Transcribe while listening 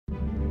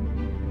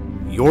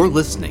You're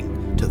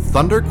listening to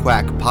Thunder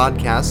Quack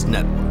Podcast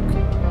Network.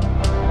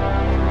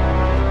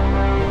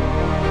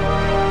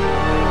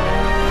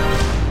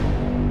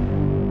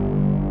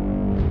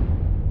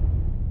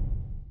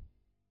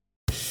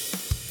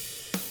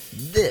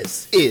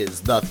 This is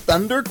the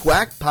Thunder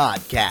Quack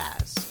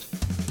Podcast,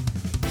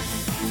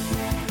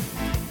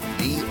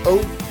 the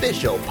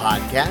official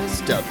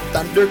podcast of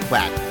Thunder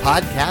Quack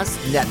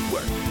Podcast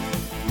Network,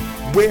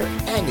 where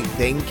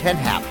anything can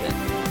happen.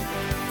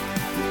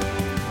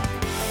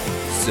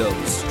 So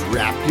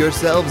strap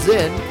yourselves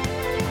in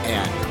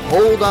and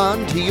hold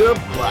on to your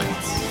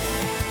butts.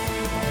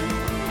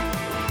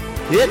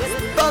 It's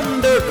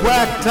Thunder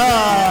Quack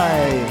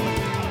time!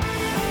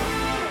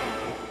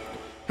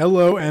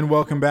 Hello and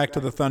welcome back to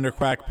the Thunder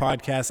Quack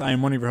Podcast. I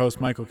am one of your hosts,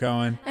 Michael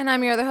Cohen. And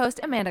I'm your other host,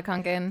 Amanda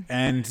Kunkin.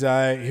 And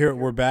here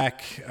we're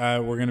back.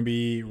 We're going to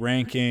be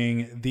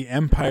ranking The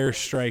Empire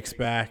Strikes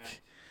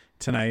Back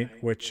tonight,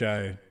 which,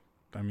 do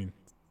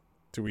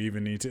we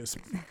even need to,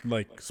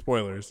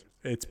 spoilers?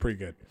 It's pretty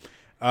good.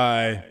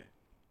 What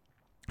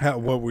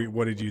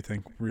did you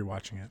think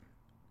rewatching it?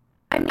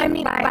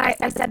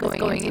 I said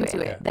going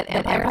into it that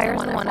Empire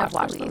is the one I've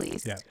watched the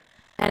least. Yeah.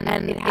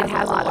 And it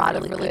has a lot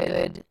of really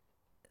good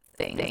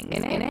things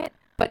in it,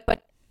 but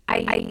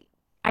I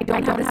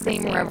don't have the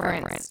same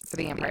reverence for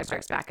The Empire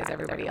Strikes Back as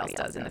everybody else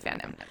does in the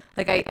fandom.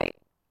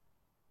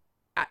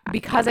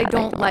 Because I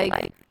don't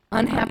like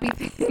unhappy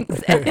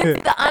things, and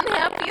it's the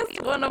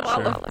unhappiest one of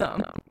all of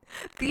them.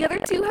 The other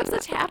two have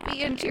such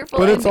happy and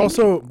cheerful endings.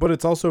 But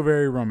it's also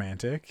very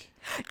romantic.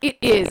 It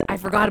is. I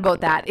forgot about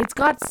that. It's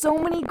got so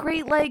many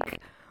great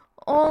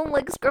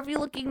scruffy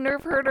looking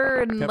nerve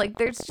herder and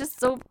there's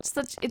just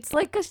it's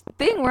like a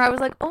thing where I was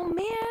like, oh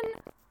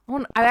man.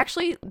 I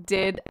actually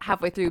did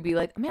halfway through be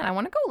like, man, I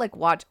want to go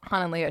watch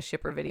Han and Leia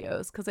shipper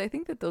videos because I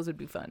think that those would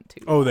be fun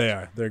too. Oh, they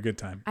are. They're a good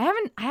time. I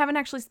haven't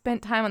actually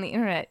spent time on the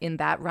internet in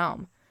that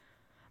realm.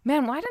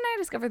 Man, why didn't I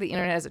discover the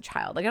internet as a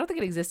child? I don't think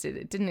it existed.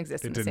 It didn't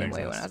exist in the same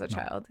way when I was a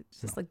child.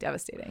 It's just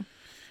devastating.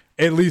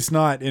 At least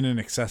not in an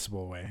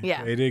accessible way.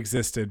 Yeah. It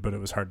existed, but it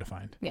was hard to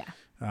find. Yeah.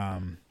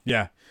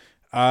 Yeah.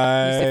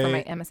 I used it for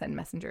my MSN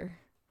Messenger.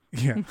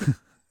 Yeah.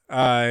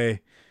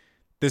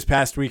 This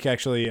past week,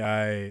 actually,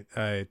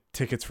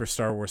 tickets for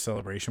Star Wars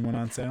Celebration went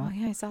on sale. Oh,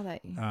 yeah, I saw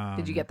that.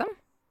 Did you get them?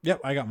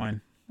 Yep, I got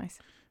mine. Nice.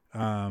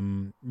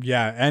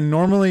 Yeah, and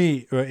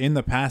normally in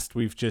the past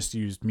we've just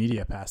used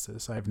media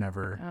passes. I've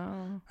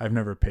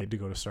never paid to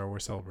go to Star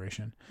Wars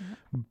Celebration,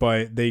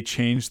 but they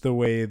changed the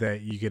way that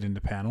you get into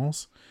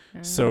panels.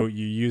 So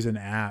you use an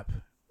app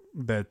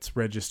that's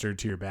registered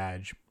to your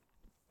badge,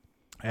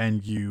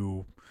 and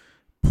you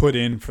put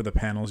in for the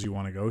panels you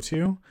want to go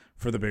to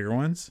for the bigger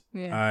ones.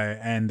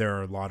 And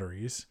there are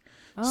lotteries.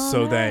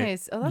 So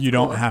nice. that you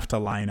don't have to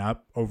line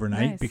up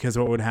overnight. Nice. Because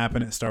what would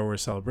happen at Star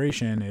Wars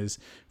Celebration is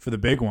for the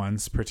big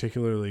ones,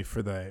 particularly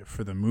for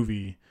the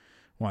movie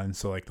ones,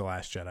 so like The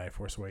Last Jedi,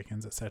 Force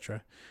Awakens,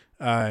 etc.,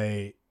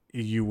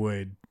 you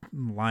would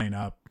line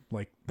up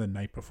the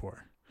night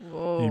before.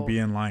 Whoa. You'd be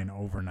in line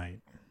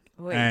overnight.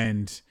 Wait.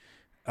 And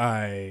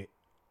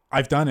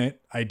I've done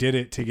it. I did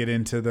it to get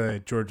into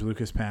the George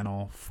Lucas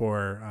panel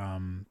for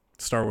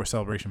Star Wars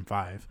Celebration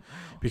 5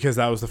 because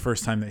that was the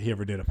first time that he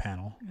ever did a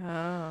panel.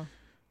 Oh.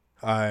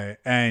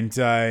 And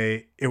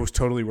it was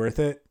totally worth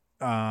it.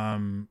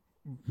 The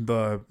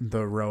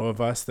row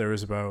of us, there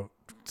was about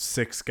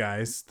 6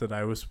 guys that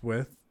I was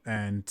with,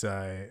 and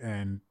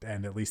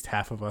at least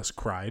half of us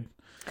cried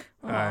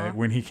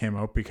when he came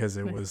out because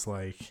it was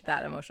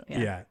that emotional.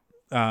 Yeah.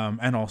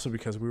 And also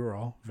because we were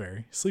all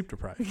very sleep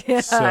deprived.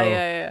 Yeah.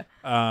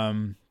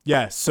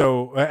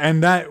 So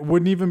and that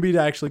wouldn't even be to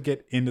actually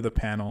get into the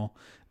panel.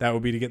 That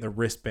would be to get the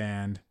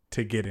wristband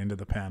to get into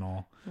the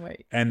panel.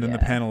 Right. And then the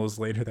panel is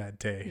later that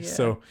day. Yeah.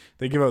 So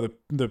they give out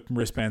the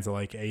wristbands at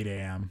 8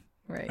 a.m.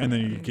 Right. And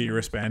then you get your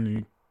wristband and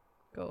you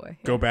go away.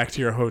 Go back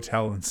to your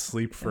hotel and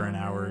sleep for an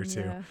hour or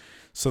two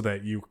so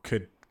that you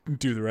could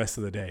do the rest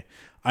of the day.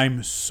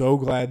 I'm so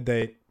glad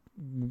that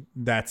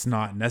that's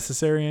not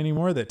necessary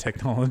anymore, that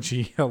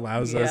technology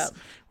allows us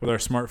with our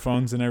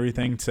smartphones and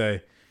everything to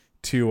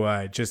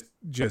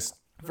just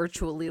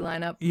virtually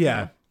line up.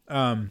 Yeah.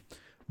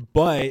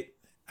 But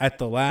at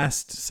the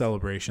last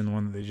celebration, the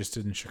one that they just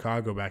did in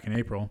Chicago back in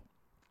April,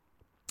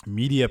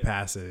 media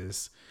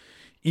passes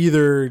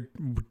either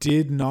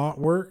did not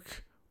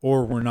work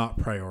or were not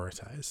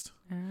prioritized.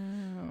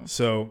 Oh.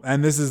 So,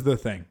 and this is the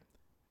thing.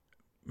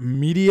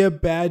 Media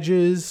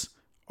badges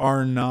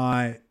are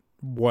not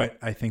what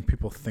I think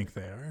people think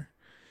they are.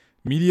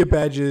 Media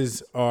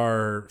badges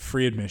are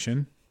free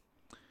admission.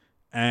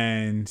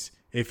 And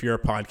if you're a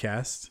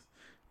podcast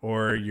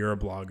or you're a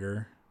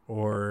blogger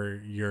or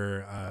you're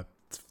a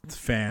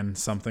fan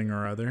something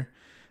or other,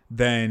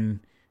 then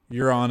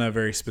you're on a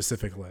very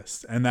specific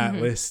list. And that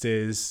list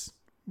is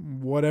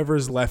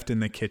whatever's left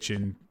in the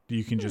kitchen.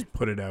 You can just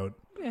put it out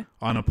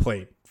on a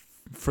plate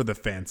for the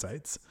fan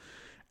sites.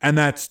 And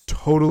that's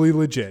totally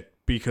legit.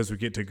 Because we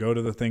get to go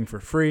to the thing for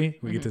free.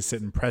 We get to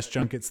sit in press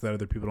junkets that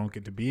other people don't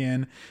get to be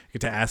in. We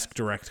get to ask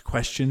direct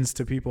questions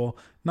to people,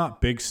 not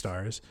big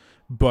stars,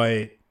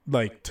 but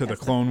like to the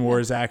Clone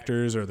Wars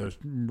actors or the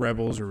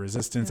Rebels or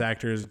Resistance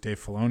actors. Dave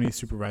Filoni,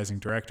 supervising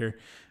director.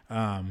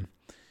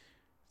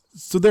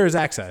 So there's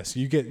access.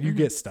 You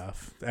get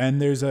stuff,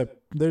 and there's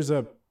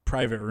a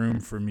private room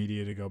for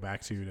media to go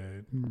back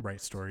to write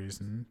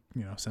stories and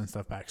send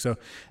stuff back. So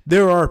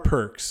there are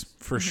perks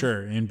for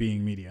sure in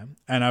being media,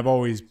 and I've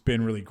always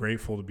been really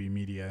grateful to be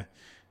media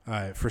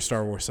for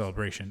Star Wars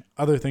Celebration.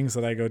 Other things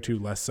that I go to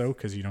less so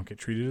because you don't get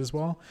treated as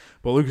well.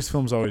 But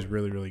Lucasfilm's always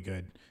really, really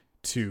good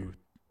to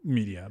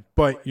media.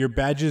 But your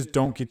badges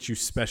don't get you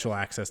special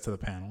access to the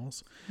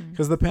panels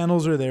because the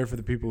panels are there for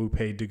the people who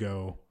paid to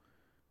go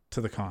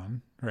to the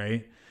con,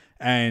 right?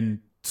 And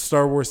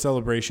Star Wars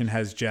Celebration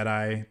has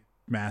Jedi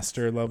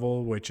Master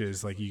level, which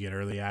is like you get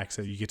early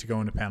access. You get to go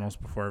into panels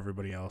before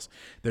everybody else.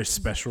 There's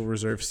special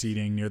reserve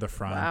seating near the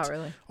front. Wow,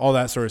 really? All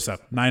that sort of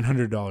stuff.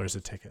 $900 a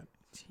ticket.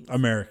 Jeez.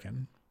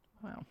 American.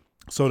 Wow.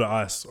 So to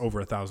us,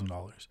 over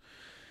 $1,000.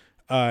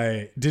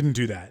 I didn't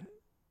do that.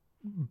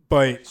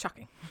 But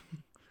shocking.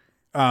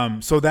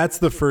 So that's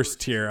the first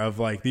tier of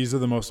like, these are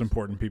the most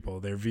important people.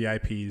 They're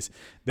VIPs.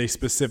 They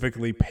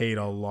specifically paid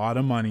a lot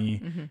of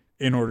money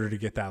in order to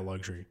get that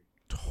luxury.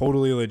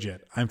 Totally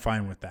legit. I'm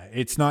fine with that.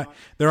 It's not,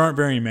 there aren't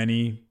very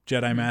many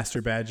Jedi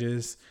Master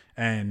badges,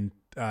 and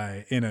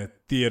in a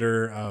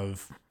theater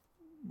of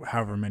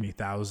however many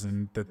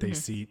thousand that they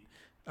seat,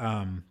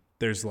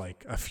 there's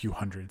like a few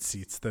hundred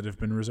seats that have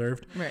been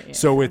reserved. Right, yeah,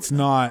 so it's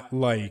not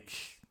like,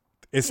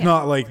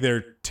 not like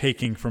they're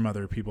taking from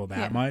other people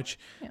that much.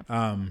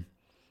 Yeah.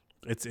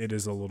 It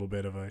is a little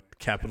bit of a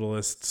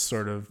capitalist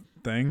sort of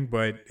thing,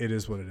 but it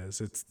is what it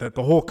is. It's that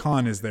the whole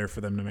con is there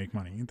for them to make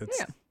money.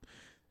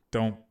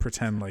 Don't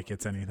pretend like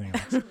it's anything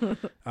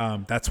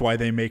else. That's why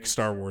they make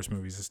Star Wars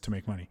movies, is to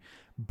make money.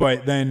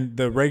 But then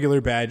the regular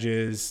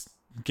badges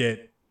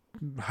get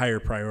higher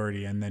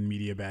priority, and then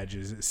media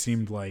badges. It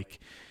seemed like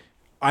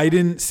I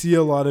didn't see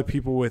a lot of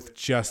people with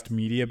just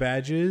media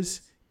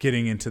badges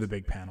getting into the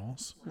big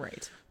panels.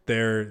 Right.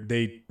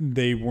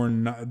 They were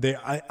not.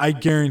 I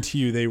guarantee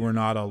you they were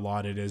not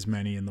allotted as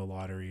many in the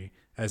lottery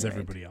as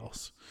everybody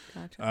else.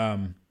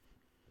 Gotcha.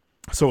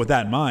 So with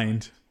that in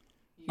mind,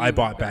 I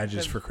bought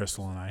badges for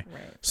Crystal and I,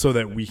 so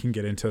that we can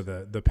get into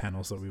the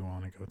panels that we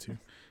want to go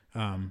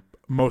to.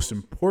 Most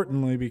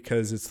importantly,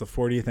 because it's the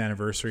 40th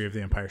anniversary of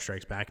The Empire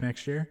Strikes Back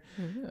next year,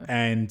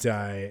 and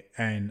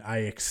I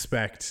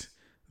expect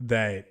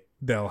that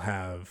they'll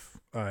have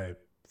a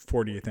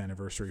 40th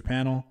anniversary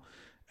panel,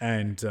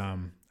 and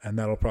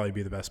that'll probably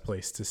be the best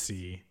place to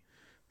see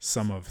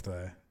some of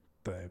the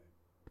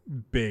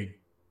big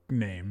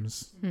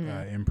names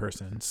in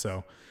person.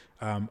 So.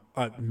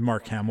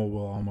 Mark Hamill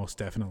will almost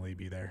definitely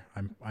be there.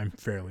 I'm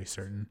fairly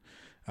certain.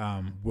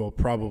 We'll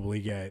probably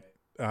get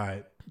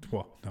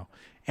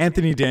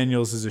Anthony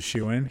Daniels is a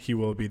shoo-in. He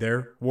will be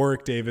there.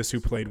 Warwick Davis,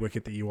 who played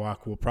Wicket the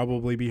Ewok, will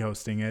probably be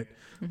hosting it.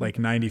 Like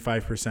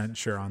 95%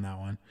 sure on that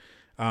one,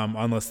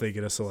 unless they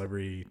get a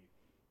celebrity,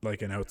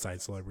 like an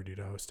outside celebrity,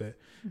 to host it.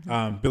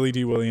 Billy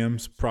D.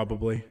 Williams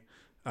probably,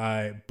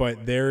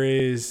 but there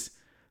is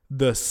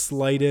the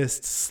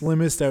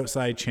slimmest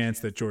outside chance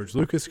that George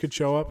Lucas could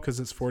show up because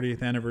it's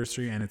 40th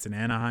anniversary and it's in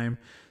Anaheim,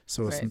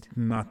 so it's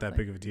not that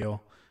big of a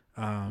deal.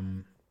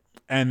 And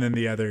then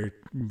the other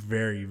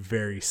very,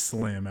 very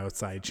slim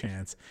outside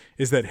chance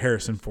is that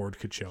Harrison Ford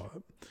could show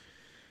up.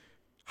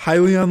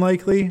 Highly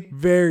unlikely,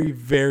 very,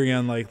 very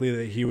unlikely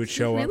that he would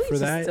show up for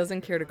that. He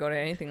doesn't care to go to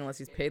anything unless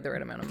he's paid the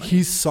right amount of money.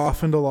 He's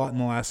softened a lot in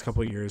the last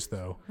couple of years,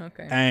 though.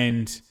 Okay.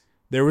 And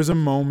there was a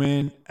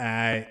moment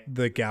at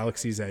the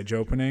Galaxy's Edge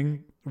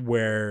opening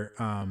where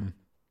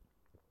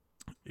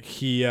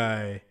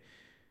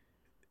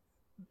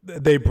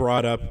they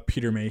brought up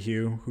Peter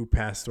Mayhew, who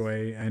passed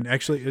away, and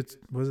actually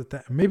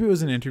maybe it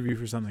was an interview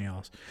for something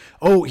else.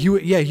 Oh, he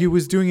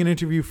was doing an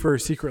interview for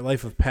Secret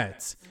Life of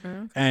Pets,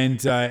 and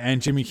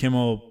Jimmy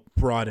Kimmel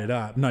brought it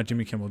up. Not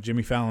Jimmy Kimmel,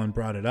 Jimmy Fallon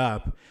brought it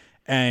up,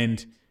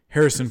 and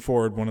Harrison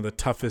Ford, one of the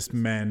toughest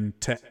men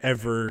to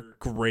ever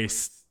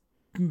grace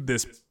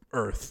this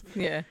earth,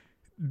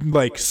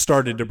 like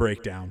started to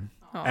break down.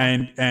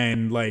 And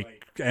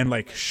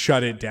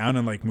shut it down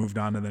and like moved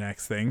on to the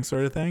next thing,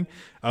 sort of thing,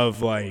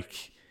 of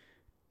like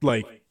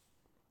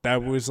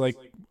that was like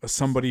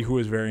somebody who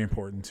was very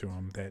important to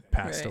him that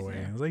passed away.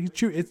 Yeah. I was like,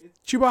 it's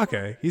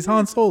Chewbacca. He's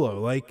Han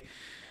Solo. Like,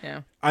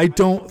 I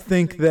don't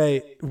think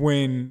that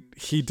when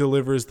he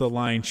delivers the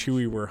line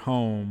 "Chewie, we're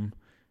home"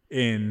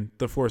 in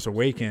The Force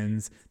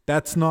Awakens,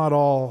 that's not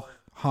all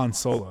Han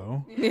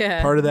Solo.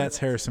 Part of that's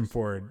Harrison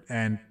Ford,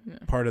 and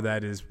part of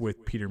that is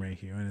with Peter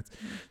Mayhew. And it's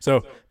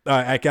so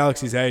at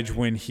Galaxy's Edge,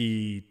 when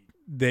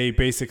they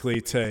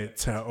basically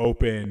to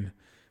open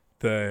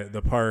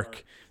the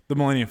park, the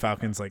Millennium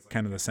Falcon's like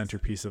kind of the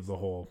centerpiece of the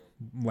whole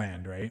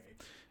land, right?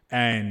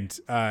 And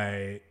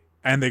they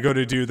go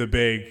to do the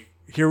big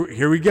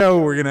here we go,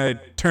 we're gonna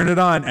turn it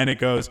on, and it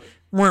goes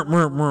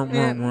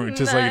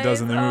just like it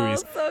does in the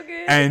movies. So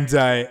good.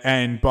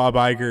 And Bob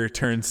Iger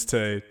turns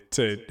to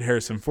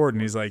Harrison Ford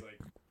and he's like,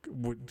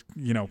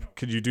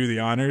 could you do the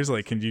honors?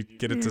 Like, can you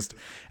get it to?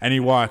 And he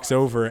walks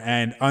over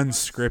and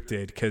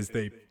unscripted, because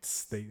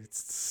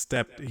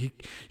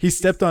he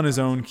stepped on his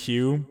own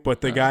cue,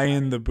 but the guy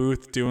in the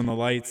booth doing the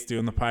lights,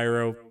 doing the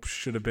pyro,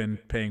 should have been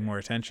paying more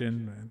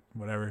attention.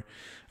 Whatever.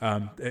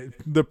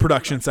 The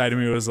production side of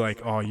me was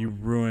like, oh, you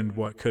ruined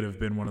what could have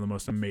been one of the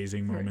most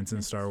amazing moments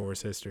in Star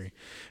Wars history.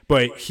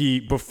 But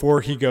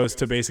before he goes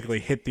to basically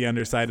hit the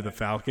underside of the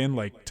Falcon,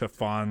 like to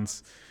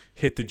Fawn's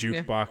hit the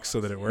jukebox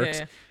so that it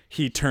works,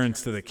 he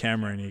turns to the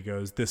camera and he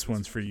goes, "This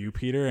one's for you,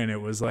 Peter." And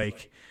it was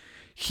like,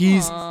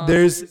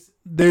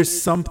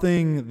 there's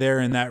something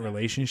there in that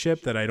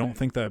relationship that I don't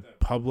think the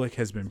public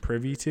has been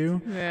privy to.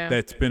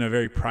 That's been a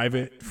very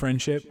private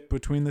friendship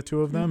between the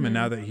two of them. And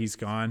now that he's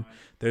gone,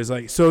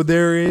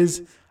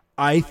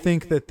 I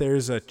think that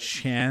there's a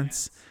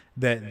chance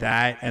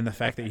that and the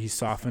fact that he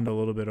softened a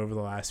little bit over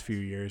the last few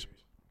years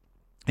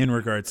in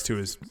regards to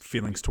his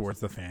feelings towards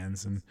the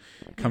fans and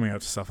coming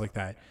out to stuff like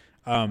that.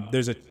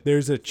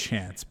 There's a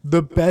chance,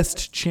 the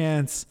best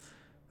chance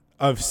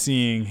of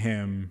seeing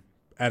him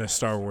at a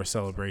Star Wars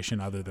celebration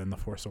other than The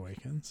Force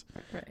Awakens.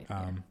 Right.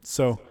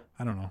 So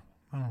I don't know.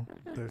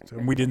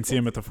 We didn't see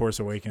him at the Force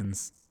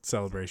Awakens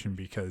celebration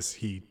because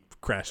he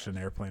crashed an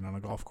airplane on a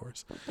golf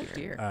course. Oh,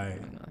 dear.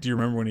 Do you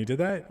remember when he did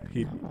that?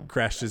 He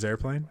crashed his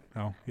airplane?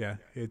 Oh, yeah.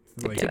 To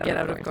get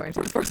out of going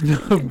to the Force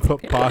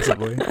Awakens.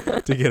 Possibly.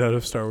 To get out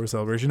of Star Wars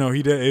Celebration. No,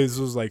 he did. It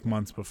was like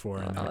months before.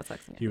 And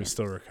he was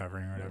still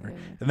recovering or whatever.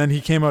 And then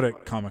he came out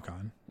at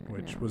Comic-Con,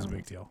 which was a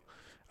big deal.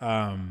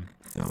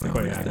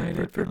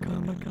 Excited for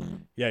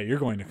Comic-Con. Yeah, you're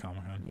going to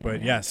Comic-Con.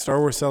 But yeah, Star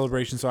Wars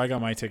Celebration. So I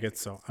got my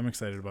tickets, so I'm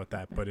excited about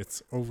that. But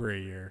it's over a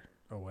year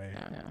away.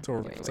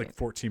 It's like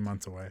 14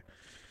 months away.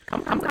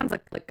 Comic-Con's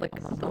like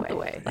a month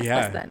away.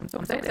 Yeah. Then, so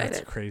I'm excited.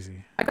 That's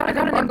crazy. I got an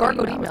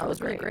embargoed email. It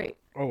was really great.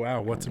 Oh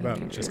wow, what's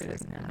about? Just kidding.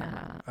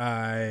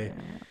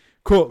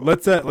 Cool.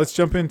 Let's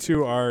jump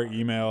into our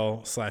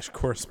email /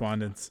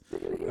 correspondence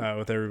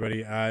with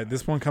everybody.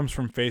 This one comes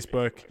from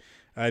Facebook.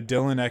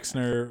 Dylan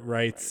Exner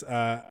writes,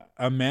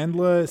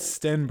 Amandla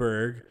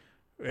Stenberg,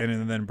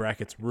 and then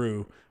brackets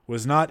Rue,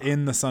 was not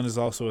in The Sun Is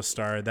Also a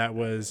Star. That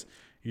was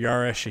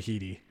Yara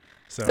Shahidi.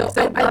 So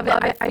I love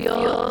it. I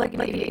feel like in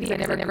the 80s I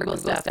never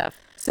Googled stuff.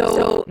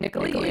 So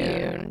Nicola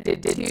Yoon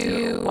did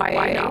 2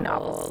 YA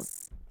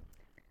novels.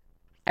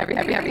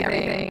 Everything.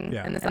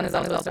 Yeah. And The Sun Is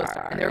Also a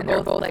Star. And they were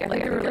both like, I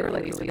think they were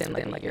released within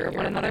like a year of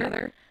one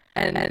another.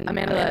 And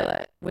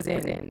Amanda was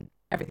in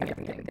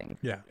everything.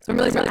 Yeah. So I'm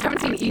really sorry. I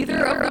haven't seen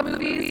either of the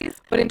movies,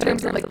 but in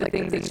terms of like the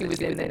things that she was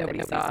in that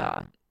nobody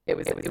saw, it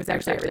was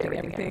actually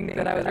everything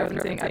that I was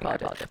referencing. I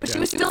apologize. But she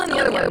was still in the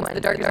other ones, The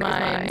Darkest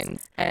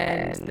Minds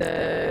and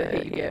The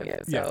Hate You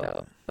Give.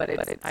 So,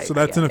 so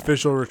that's an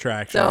official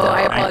retraction. So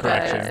I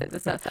apologize.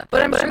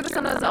 But I'm sure The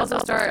Sun Is Also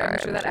a Star. I'm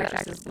sure that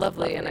actress is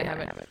lovely, and I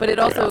haven't. But it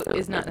also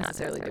is not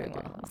necessarily doing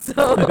well.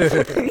 So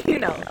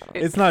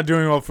it's not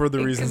doing well for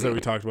the reasons that we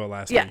talked about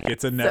last week.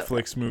 It's a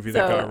Netflix movie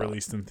that got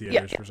released in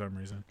theaters for some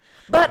reason.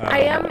 But I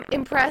am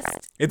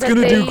impressed. It's going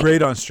to do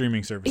great on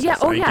streaming services.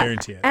 I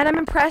guarantee it. And I'm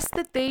impressed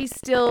that they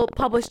still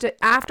published it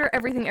after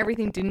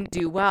everything didn't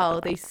do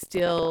well. They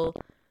still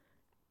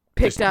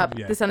picked up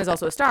The Sun Is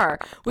Also a Star,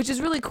 which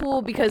is really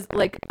cool because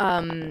like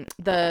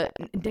the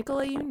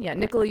Nicola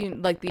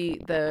Yoon, like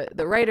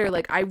the writer,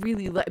 like I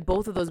really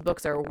both of those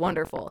books are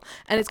wonderful,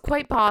 and it's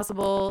quite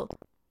possible,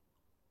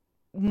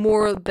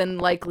 more than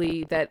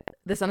likely, that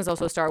The Sun Is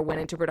Also a Star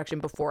went into production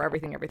before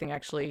everything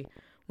actually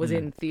was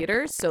in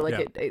theaters. So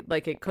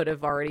like it could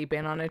have already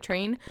been on a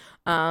train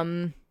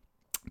that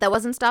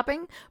wasn't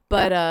stopping,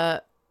 but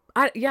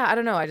I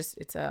don't know.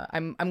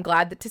 I'm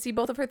glad to see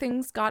both of her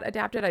things got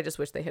adapted. I just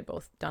wish they had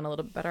both done a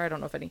little bit better. I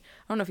don't know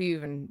if you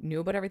even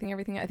knew about everything.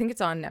 I think it's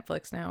on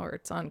Netflix now, or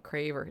it's on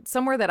Crave, or it's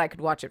somewhere that I could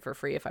watch it for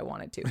free if I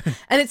wanted to.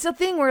 And it's a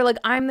thing where like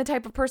I'm the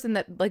type of person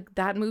that like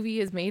that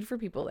movie is made for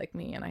people like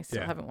me, and I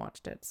still haven't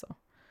watched it. So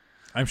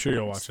I'm sure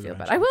you'll watch it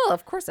eventually. I will,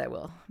 of course I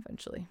will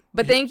eventually.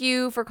 But thank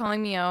you for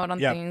calling me out on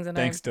things. And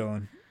thanks,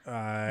 Dylan.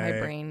 My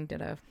brain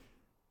did a.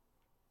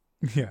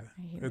 Yeah,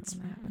 it's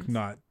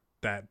not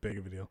that big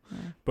of a deal. Yeah.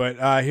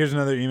 But here's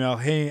another email.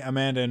 Hey,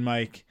 Amanda and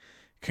Mike,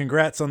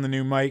 congrats on the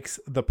new mics.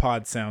 The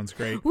pod sounds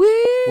great. Woo!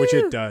 Which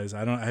it does.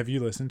 Have you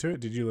listened to it?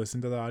 Did you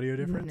listen to the audio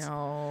difference?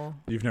 No.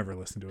 You've never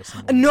listened to a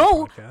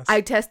single podcast?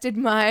 I tested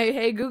my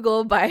Hey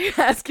Google by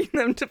asking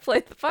them to play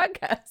the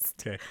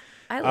podcast. Okay.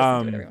 I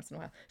listen to it every once in a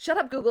while. Shut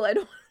up, Google. I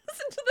don't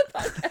listen to the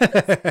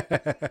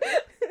podcast.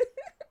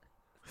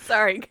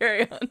 Sorry,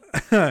 carry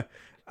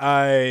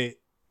on.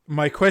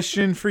 My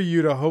question for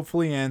you to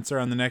hopefully answer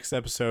on the next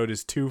episode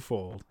is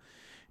twofold.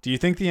 Do you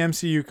think the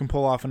MCU can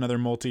pull off another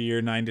multi-year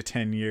 9 to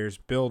 10 years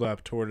build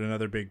up toward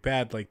another big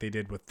bad like they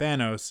did with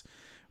Thanos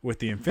with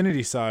the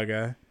Infinity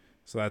Saga?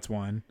 So that's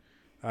one.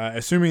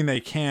 Assuming they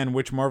can,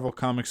 which Marvel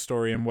Comics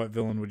story and what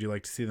villain would you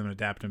like to see them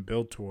adapt and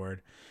build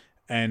toward?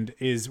 And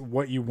is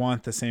what you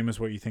want the same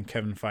as what you think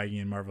Kevin Feige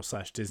and Marvel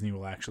 / Disney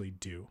will actually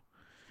do?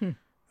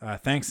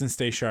 Thanks and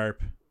stay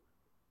sharp.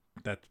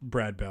 That's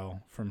Brad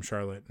Bell from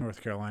Charlotte,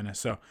 North Carolina.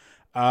 So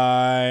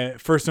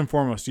first and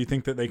foremost, do you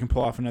think that they can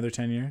pull off another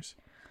 10 years?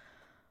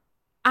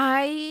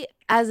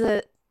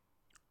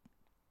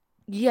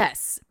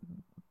 Yes,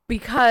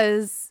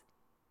 because,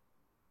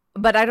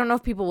 but I don't know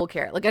if people will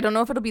care. Like, I don't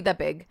know if it'll be that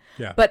big.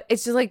 Yeah. But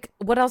it's just like,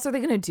 what else are they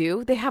going to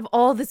do? They have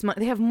all this money.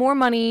 They have more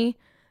money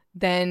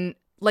than,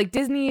 like,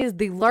 Disney is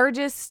the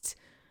largest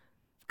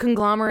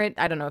conglomerate.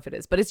 I don't know if it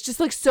is, but it's just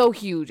like so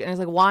huge. And it's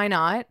like, why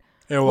not?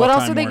 Yeah, well, What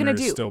else Time are they going to Warner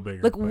is do? still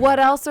bigger, Like, but what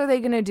yeah. else are they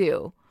going to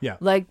do? Yeah.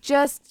 Like,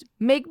 just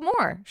make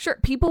more. Sure,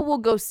 people will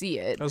go see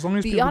it. As long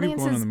as people keep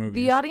going to the movies.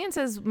 The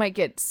audiences might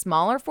get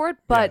smaller for it,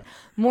 but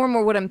more and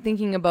more what I'm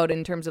thinking about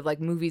in terms of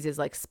like movies is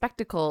like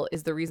spectacle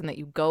is the reason that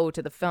you go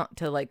to the film,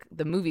 to like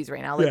the movies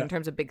right now. Like in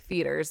terms of big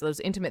theaters,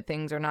 those intimate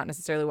things are not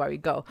necessarily why we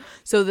go.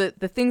 So the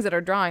things that are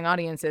drawing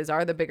audiences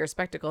are the bigger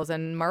spectacles,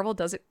 and Marvel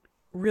does it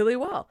really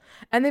well.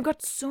 And they've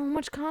got so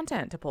much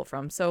content to pull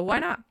from, so why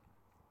not?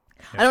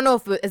 I don't know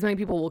if as many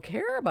people will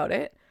care about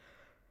it.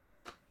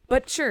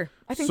 But sure,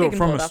 I think so. They can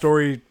From pull a it off.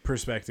 story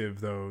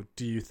perspective, though,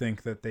 do you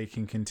think that they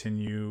can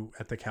continue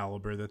at the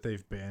caliber that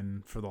they've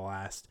been for the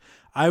last?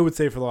 I would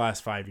say for the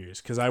last 5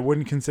 years, because I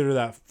wouldn't consider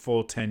that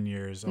full 10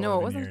 years, 11 No,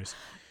 it wasn't. years.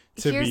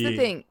 To Here's be the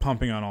thing.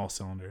 pumping on all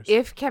cylinders.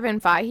 If Kevin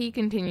Feige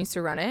continues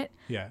to run it,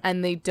 Yeah.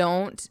 and they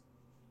don't,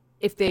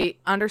 if they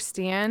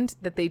understand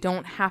that they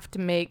don't have to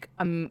make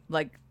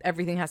like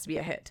everything has to be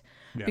a hit.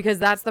 Yeah. Because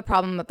that's the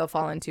problem that they'll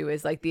fall into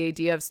is like the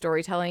idea of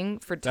storytelling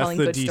for telling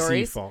the good DC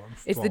stories. fault.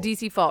 It's the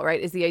DC fault,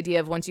 right? Is the idea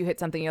of once you hit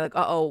something, you're like,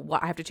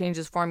 I have to change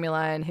this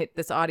formula and hit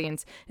this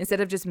audience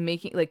instead of just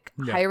making like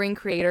hiring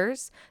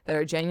creators that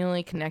are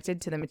genuinely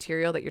connected to the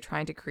material that you're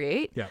trying to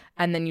create,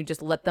 and then you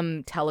just let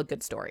them tell a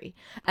good story.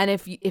 And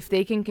if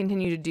they can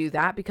continue to do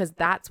that, because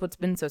that's what's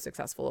been so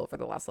successful over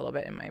the last little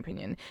bit, in my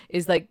opinion,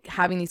 is like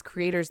having these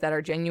creators that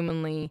are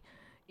genuinely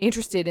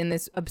interested in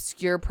this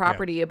obscure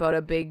property about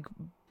a big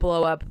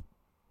blow up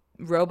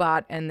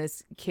robot and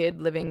this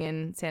kid living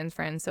in San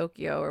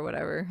Francisco or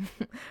whatever,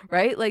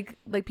 right? Like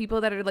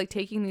people that are like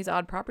taking these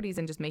odd properties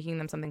and just making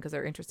them something because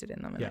they're interested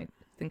in them. And I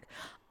think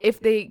if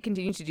they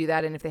continue to do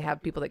that, and if they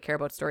have people that care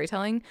about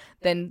storytelling,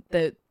 then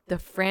the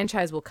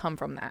franchise will come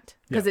from that,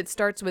 because it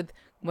starts with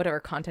whatever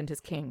content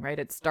is king, right?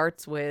 It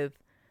starts with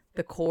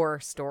the core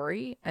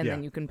story, and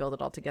then you can build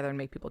it all together and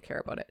make people care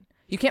about it.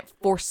 You can't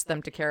force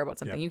them to care about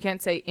something. You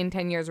can't say in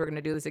 10 years we're going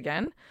to do this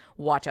again.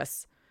 Watch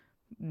us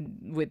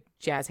with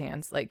jazz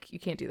hands. Like, you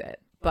can't do that.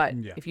 But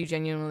if you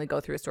genuinely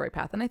go through a story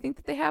path, and I think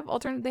that they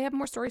have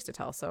more stories to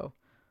tell, so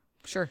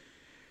sure.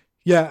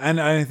 Yeah, and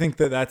I think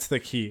that that's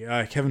the key.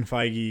 Kevin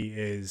Feige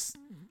is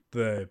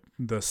the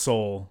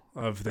soul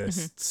of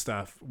this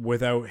stuff.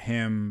 Without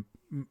him,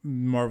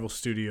 Marvel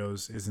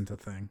Studios isn't a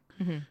thing.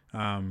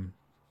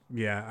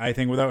 I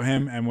think without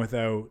him and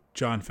without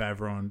Jon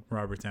Favreau and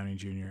Robert Downey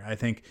Jr., I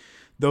think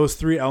those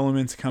three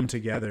elements come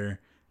together,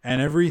 and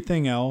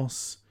everything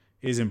else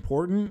is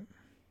important,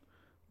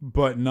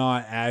 but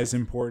not as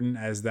important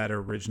as that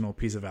original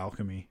piece of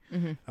alchemy.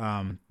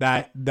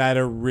 That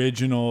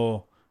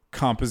original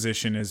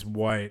composition is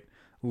what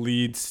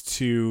leads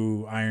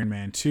to Iron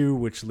Man 2,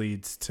 which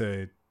leads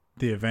to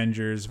the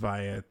Avengers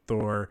via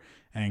Thor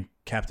and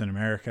Captain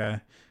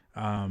America.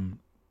 And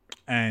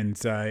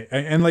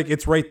like,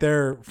 it's right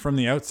there from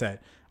the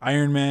outset.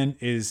 Iron Man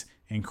is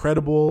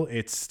incredible.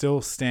 It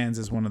still stands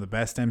as one of the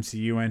best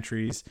MCU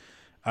entries.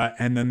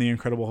 And then the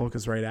Incredible Hulk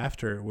is right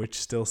after, which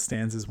still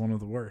stands as one of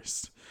the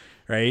worst,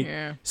 right?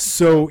 Yeah.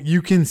 So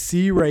you can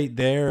see right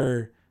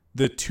there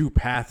the two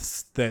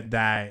paths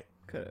that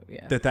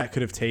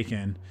could have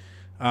taken.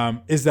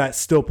 Is that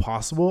still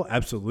possible?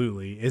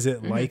 Absolutely. Is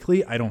it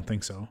likely? I don't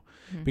think so.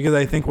 Because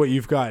I think what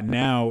you've got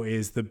now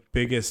is the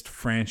biggest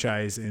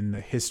franchise in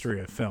the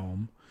history of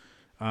film.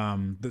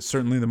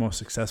 Certainly the most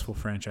successful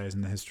franchise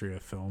in the history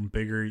of film,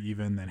 bigger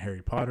even than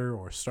Harry Potter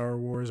or Star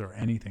Wars or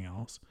anything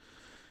else.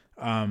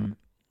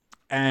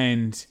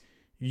 And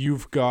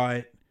you've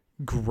got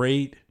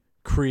great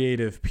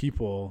creative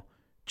people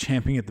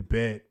champing at the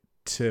bit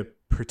to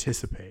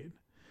participate,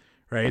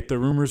 right? The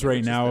rumors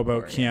right now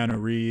about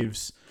Keanu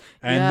Reeves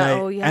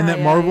and that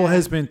Marvel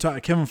has been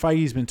Kevin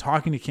Feige's been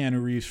talking to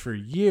Keanu Reeves for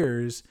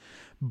years,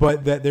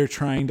 but that they're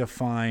trying to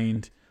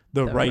find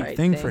the right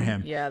thing for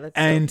him. Yeah,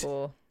 that's so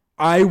cool.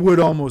 I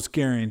would almost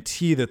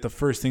guarantee that the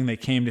first thing they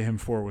came to him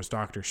for was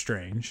Doctor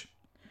Strange.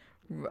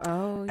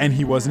 And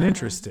he wasn't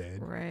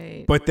interested.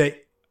 Right. But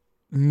that,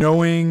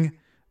 knowing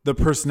the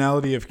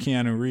personality of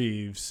Keanu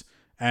Reeves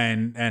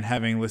and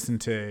having listened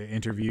to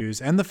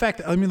interviews and the fact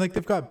that, I mean, like,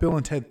 they've got Bill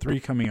and Ted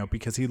 3 coming out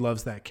because he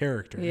loves that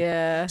character.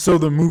 Yeah. So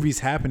the movie's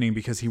happening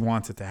because he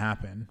wants it to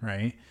happen,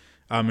 right?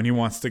 And he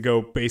wants to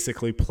go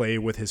basically play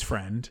with his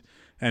friend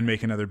and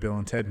make another Bill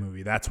and Ted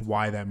movie. That's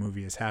why that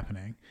movie is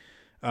happening.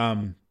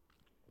 Kevin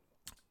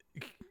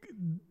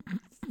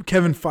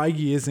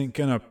Feige isn't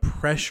going to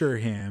pressure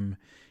him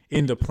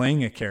into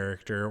playing a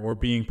character or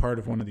being part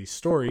of one of these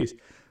stories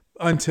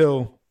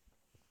until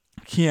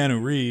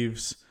Keanu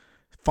Reeves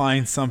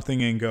finds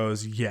something and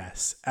goes,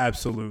 yes,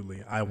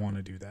 absolutely, I want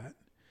to do that.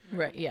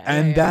 Right. Yeah.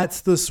 And that's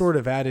the sort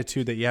of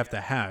attitude that you have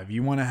to have.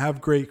 You want to have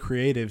great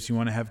creatives, you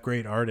want to have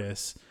great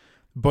artists,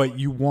 but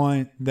you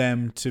want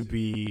them to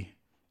be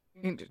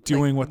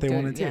doing what they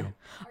want to yeah. do.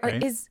 Or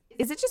Right? is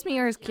it just me,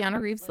 or is Keanu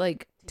Reeves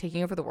like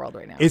taking over the world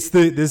right now? This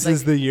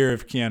is the year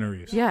of Keanu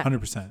Reeves. Yeah.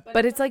 100%.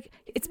 But it's like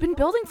it's been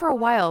building for a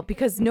while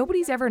because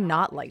nobody's ever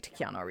not liked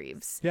Keanu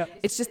Reeves. Yeah.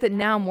 It's just that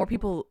now more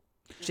people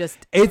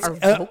just It's are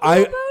vocal about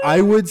it.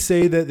 I would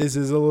say that this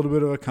is a little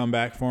bit of a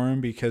comeback for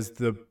him because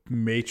the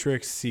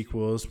Matrix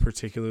sequels,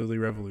 particularly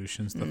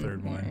Revolutions, the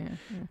third one,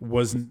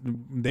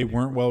 they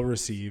weren't well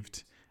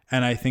received,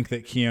 and I think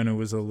that Keanu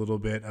was a little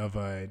bit of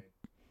a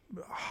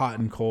hot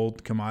and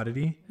cold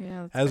commodity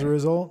Yeah, that's as a fair.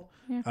 result.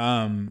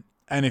 Yeah.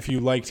 And if you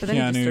liked But then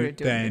he just Keanu, started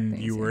doing then good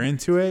things, you were yeah.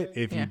 into it.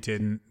 If Yeah. you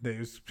didn't,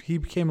 he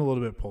became a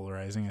little bit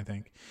polarizing, I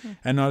think,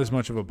 and not as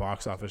much of a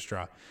box office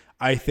draw.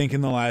 I think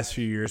in the last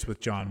few years with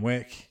John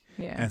Wick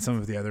Yeah. and some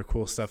of the other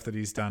cool stuff that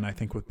he's done, I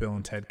think with Bill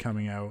and Ted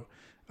coming out,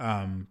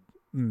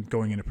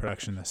 going into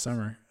production this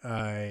summer,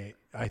 I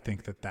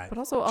think that But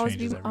also always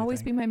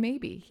changes be my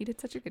maybe. He did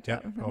such a good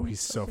yeah. job. Oh,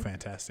 he's so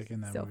fantastic in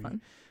that so movie.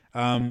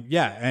 fun.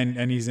 Yeah,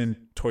 and he's in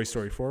Toy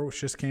Story 4,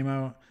 which just came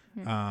out.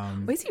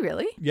 Wait, is he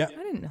really? Yeah. I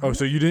didn't know. Oh,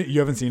 so you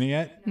haven't seen it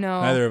yet?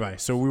 No. Neither have I.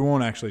 So we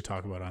won't actually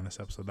talk about it on this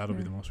episode. That'll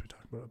be the most we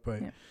talk about it.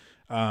 But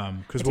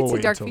because did we'll see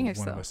wait Dark until Phoenix,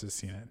 one of though. us has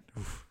seen it.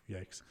 Oof,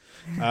 yikes.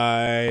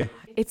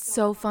 It's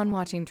so fun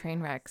watching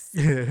train wrecks,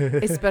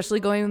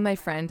 especially going with my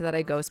friend that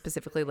I go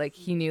specifically. Like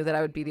he knew that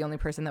I would be the only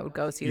person that would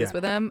go see this Yeah.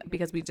 with him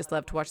because we just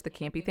love to watch the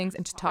campy things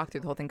and to talk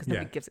through the whole thing because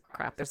nobody Yeah. gives a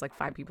crap. There's like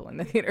 5 people in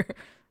the theater.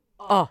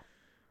 Oh,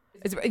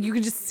 you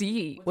can just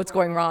see what's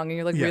going wrong and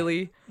you're like, Yeah.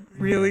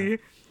 really?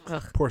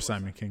 Ugh. Poor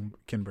Simon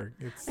Kinberg.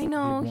 I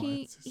know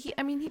he he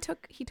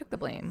took the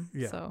blame.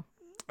 Yeah. So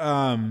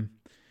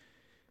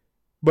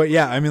But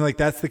yeah, I mean, like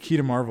that's the key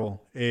to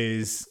Marvel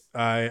is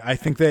I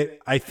think they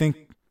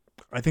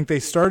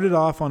started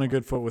off on a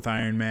good foot with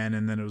Iron Man,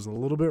 and then it was a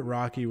little bit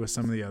rocky with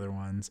some of the other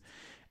ones,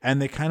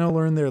 and they kind of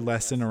learned their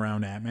lesson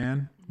around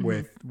Ant-Man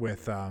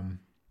with I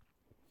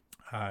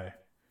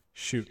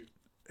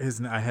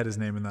had his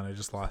name and then I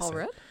just lost Paul it.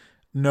 Rudd?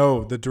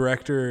 No, the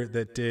director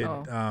that did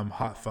Oh.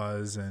 Hot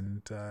Fuzz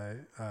and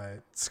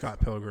Scott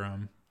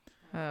Pilgrim.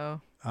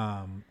 Oh,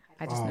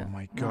 I just Oh know.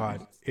 my No,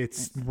 God,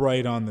 it's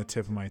right on the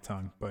tip of my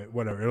tongue, but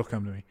whatever, it'll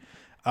come to me.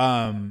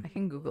 I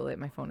can Google it.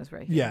 My phone is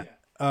right here.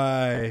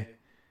 Yeah.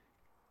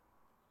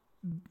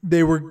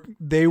 They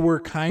were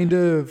kind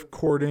of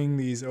courting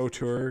these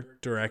auteur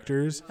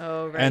directors.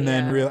 Oh, right. And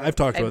then I've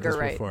talked about Edgar this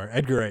Wright. before.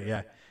 Edgar Wright,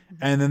 yeah.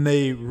 And then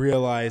they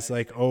realized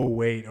like, oh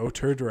wait,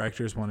 auteur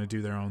directors want to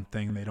do their own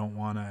thing. They don't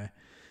want to,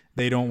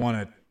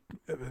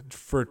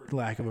 for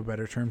lack of a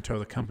better term, toe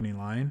the company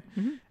line.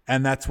 Mm-hmm.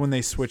 And that's when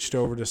they switched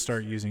over to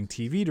start using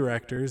TV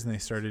directors, and they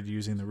started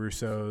using the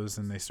Russos,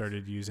 and they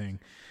started using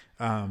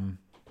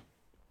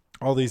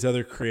all these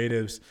other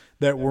creatives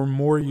that were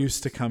more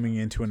used to coming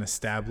into an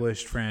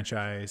established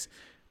franchise,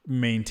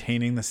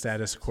 maintaining the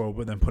status quo,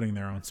 but then putting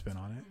their own spin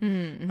on it.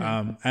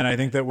 Mm-hmm. And I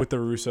think that with the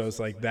Russos,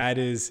 like that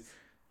is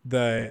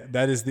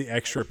the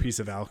extra piece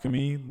of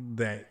alchemy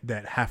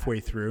that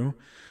halfway through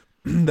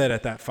that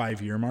at that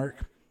 5-year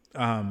mark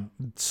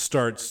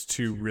starts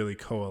to really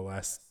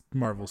coalesce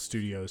Marvel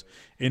Studios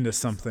into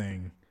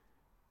something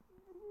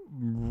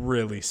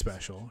really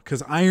special,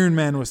 because Iron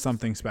Man was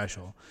something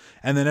special,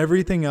 and then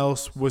everything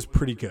else was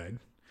pretty good.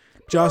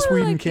 Joss Well,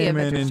 Whedon like the came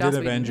in Avengers, and Joss did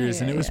Whedon, Avengers,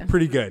 yeah, and it was yeah.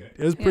 pretty good.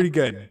 It was pretty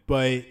good,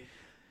 but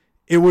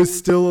it was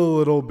still a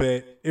little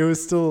bit.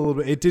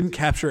 It didn't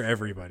capture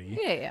everybody.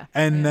 Yeah.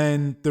 And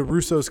then the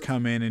Russos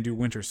come in and do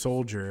Winter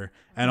Soldier,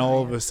 and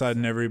all of a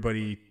sudden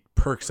everybody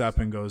perks up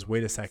and goes,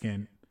 "Wait a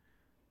second,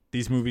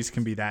 these movies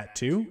can be that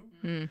too."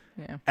 Yeah.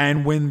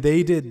 And when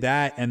they did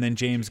that, and then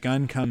James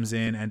Gunn comes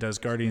in and does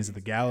Guardians of the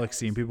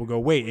Galaxy, and people go,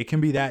 "Wait, it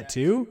can be that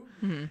too?"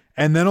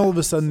 And then all of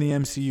a sudden the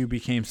MCU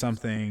became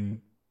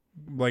something,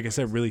 like I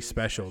said, really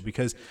special,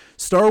 because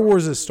Star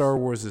Wars is Star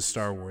Wars is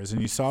Star Wars.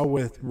 And you saw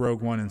with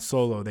Rogue One and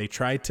Solo, they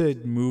tried to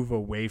move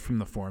away from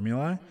the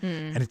formula,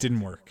 and it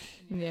didn't work.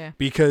 Yeah.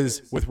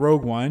 Because with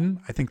Rogue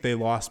One, I think they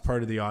lost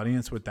part of the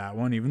audience with that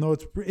one, even though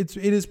it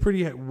is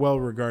pretty well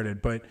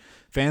regarded. But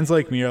fans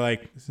like me are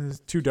like, this is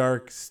too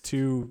dark.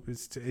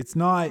 It's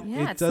not.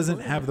 Yeah, it doesn't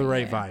it's have the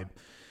right yeah. vibe.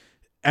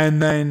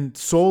 And then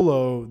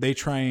Solo, they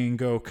try and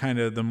go kind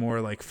of the more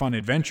like fun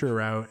adventure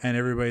route, and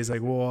everybody's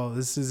like, well,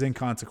 this is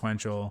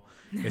inconsequential.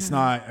 It's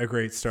not a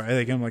great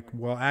story. I'm like,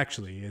 well,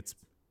 actually, it's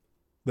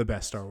the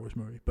best Star Wars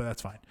movie, but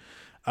that's fine.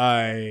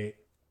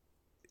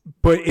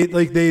 But it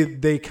like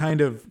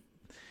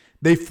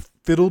they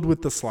fiddled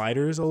with the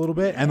sliders a little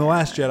bit, and The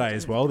Last Jedi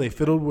as well. They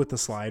fiddled with the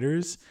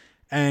sliders,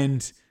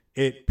 and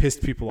it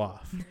pissed people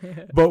off.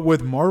 But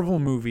with Marvel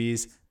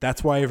movies,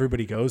 that's why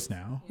everybody goes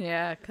now.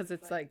 Yeah, because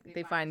it's like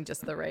they find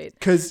just the right.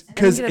 Because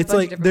get a it's bunch of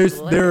like different there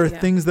people are in it, yeah.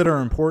 things that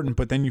are important,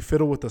 but then you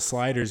fiddle with the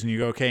sliders and you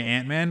go, okay,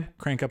 Ant-Man,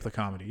 crank up the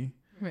comedy,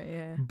 Right.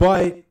 Yeah.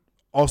 but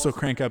also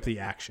crank up the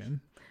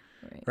action,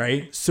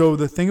 right? So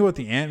the thing about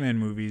the Ant-Man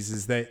movies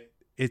is that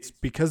it's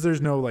because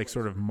there's no like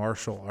sort of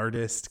martial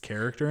artist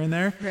character in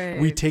there. Right.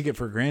 We take it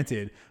for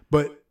granted,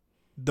 but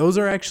those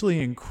are actually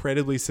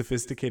incredibly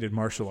sophisticated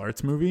martial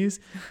arts movies,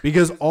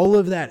 because all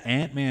of that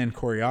Ant-Man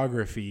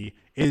choreography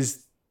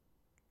is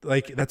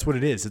like that's what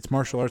it is. It's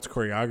martial arts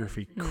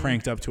choreography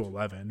cranked up to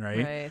 11, right?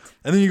 Right.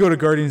 And then you go to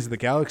Guardians of the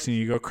Galaxy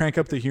and you go crank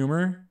up the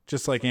humor,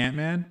 just like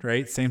Ant-Man,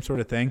 right? Same sort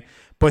of thing.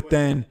 But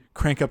then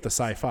crank up the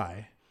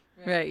sci-fi.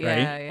 Right.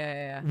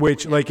 Yeah.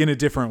 Which, like, in a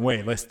different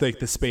way. Let's take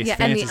the space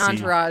fantasy. And the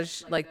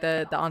entourage, like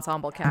the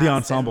ensemble cast. The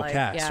ensemble and,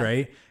 cast,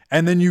 right?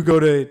 And then you go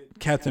to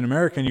Captain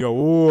America and you go,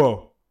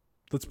 whoa,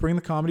 let's bring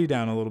the comedy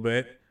down a little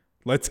bit.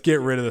 Let's get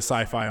rid of the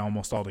sci-fi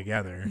almost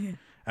altogether. Yeah.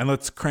 And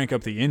let's crank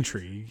up the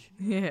intrigue,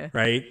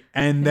 right?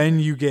 And then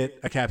you get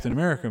a Captain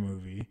America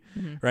movie,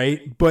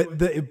 right? But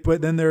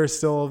then there are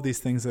still all of these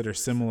things that are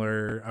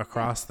similar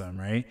across them,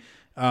 right?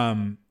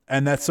 And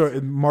that's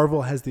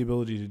Marvel has the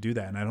ability to do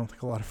that, and I don't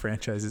think a lot of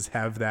franchises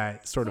have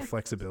that sort of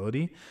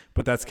flexibility.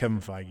 But that's Kevin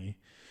Feige.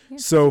 Yeah.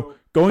 So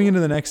going into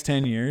the next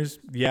 10 years,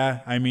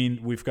 I mean,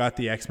 we've got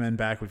the X-Men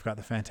back, we've got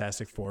the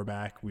Fantastic Four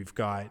back, we've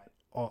got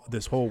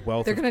this whole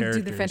wealth of characters. They're going to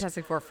do the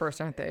Fantastic Four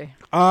first, aren't they?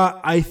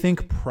 I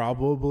think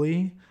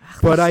probably,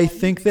 but I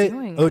think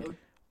that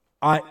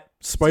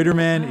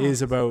Spider-Man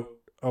is about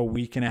a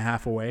week and a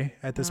half away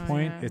at this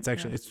point. Yeah, it's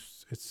actually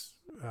it's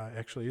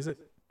actually, is it?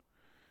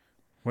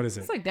 What is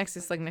it?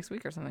 It's like next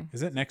week or something.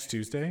 Is it next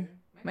Tuesday?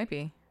 Might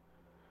be.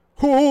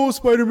 Oh,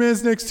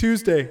 Spider-Man's next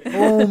Tuesday.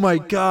 Oh my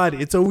God.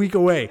 It's a week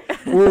away.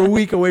 We're a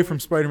week away from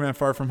Spider-Man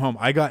Far From Home.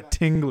 I got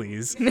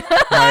tinglies.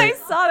 I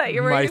saw that.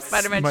 You're wearing a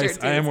Spider-Man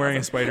shirt too. I am wearing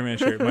a Spider-Man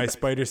shirt. My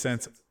spider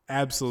sense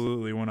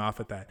absolutely went off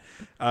at that.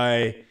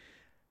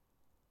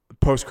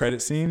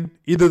 Post-credit scene.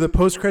 Either the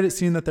post-credit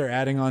scene that they're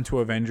adding on to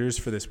Avengers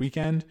for this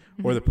weekend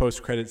or the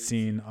post-credit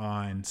scene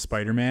on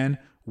Spider-Man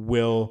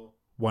will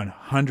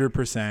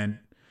 100%.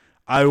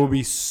 I will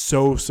be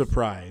so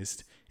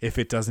surprised if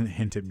it doesn't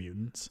hint at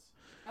mutants.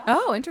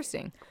 Oh,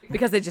 interesting.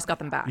 Because they just got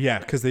them back. Yeah,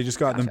 because they just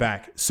got them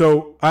back.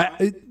 So,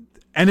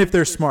 and if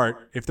they're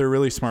smart, if they're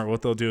really smart,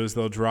 what they'll do is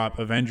they'll drop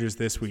Avengers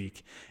this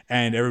week,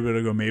 and everybody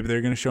will go, maybe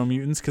they're going to show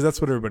mutants, because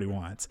that's what everybody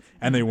wants.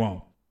 And they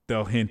won't.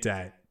 They'll hint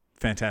at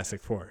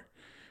Fantastic Four,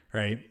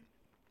 right?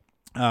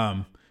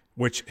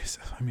 Which is,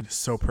 I mean, it's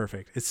so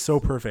perfect. It's so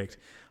perfect.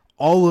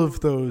 All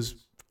of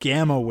those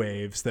gamma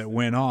waves that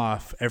went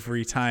off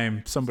every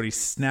time somebody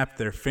snapped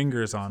their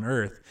fingers on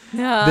Earth.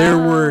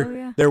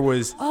 There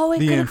was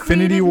the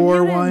Infinity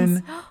War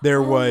one.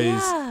 There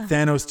was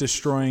Thanos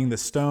destroying the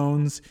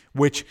stones,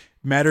 which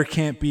matter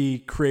can't be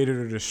created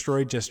or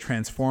destroyed, just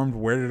transformed.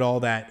 Where did all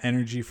that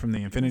energy from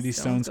the Infinity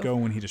Stones go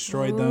when he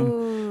destroyed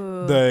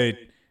them? The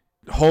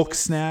Hulk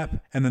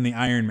snap and then the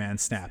Iron Man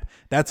snap.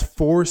 That's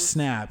 4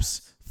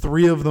 snaps,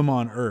 3 of them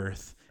on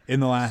Earth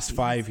in the last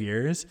 5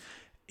 years.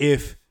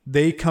 If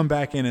they come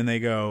back in and they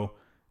go,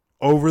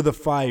 over the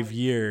 5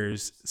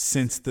 years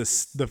since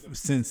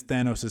since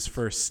Thanos'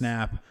 first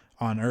snap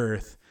on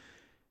Earth,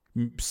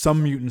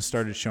 some mutants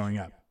started showing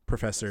up.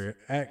 Professor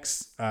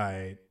X,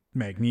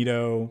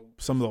 Magneto,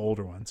 some of the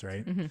older ones,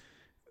 right? Mm-hmm.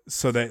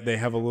 So that they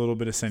have a little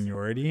bit of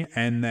seniority.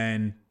 And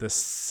then the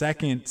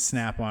second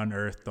snap on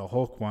Earth, the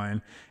Hulk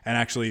one, and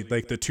actually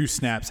like the 2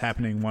 snaps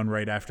happening one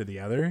right after the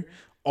other,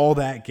 all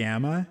that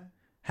gamma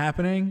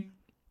happening,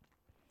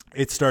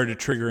 it started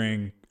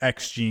triggering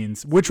X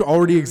genes, which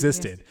already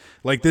existed.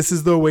 Like, this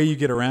is the way you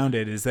get around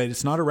it, is that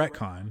it's not a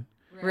retcon.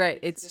 Right.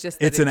 It's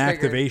just it's an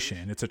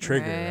activation. It's a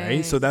trigger,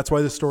 right? So that's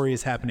why the story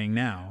is happening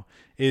now,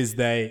 is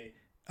that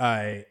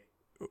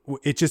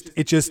it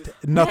just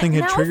nothing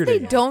had triggered it.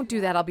 If they don't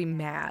do that, I'll be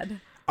mad.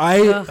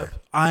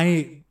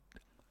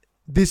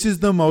 This is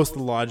the most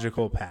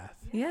logical path.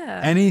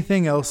 Yeah.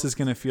 Anything else is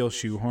going to feel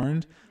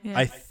shoehorned. Yeah.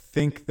 I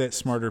think that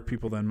smarter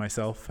people than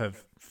myself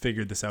have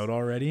figured this out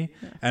already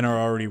and are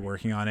already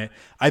working on it.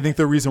 I think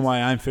the reason why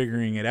I'm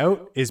figuring it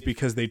out is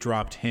because they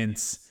dropped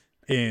hints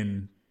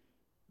in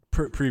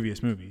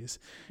previous movies.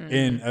 Mm-hmm.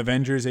 In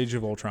Avengers Age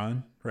of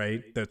Ultron,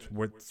 right? That's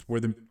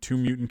where the 2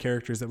 mutant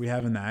characters that we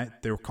have in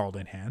that, they were called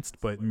enhanced,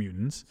 but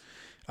mutants.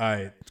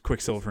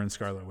 Quicksilver and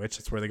Scarlet Witch,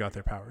 that's where they got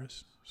their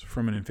powers,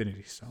 from an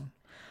Infinity Stone.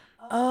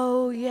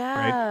 Oh,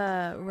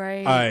 yeah.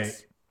 Right.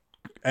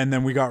 And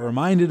then we got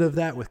reminded of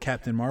that with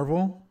Captain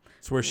Marvel.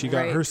 It's where she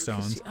got her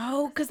stones.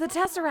 Because the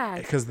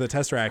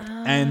Tesseract.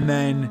 Oh. And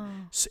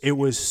then it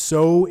was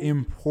so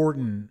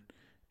important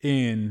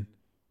in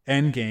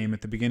Endgame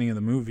at the beginning of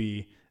the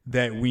movie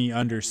that we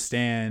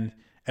understand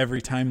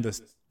every time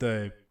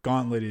the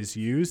gauntlet is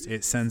used,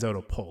 it sends out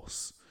a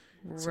pulse.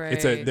 Right.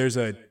 There's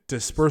a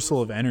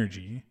dispersal of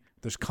energy.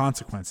 There's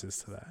consequences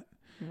to that.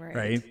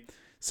 Right?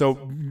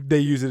 So they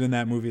use it in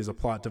that movie as a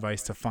plot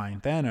device to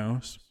find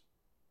Thanos,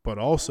 but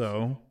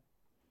also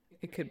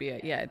it could be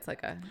it's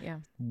like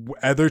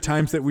other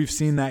times that we've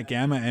seen that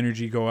gamma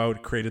energy go out,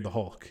 it created the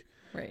Hulk.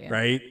 Right. Yeah.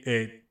 Right?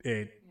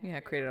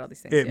 It created all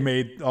these things. It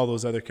made all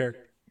those other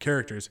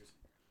characters.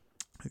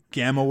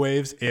 Gamma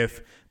waves,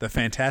 if the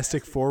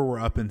Fantastic Four were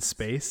up in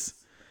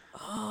space.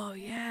 Oh,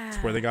 yeah.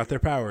 That's where they got their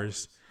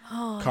powers.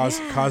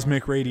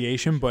 Cosmic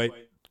radiation, but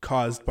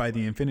caused by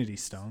the Infinity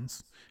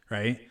Stones,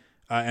 right?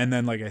 And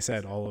then, like I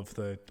said, all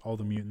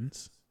the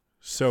mutants.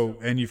 So,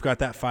 and you've got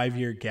that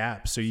 5-year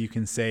gap, so you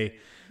can say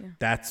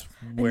that's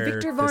where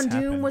Victor Von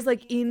Doom was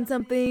like in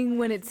something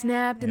when it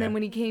snapped, and then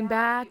when he came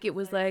back, it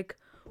was like,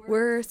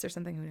 worse or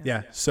something. Who knows?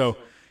 Yeah. So,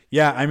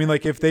 yeah, I mean,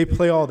 like if they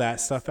play all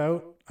that stuff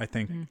out, I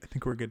think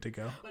we're good to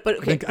go. But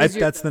okay,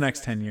 that's the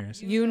next 10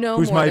 years. You know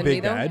who's more my than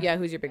big me, though? bad? Yeah,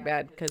 who's your big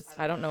bad? Because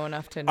I don't know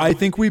enough to know. I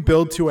think we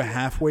build to a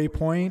halfway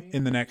point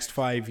in the next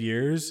 5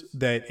 years.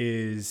 That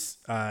is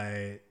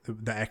the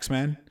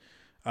X-Men.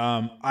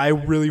 I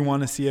really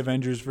want to see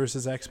Avengers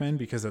versus X-Men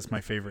because that's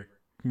my favorite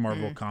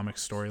Marvel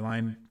Comics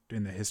storyline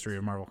in the history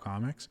of Marvel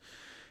Comics.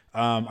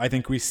 I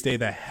think we stay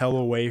the hell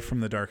away from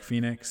the Dark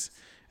Phoenix,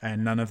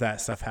 and none of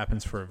that stuff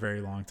happens for a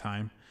very long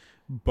time,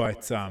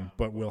 but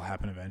will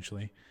happen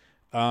eventually.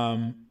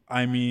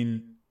 I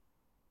mean,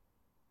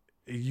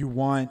 you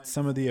want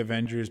some of the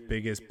Avengers'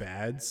 biggest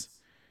bads.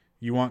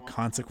 You want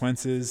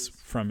consequences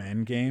from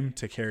Endgame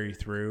to carry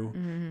through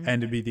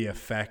and to be the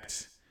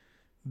effect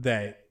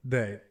that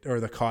or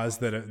the cause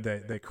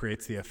that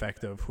creates the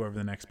effect of whoever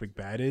the next big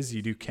bad is.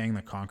 You do Kang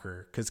the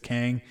Conqueror, because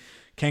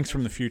Kang's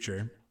from the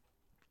future,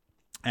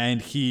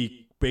 and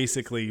he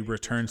basically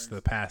returns to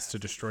the past to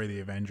destroy the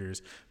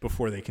Avengers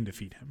before they can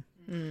defeat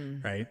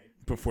him, right?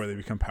 Before they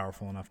become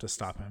powerful enough to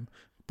stop him.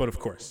 But of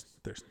course,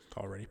 they're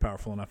already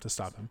powerful enough to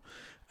stop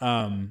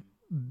him.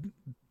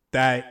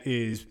 That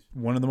is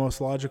one of the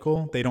most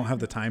logical. They don't have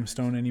the time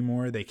stone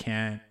anymore. They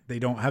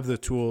don't have the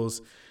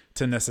tools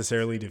to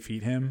necessarily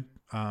defeat him.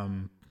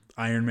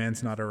 Iron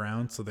Man's not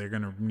around, so they're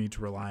going to need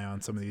to rely on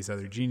some of these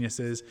other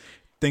geniuses.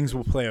 Things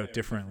will play out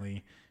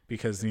differently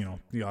because, you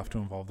have to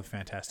involve the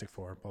Fantastic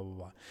Four, blah, blah,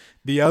 blah.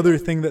 The other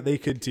thing that they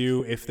could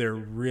do if they're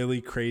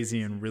really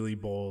crazy and really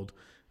bold,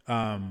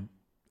 and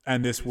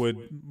this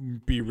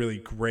would be really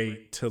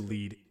great to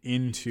lead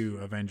into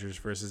Avengers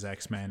versus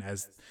X-Men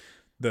as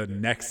the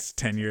next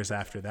 10 years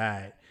after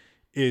that,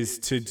 is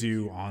to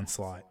do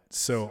Onslaught.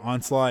 So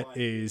Onslaught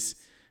is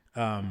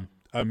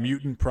a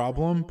mutant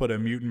problem, but a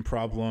mutant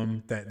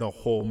problem that the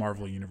whole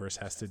Marvel universe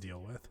has to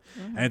deal with.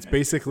 And it's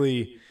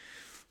basically,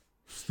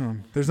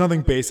 there's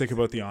nothing basic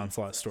about the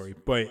Onslaught story,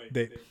 but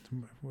they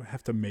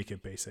have to make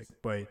it basic.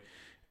 But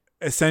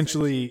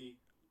essentially,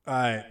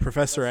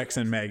 Professor X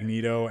and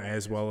Magneto,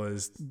 as well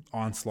as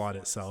Onslaught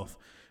itself,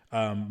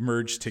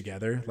 merge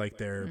together. Like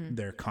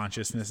their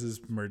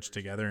consciousnesses merge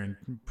together, and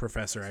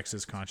Professor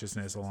X's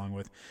consciousness, along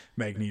with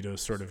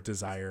Magneto's sort of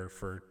desire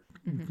for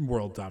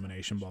world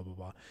domination, blah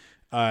blah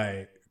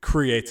blah,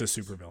 creates a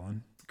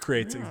supervillain.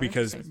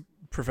 Because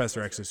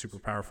Professor X is super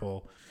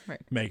powerful.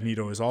 Right.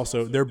 Magneto is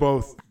also. They're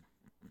both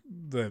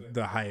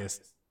the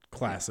highest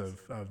class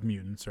of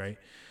mutants, right?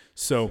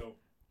 So,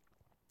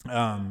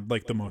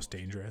 like the most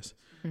dangerous.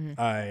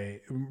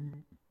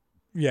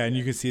 Yeah, and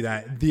you can see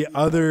that. The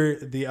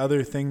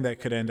other thing that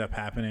could end up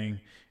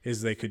happening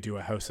is they could do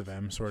a House of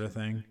M sort of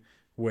thing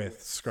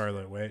with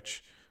Scarlet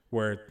Witch,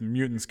 where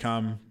mutants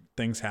come,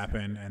 things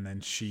happen, and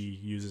then she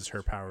uses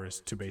her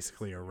powers to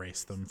basically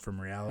erase them from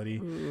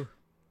reality,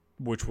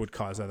 which would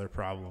cause other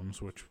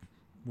problems, which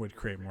would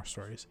create more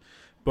stories.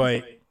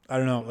 But I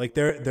don't know, like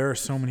there are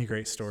so many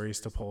great stories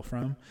to pull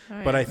from.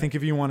 But I think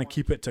if you want to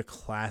keep it to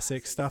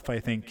classic stuff, I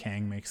think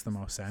Kang makes the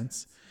most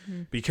sense.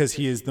 Because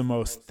he is the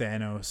most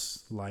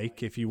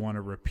Thanos-like, if you want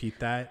to repeat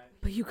that.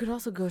 But you could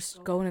also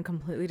go in a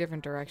completely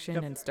different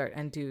direction and start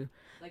and do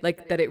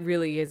like that. It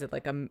really is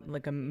like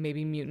a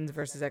maybe mutants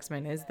versus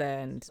X-Men is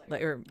then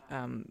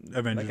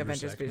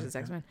Avengers versus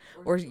X-Men,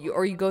 or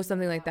you go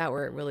something like that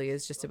where it really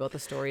is just about the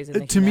stories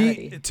and the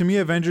humanity. To me,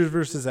 Avengers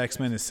versus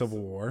X-Men is Civil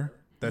War.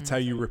 That's how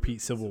you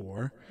repeat Civil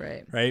War.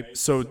 Right.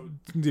 So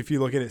if you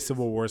look at it,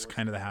 Civil War is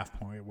kind of the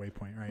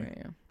waypoint, right?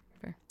 Yeah.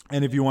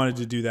 And if you wanted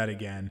to do that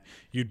again,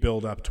 you'd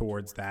build up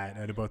towards that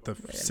at about the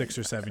 6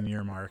 or 7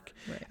 year mark.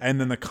 Right.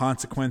 And then the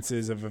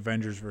consequences of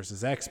Avengers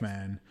versus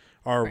X-Men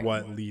are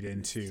what lead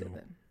into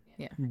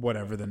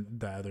whatever the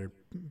other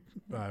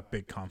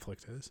big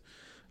conflict is.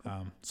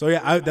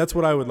 That's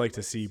what I would like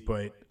to see.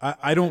 But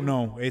I don't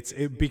know.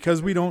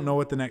 Because we don't know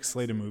what the next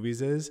slate of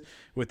movies is,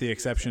 with the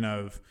exception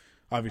of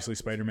obviously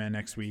Spider-Man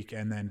next week,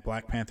 and then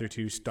Black Panther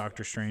 2,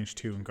 Doctor Strange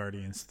 2, and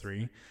Guardians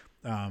 3.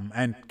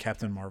 And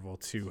Captain Marvel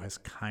 2 has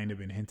kind of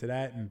been hinted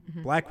at, and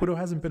Black Widow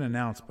hasn't been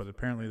announced, but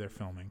apparently they're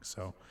filming.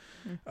 So,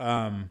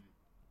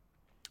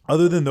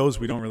 other than those,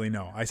 we don't really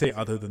know. I say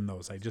other than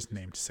those, I just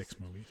named 6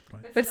 movies,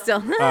 but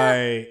still,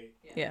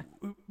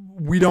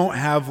 we don't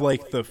have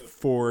like the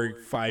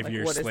 4-5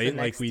 year slate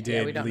like we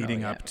did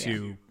leading up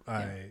to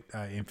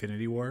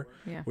Infinity War,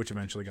 which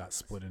eventually got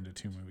split into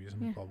 2 movies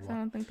and blah blah. So I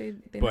don't think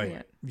they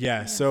know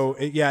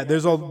yet.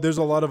 There's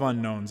a lot of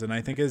unknowns, and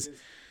I think as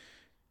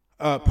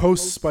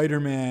post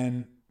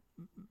Spider-Man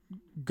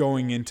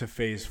going into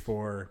Phase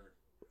 4,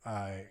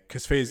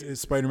 because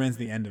Spider-Man's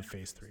the end of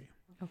Phase 3.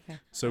 Okay.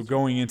 So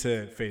going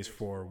into Phase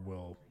 4,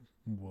 we'll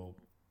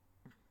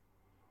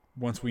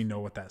once we know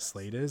what that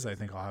slate is, I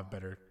think I'll have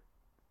better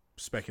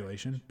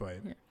speculation. But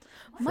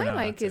my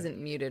mic isn't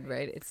muted,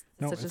 right? It's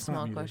such a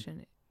small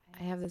question.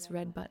 I have this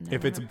red button.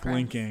 If it's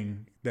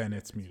blinking, then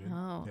it's muted.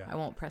 Oh, I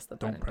won't press the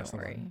button. Don't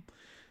worry.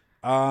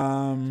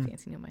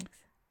 Fancy new mics.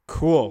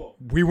 Cool.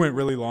 We went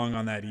really long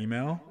on that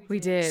email. We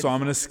did. So I'm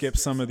going to skip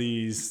some of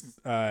these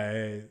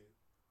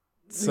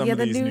some yeah, of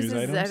the these news news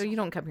is, items. you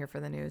don't come here for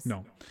the news.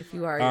 No. If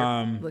you are,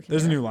 you're looking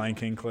There's a for new Lion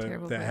King clip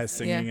terrible that place. has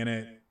singing in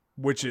it,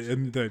 which is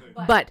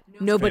But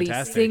nobody's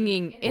fantastic.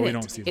 singing in But we it.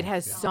 don't see It them.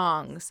 has Yeah.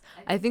 songs.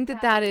 I think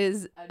that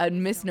is a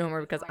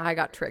misnomer because I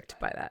got tricked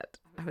by that.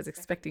 I was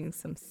expecting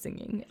some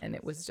singing, and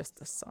it was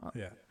just a song.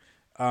 Yeah.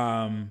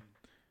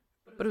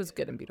 But it was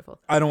good and beautiful.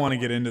 I don't want to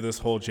get into this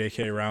whole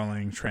J.K.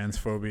 Rowling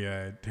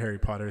transphobia Harry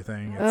Potter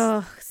thing. It's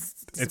a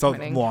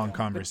disappointing. long But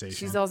conversation.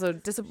 she's also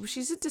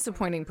she's a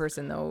disappointing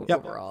person though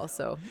Yep. overall.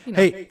 So you know.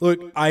 Hey, look,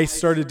 I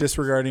started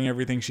disregarding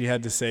everything she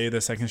had to say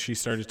the second she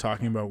started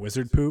talking about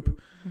wizard poop.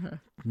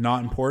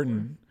 Not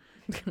important.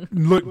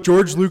 Look,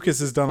 George Lucas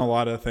has done a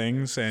lot of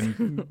things,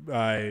 and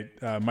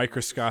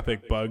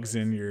microscopic bugs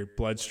in your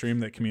bloodstream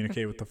that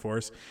communicate with the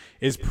Force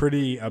is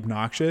pretty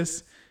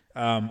obnoxious.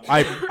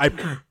 I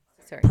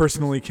Sorry.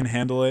 personally can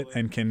handle it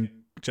and can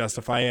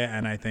justify it,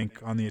 and I think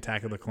on the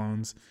Attack of the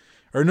Clones,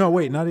 or no,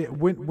 wait, not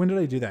when did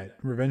I do that?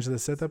 Revenge of the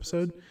Sith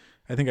episode.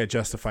 I think I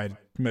justified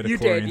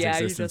midichlorians' yeah,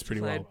 you existence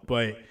pretty well, justified.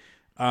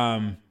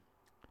 but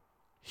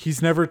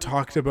he's never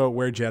talked about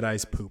where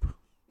Jedis poop,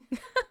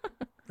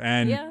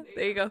 and Yeah,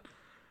 there you go.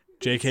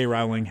 J.K.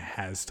 Rowling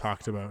has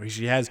talked about.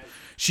 She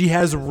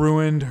has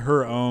ruined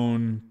her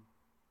own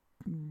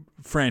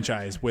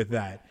franchise with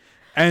that.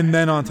 And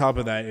then on top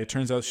of that, it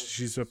turns out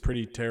she's a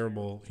pretty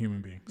terrible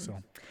human being.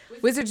 So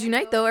Wizards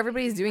Unite though,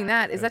 everybody's doing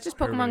that. Is that just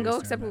Pokemon Everybody's Go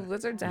doing except that. with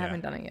Wizards? I Yeah.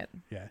 haven't done it yet.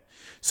 yeah.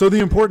 So the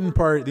important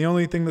part, the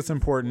only thing that's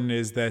important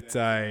is that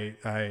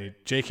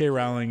J.K.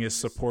 Rowling is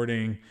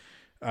supporting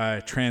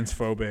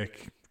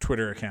transphobic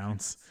Twitter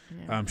accounts.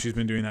 She's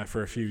been doing that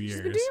for a few years.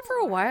 She's been doing it for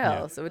a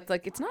while, Yeah. so it's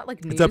like it's not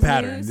like news, It's a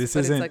pattern. news, This but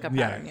isn't it's like a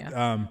pattern.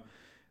 Yeah.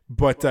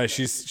 But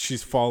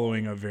she's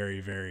following a very,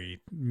 very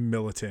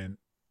militant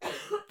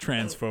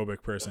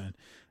transphobic person.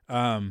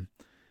 And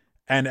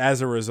as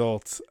a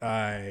result,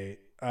 I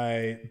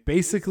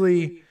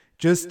basically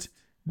just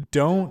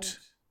don't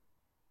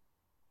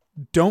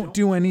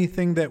do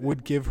anything that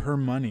would give her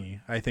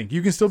money. I think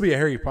you can still be a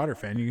Harry Potter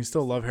fan. You can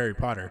still love Harry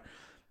Potter.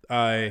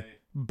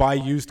 Buy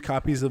used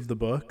copies of the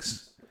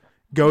books.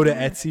 Go to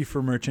Etsy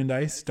for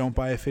merchandise. Don't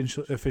buy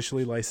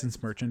officially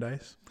licensed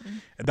merchandise.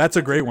 That's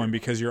a great one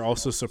because you're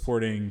also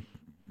supporting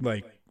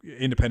like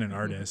independent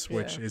artists,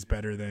 which is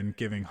better than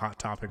giving Hot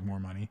Topic more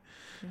money.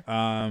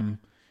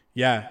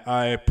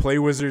 I play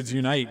Wizards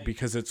Unite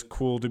because it's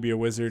cool to be a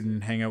wizard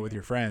and hang out with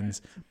your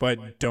friends,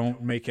 but don't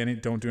do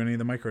any of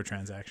the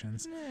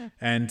microtransactions,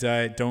 and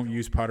don't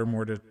use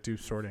Pottermore to do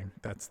sorting.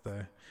 That's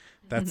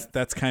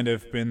kind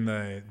of been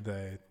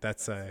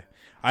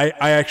I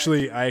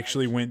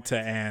actually went to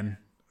Anne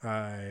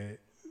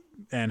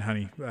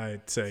Honey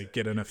to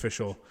get an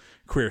official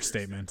queer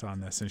statement on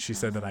this, and she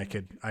said that I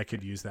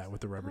could use that with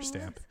the rubber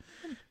stamp.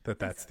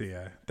 That's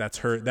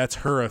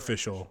her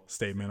official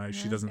statement.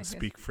 She doesn't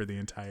speak for the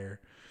entire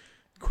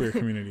queer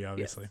community,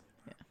 obviously.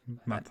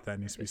 Not that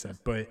needs to be said,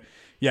 but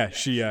yeah,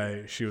 she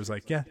was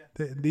like,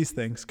 these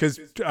things, because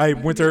I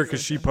went to her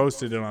because she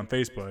posted it on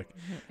Facebook,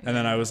 and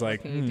then I was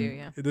like,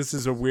 this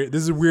is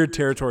weird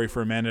territory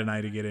for Amanda and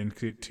I to get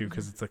into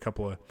because it's a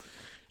couple of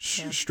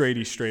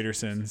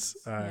straighter-sins.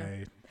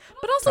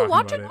 But also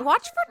watch about it.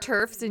 watch for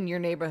TERFs in your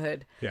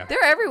neighborhood. Yeah.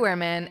 They're everywhere,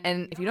 man.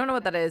 And if you don't know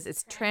what that is,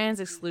 it's trans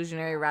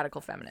exclusionary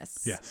radical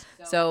feminists. Yes.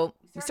 So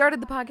we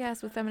started the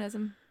podcast with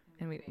feminism,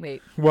 and we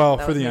wait. Well,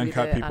 that for was the maybe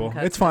uncut the people,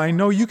 uncut it's stuff. fine.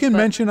 No, you can But-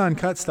 mention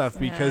uncut stuff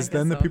because I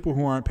then the guess so. people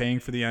who aren't paying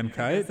for the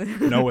uncut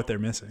know what they're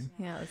missing.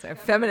 Yeah, that's our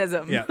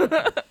feminism. Yeah.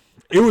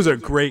 It was a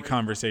great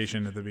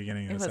conversation at the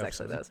beginning of It this was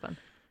episode. actually, that was fun.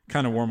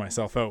 Kind of wore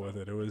myself out with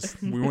it.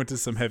 We went to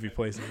some heavy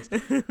places.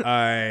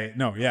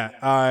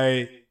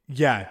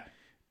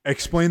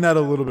 Explain that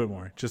a little bit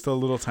more, just a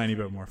little tiny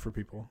bit more for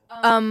people.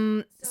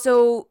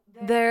 So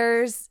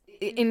there's,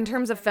 in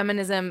terms of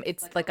feminism,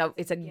 it's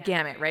a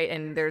gamut, right?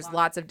 And there's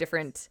lots of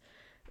different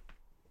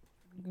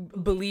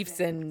beliefs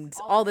and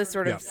all this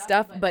sort of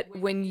stuff. But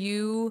when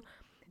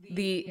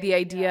the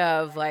idea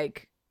of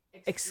like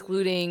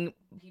excluding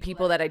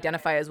people that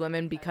identify as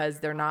women because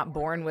they're not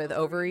born with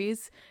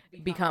ovaries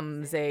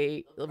becomes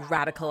a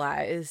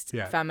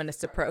radicalized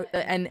feminist approach,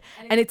 and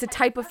it's a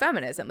type of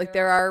feminism. Like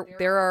there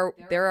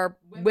are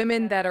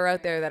women that are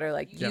out there that are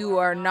like, you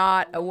are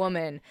not a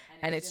woman,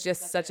 and it's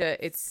just such a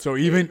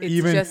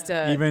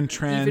even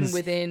trans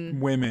within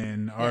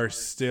women are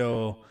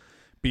still,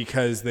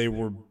 because they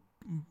were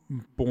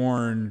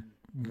born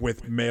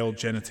with male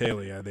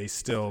genitalia, they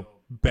still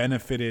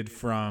benefited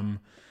from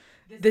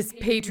this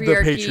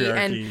patriarchy,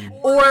 and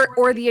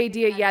or the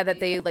idea that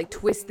they like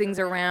twist things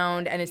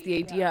around, and it's the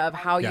idea of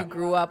how you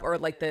grew up, or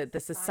like the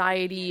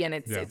society and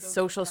its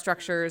social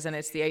structures, and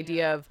it's the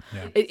idea of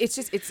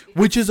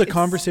which is a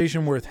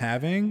conversation worth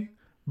having,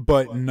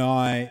 but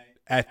not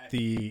at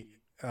the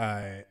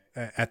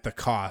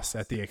cost,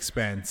 at the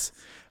expense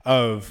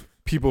of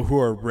people who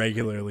are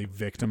regularly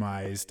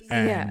victimized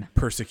and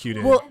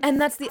persecuted well,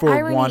 and that's the for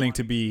irony. wanting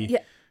to be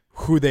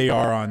who they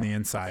are on the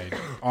inside,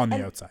 on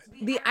the outside.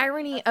 The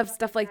irony of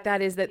stuff like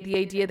that is that the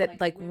idea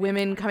that like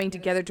women coming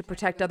together to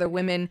protect other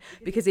women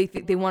because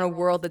they want a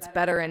world that's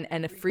better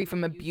and free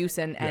from abuse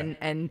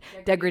and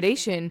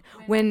degradation,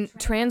 when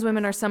trans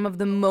women are some of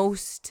the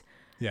most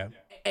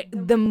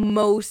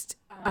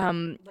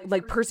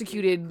like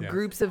persecuted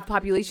groups of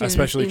population,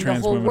 especially in trans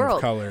the whole women world.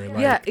 of color.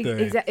 Like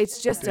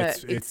It's just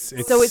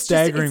it's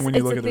staggering when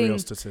you look at the real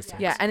statistics.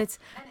 Yeah, and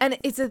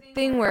it's a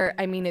thing where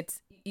I mean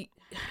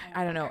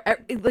I don't know.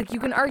 Like you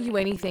can argue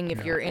anything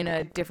if you're in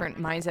a different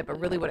mindset, but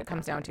really what it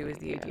comes down to is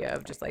the idea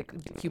of just like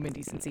human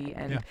decency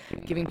and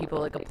giving people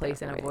like a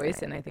place and a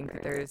voice. And I think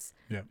that there's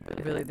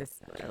really this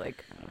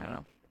like I don't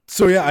know.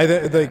 So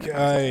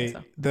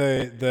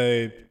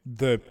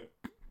the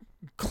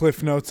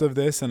cliff notes of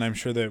this, and I'm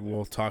sure that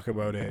we'll talk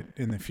about it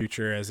in the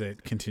future as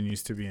it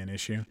continues to be an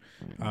issue,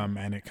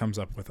 and it comes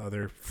up with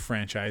other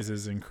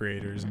franchises and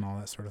creators and all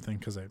that sort of thing,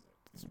 because it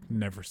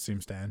never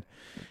seems to end.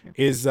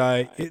 Is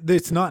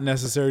it's not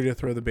necessary to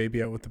throw the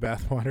baby out with the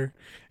bathwater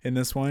in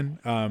this one.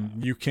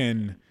 You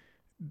can,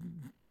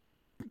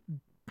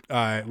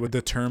 with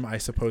the term I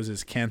suppose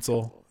is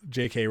cancel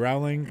J.K.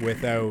 Rowling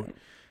without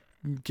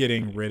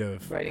getting rid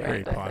of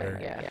Harry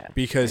Potter,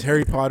 because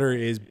Harry Potter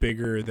is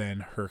bigger than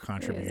her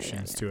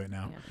contributions to it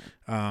now.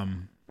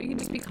 You can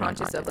just be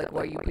conscious of like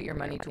what you put your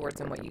money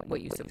towards and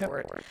what you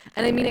support.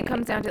 And I mean, it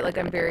comes down to like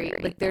I'm very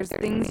like there's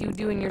things you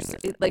do in your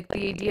like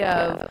the idea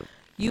of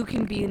you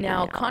can be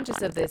now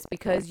conscious of this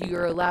because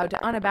you're allowed to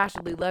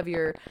unabashedly love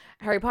your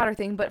Harry Potter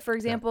thing. But for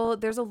example,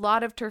 there's a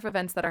lot of turf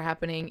events that are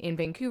happening in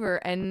Vancouver,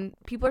 and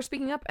people are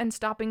speaking up and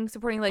stopping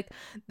supporting. Like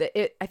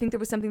I think there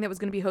was something that was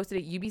going to be hosted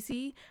at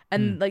UBC,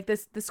 and like the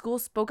school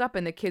spoke up,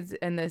 and the kids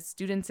and the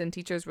students and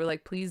teachers were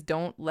like, "Please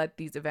don't let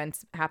these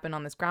events happen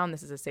on this ground.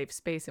 This is a safe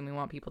space, and we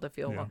want people to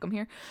feel welcome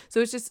here."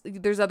 So it's just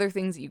there's other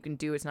things that you can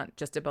do. It's not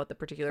just about the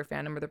particular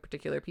fandom or the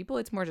particular people.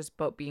 It's more just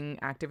about being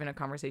active in a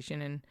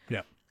conversation and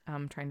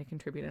trying to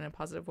contribute in a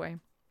positive way.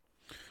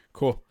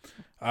 Cool.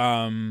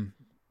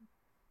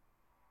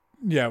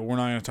 Yeah, we're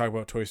not going to talk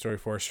about Toy Story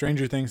 4.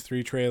 Stranger Things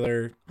 3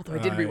 trailer. Although I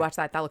did rewatch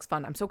that. That looks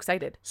fun. I'm so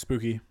excited.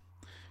 Spooky.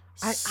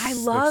 I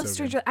love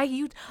Stranger. I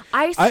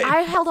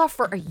held off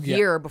for a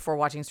year before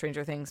watching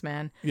Stranger Things,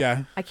 man.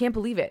 Yeah. I can't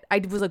believe it. I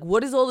was like,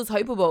 what is all this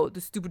hype about?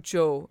 This stupid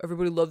show.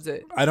 Everybody loves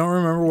it. I don't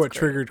remember what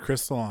triggered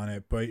Crystal on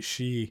it, but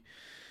she,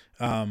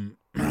 I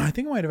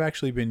think it might have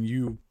actually been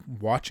you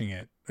watching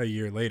it a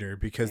year later,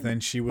 because then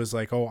she was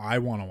like, "Oh, I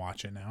want to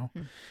watch it now,"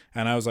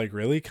 and I was like,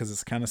 "Really?" Because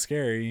it's kind of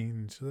scary.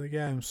 And she's like,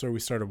 "Yeah." And so we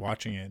started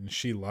watching it, and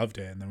she loved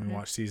it, and then we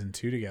watched season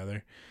 2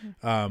 together.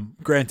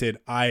 Granted,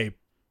 I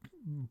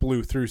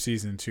blew through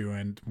season 2,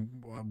 and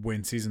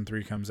when season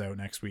 3 comes out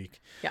next week,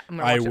 I'm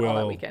gonna watch it all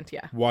that weekend.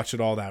 Watch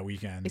it all that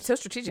weekend. It's so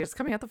strategic. It's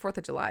coming out the 4th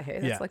of July. Hey,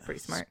 that's like pretty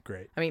smart.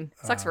 Great. I mean,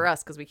 sucks for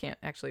us because we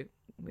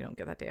don't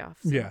get that day off.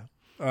 So. Yeah.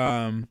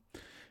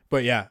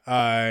 But yeah,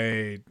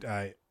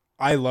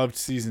 I loved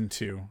season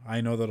 2.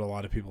 I know that a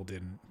lot of people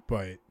didn't,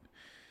 but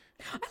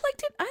I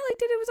liked it.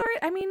 It was alright.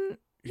 I mean,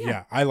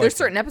 I liked there's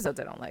certain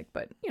episodes I don't like,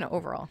 but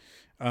overall.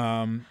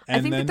 And I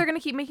think that they're gonna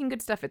keep making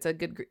good stuff. It's a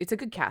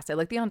good cast. I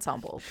like the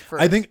ensemble.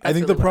 I think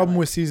the problem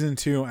with season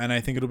 2, and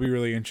I think it'll be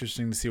really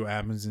interesting to see what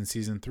happens in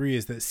season 3,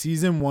 is that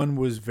season 1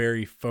 was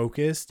very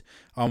focused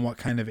on what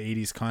kind of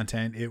 80s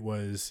content it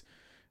was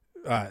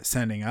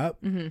sending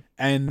up,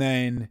 and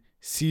then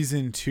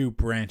season 2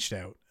 branched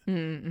out,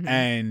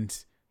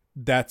 and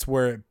that's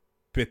where it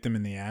bit them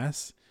in the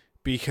ass,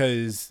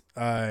 because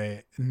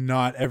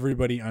not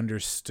everybody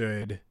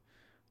understood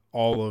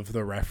all of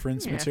the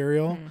reference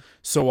material.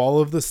 So all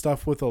of the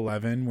stuff with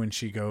 11 when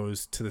she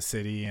goes to the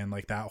city and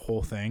like that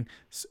whole thing,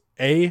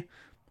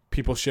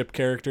 people ship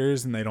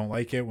characters and they don't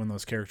like it when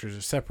those characters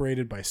are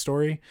separated by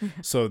story.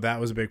 So that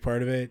was a big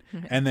part of it.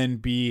 And then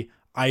B,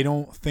 I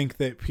don't think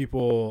that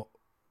people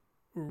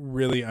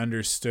really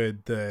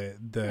understood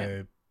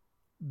the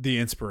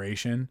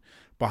inspiration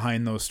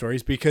behind those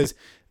stories, because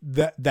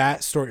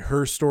that story,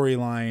 her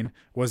storyline,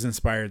 was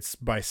inspired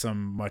by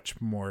some much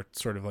more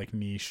sort of like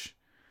niche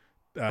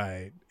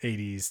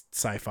 80s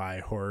sci-fi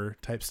horror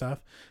type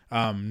stuff,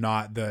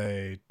 not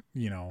the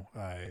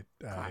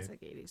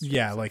classic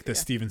 80s like the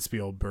Steven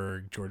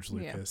Spielberg, George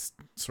Lucas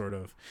sort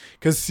of,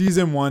 because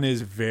season 1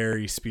 is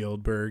very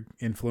Spielberg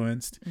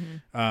influenced,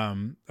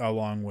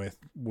 along with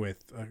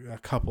a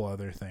couple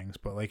other things,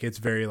 but like it's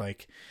very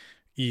like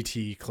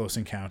E.T., Close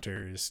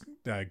Encounters,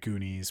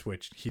 Goonies,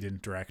 which he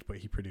didn't direct but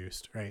he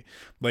produced, right?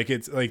 Like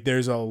it's like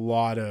there's a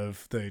lot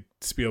of the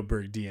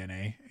Spielberg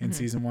DNA in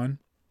season 1.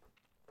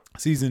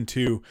 Season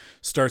 2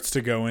 starts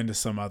to go into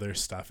some other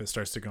stuff. It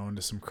starts to go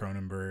into some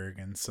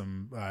Cronenberg and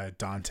some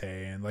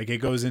Dante, and like it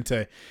goes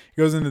into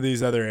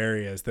these other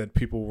areas that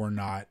people were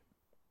not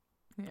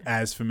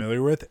as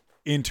familiar with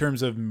in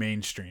terms of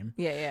mainstream.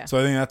 So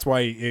I think that's why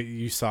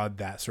you saw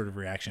that sort of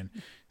reaction.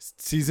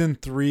 Season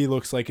 3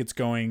 looks like it's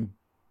going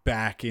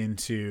back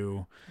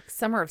into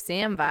Summer of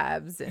Sam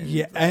vibes, and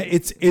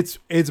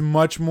it's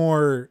much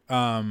more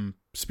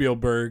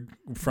Spielberg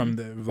from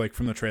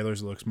the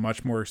trailers. It looks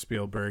much more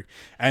Spielberg,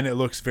 and it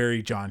looks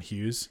very John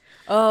Hughes.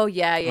 Oh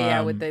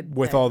yeah,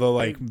 with all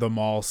the the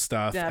mall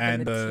stuff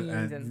and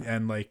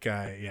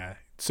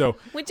So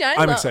which I'm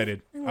love.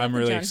 excited. I'm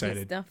really John Hughes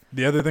excited. stuff.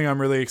 The other thing I'm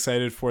really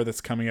excited for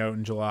that's coming out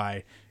in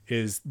July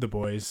is The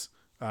Boys.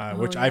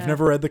 Which I've yeah.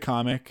 never read the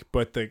comic,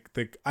 but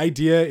the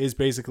idea is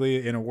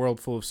basically in a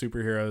world full of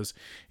superheroes,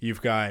 you've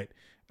got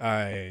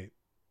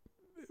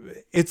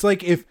it's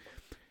like if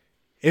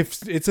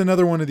it's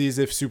another one of these,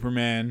 if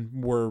Superman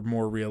were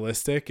more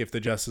realistic, if the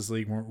Justice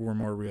League were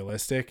more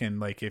realistic, and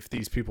like if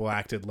these people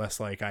acted less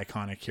like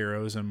iconic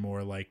heroes and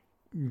more like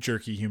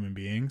jerky human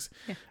beings.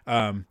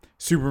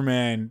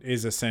 Superman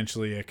is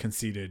essentially a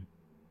conceited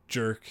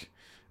jerk.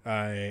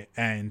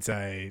 And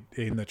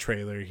in the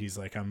trailer, he's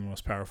like, I'm the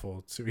most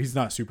powerful. So he's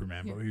not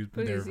Superman, but he's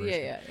their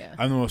version.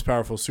 I'm the most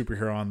powerful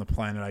superhero on the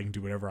planet. I can do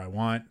whatever I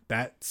want.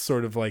 That's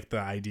sort of like the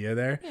idea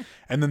there. Yeah.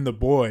 And then The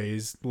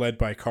Boys, led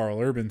by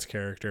Carl Urban's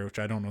character, which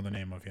I don't know the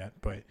name of yet,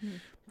 but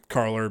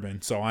Carl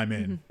Urban. So I'm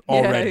in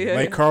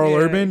already. Carl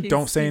Urban,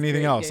 don't say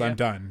anything else. I'm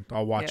done.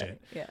 I'll watch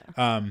it.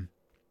 Yeah.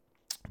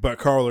 But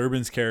Carl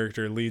Urban's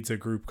character leads a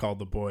group called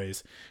The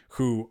Boys,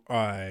 who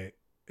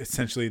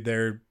essentially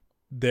their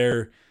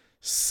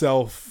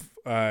self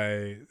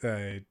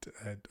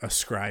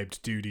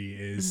ascribed duty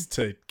is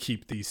to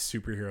keep these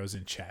superheroes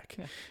in check,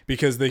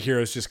 because the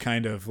heroes just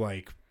kind of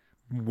like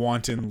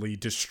wantonly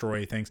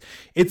destroy things.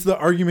 It's the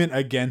argument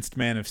against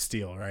Man of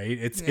Steel, right?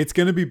 It's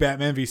going to be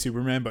Batman v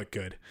Superman, but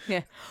good.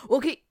 Yeah.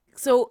 Okay.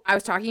 So I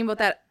was talking about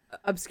that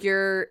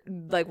obscure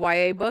like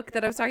YA book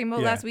that I was talking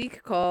about last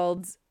week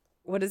called,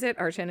 what is it?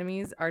 Arch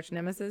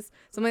Nemesis.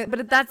 Something,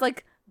 but that's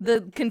like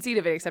the conceit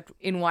of it, except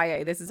in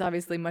YA. This is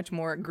obviously much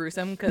more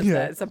gruesome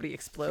because somebody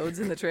explodes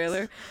in the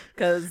trailer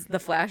because the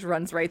Flash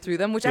runs right through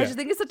them, which I just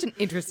think is such an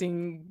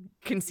interesting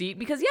conceit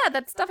because,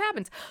 that stuff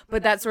happens.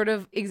 But that's sort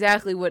of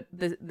exactly what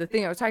the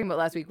thing I was talking about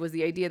last week was,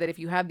 the idea that if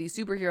you have these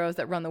superheroes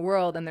that run the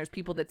world and there's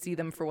people that see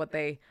them for what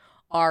they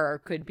are or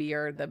could be,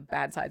 or the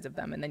bad sides of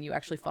them, and then you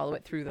actually follow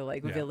it through the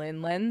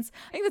villain lens.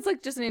 I think that's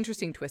like just an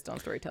interesting twist on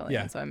storytelling.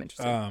 Yeah. And so I'm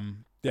interested.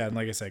 Yeah, and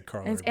like I said,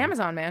 Carl. And it's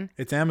Amazon, man.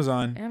 It's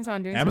Amazon.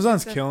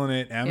 Amazon's killing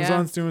it.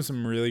 Amazon's doing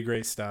some really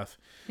great stuff.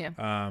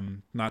 Yeah.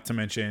 Not to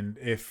mention,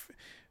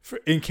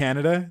 in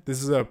Canada,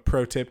 this is a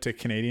pro tip to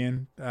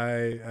Canadian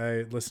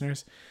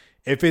listeners.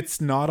 If it's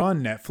not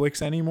on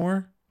Netflix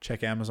anymore,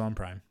 check Amazon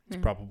Prime. It's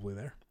probably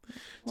there.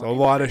 So a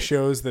lot of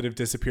shows that have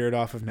disappeared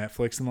off of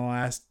Netflix in the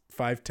last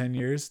 5-10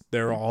 years,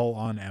 they're all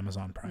on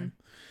Amazon Prime.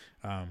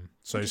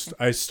 So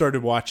I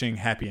started watching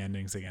Happy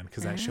Endings again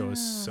because that show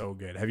is so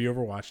good. Have you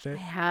ever watched it?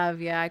 I have,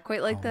 yeah. I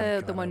quite like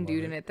the one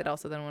dude in it that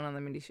also then went on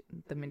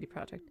the Mindy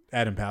Project.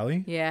 Adam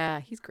Pally? Yeah,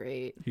 he's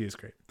great. He is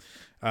great.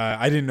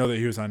 I didn't know that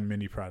he was on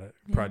Mindy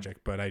Project,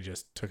 but I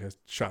just took a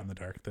shot in the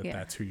dark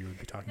that's who you would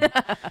be talking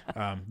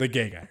about. The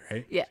gay guy,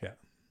 right? Yeah.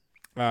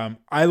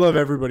 I love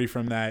everybody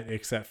from that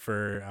except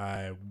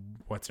for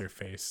what's her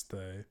face?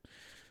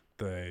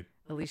 The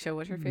Alicia,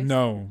 what's her face?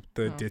 No,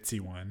 the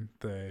ditzy one.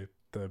 The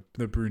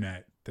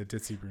brunette, the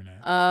ditzy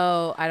brunette.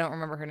 Oh, I don't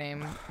remember her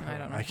name. I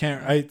don't know. I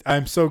can't.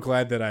 I'm so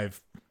glad that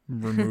I've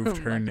removed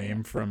her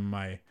name from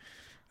my.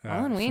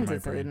 Marlon Wayans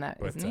is in that,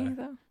 isn't he?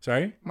 Though.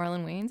 Sorry.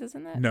 Marlon Wayans is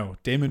in that. No,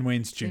 Damon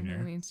Wayans Jr.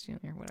 Damon Wayans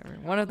Jr. Whatever.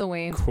 One of the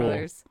Wayans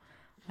brothers.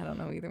 I don't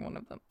know either one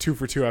of them. 2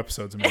 for 2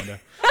 episodes, Amanda.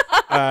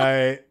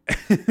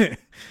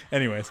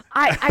 Anyways.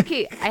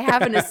 I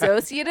have an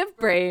associative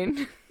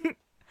brain.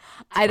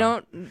 I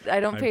don't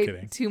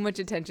pay too much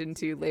attention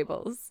to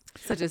labels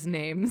such as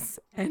names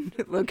and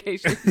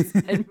locations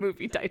and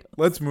movie titles.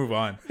 Let's move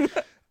on.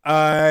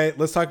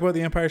 Let's talk about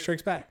The Empire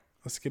Strikes Back.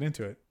 Let's get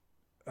into it.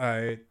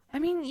 I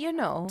mean,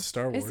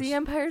 Star Wars. It's The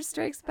Empire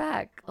Strikes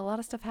Back. A lot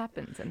of stuff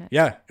happens in it.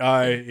 Yeah,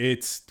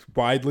 it's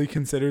widely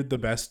considered the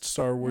best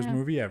Star Wars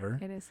movie ever.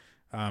 It is.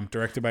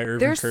 Directed by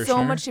Irvin Kershner. There's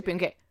so much shipping.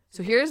 Okay,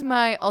 so here's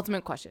my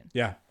ultimate question.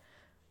 Yeah.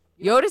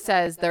 Yoda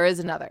says there is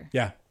another.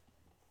 Yeah.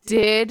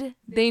 Did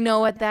they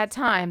know at that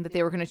time that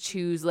they were going to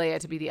choose Leia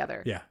to be the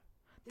other? Yeah.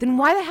 Then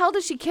why the hell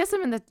did she kiss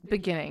him in the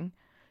beginning?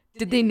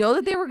 Did they know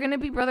that they were going to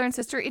be brother and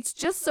sister? It's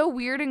just so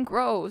weird and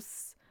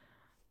gross.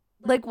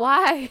 Like,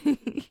 why?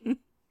 I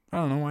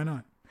don't know. Why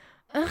not?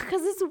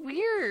 Because it's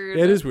weird.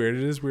 It is weird.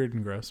 It is weird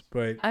and gross.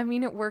 But I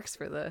mean, it works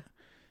for the...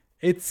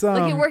 It's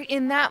like it works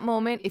in that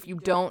moment. If you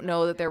don't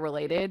know that they're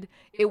related,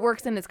 it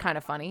works and it's kind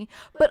of funny.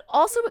 But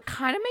also, it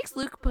kind of makes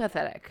Luke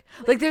pathetic.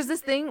 Like, there's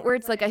this thing where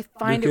it's like I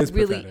find it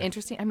really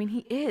interesting. I mean,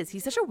 he is.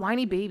 He's such a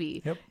whiny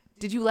baby. Yep.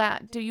 Did you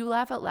laugh? Do you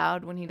laugh out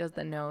loud when he does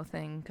the no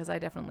thing? Because I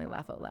definitely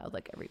laugh out loud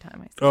like every time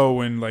I see. Oh,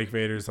 when like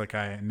Vader's like,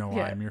 I know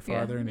I'm your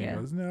father, and he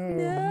goes no,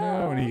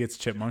 and he gets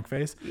chipmunk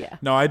face. Yeah.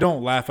 No, I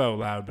don't laugh out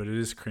loud, but it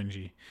is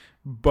cringy.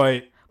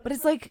 But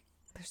it's like.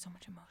 There's so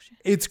much emotion.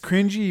 It's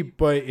cringy,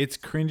 but it's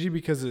cringy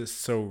because it's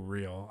so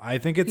real. I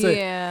think it's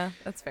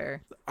that's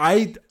fair.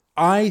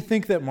 I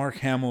think that Mark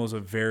Hamill is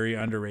a very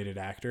underrated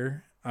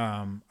actor.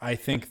 I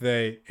think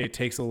that it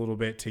takes a little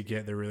bit to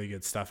get the really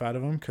good stuff out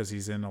of him because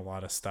he's in a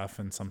lot of stuff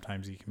and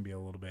sometimes he can be a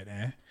little bit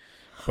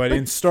But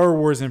in Star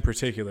Wars in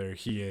particular,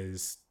 he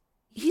is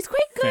He's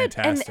quite good,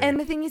 fantastic. and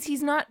the thing is,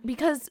 he's not,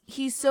 because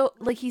he's so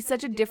like, he's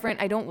such a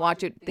different. I don't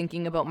watch it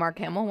thinking about Mark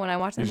Hamill when I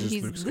watch them. He's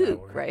He's just Luke,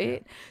 Luke Skywalker,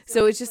 right?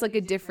 So it's just like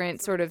a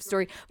different sort of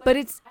story. But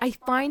I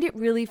find it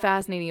really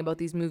fascinating about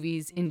these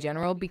movies in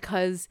general,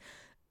 because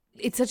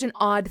it's such an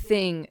odd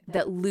thing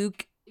that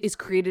Luke is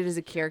created as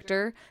a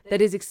character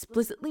that is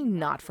explicitly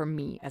not for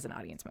me as an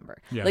audience member.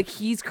 Yeah. Like,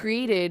 he's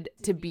created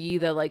to be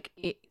the like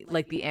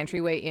the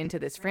entryway into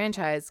this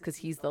franchise because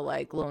he's the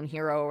like lone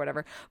hero or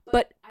whatever.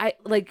 But I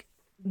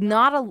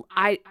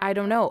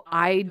don't know.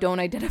 I don't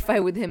identify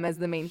with him as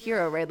the main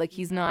hero, right? Like,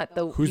 he's not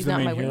the Who's he's the not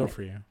main my hero wingman.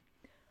 for you?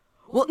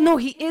 Well, no,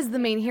 he is the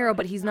main hero,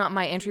 but he's not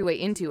my entryway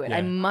into it. Yeah.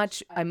 I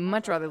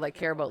much rather like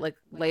care about like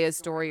Leia's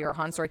story or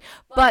Han's story.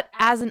 But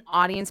as an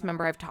audience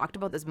member, I've talked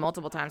about this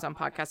multiple times on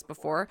podcasts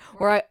before,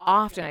 where I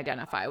often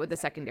identify with the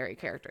secondary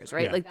characters,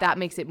 right? Yeah. Like, that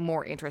makes it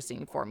more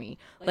interesting for me.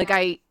 Like,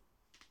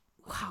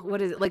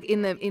 what is it? Like,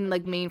 in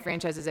like main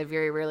franchises, I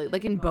very rarely,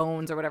 like in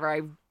Bones or whatever,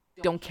 I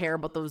don't care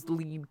about those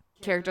lead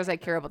characters. I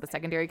care about the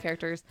secondary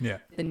characters. Yeah.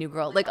 The new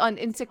girl, like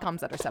in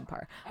sitcoms that are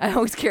subpar, I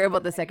always care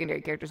about the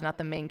secondary characters, not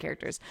the main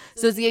characters.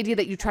 So it's the idea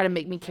that you try to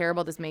make me care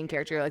about this main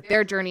character, like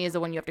their journey is the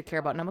one you have to care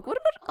about, and I'm like, what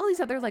about all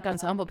these other like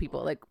ensemble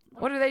people? Like,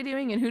 what are they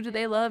doing, and who do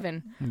they love,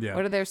 and Yeah.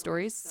 what are their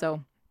stories?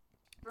 So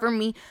for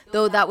me,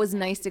 though, that was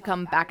nice to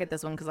come back at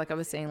this one, because like I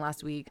was saying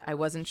last week, I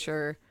wasn't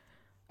sure.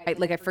 I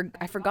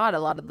forgot a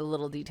lot of the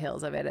little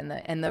details of it,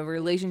 and the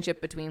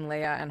relationship between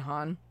Leia and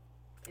Han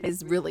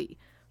is really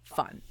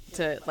fun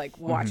to like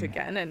watch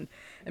again and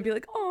be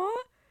like,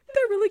 oh,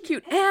 they're really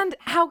cute. And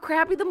how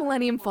crappy the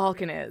Millennium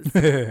Falcon is.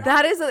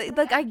 That is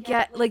like, I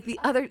get like the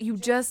other,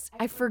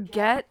 I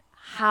forget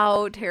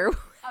how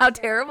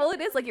terrible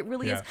it is. Like, it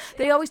really is.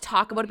 They always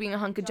talk about it being a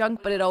hunk of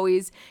junk, but it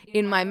always,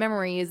 in my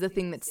memory, is the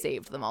thing that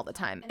saved them all the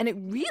time. And it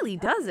really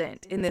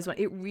doesn't in this one.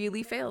 It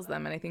really fails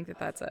them. And I think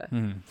that's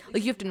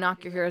like, you have to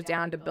knock your heroes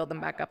down to build them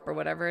back up, or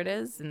whatever it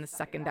is in the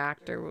second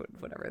act, or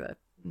whatever the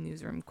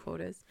newsroom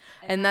quote is.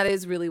 And that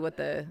is really what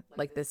the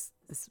like this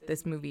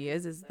movie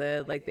is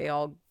the like, they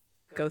all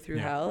go through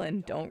hell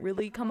and don't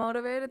really come out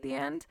of it at the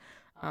end,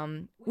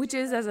 which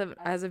is,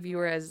 as a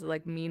viewer, as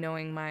like me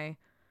knowing my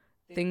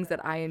things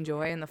that I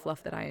enjoy and the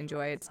fluff that I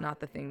enjoy, it's not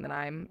the thing that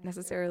I'm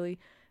necessarily.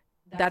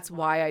 That's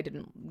why I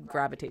didn't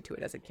gravitate to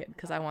it as a kid,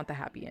 because I want the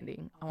happy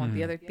ending. I want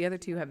the other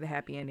two have the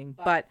happy ending,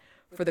 but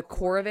for the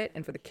core of it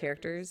and for the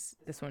characters,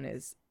 this one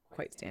is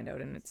quite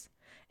standout.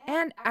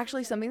 And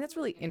actually, something that's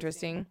really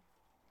interesting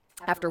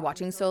after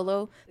watching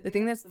Solo, the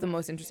thing that's the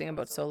most interesting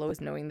about Solo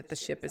is knowing that the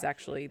ship is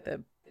actually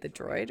the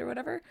droid or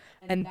whatever,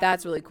 and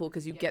that's really cool,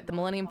 because you get the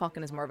Millennium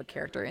Falcon is more of a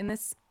character in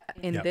this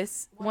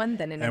one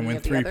than in any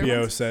of the other ones. And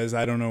when 3PO says,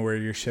 I don't know where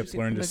your ship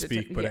learned to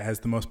speak, but it has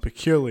the most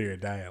peculiar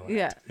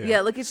dialect.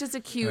 Yeah, like, it's just a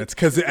cute.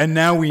 And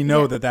now we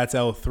know that that's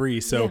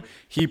L3, so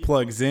he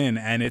plugs in,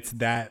 and it's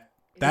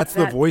that's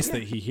the voice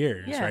that he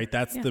hears, right?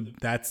 That's the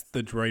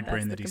droid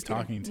brain that he's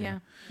talking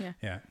to.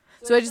 Yeah.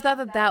 So I just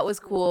thought that was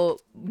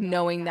cool,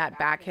 knowing that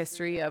back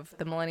history of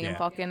the Millennium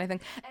Falcon, I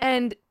think.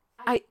 And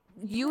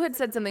you had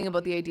said something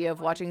about the idea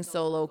of watching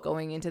Solo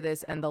going into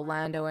this and the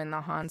Lando and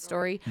the Han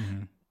story.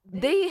 Mm-hmm.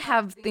 They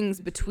have things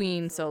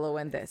between Solo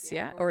and this,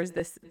 yeah? Or is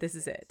this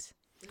is it?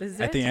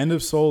 At the end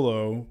of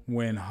Solo,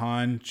 when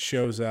Han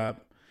shows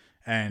up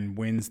and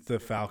wins the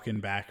Falcon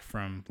back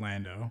from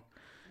Lando,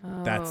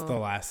 that's the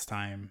last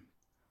time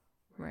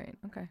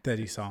that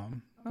he saw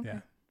him. Okay.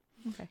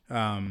 Yeah. Okay.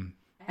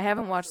 I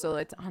haven't watched Solo.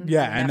 It's on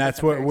yeah, Netflix. and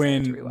that's what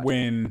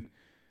when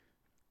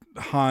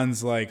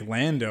Han's like,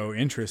 Lando,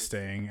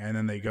 interesting, and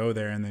then they go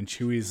there, and then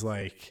Chewie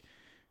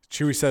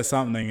says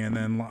something, and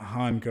then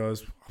Han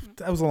goes,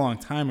 that was a long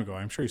time ago.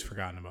 I'm sure he's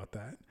forgotten about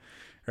that,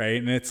 right?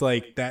 And it's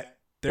like that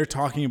they're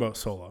talking about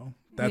Solo.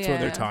 That's what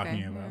they're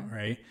talking about,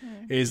 right? Yeah.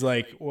 Is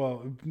like,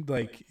 well,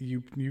 like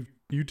you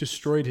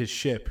destroyed his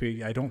ship.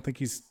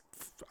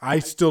 I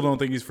still don't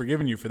think he's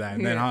forgiven you for that.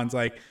 And then Han's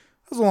like, that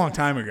was a long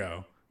time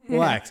ago.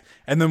 Relax.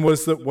 And then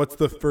what's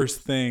the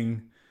first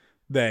thing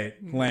that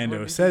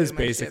Lando says,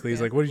 basically?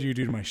 He's like, what did you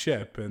do to my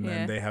ship? And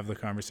then they have the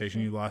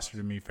conversation, you lost her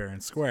to me fair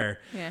and square.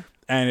 Yeah.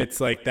 And it's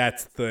like,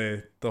 that's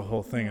the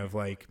whole thing of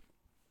like,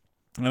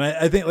 and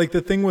I think like the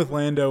thing with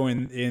Lando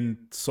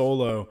in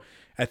Solo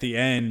at the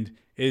end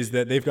is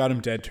that they've got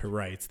him dead to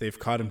rights. They've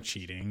caught him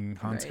cheating.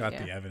 Han's got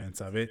the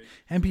evidence of it.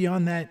 And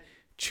beyond that,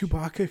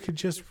 Chewbacca could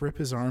just rip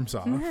his arms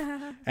off.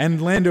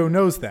 And Lando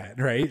knows that,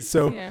 right?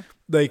 So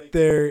like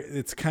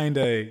it's kind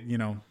of,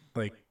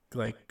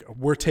 like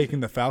we're taking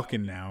the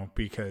Falcon now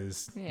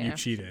because you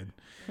cheated.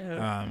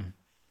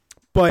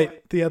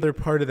 But the other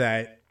part of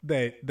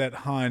that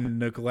Han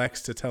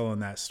neglects to tell in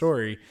that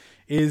story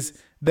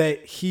is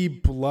that he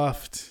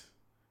bluffed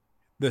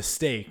the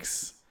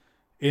stakes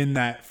in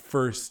that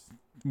first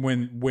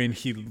when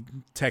he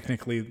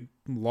technically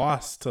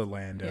lost to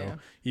Lando,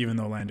 even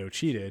though Lando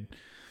cheated.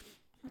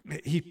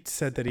 He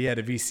said that he had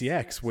a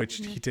VCX, which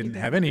he didn't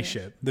have any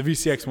ship. The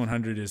VCX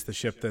 100 is the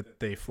ship that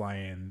they fly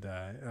in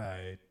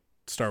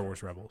Star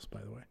Wars Rebels, by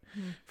the way,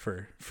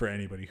 for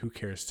anybody who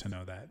cares to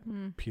know that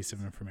piece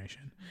of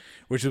information,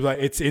 which is like,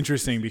 it's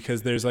interesting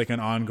because there's like an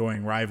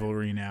ongoing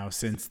rivalry now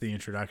since the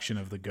introduction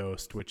of the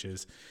Ghost, which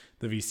is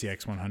the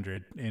VCX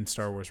 100 in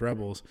Star Wars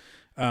Rebels.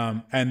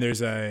 And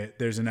there's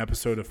an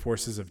episode of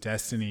Forces of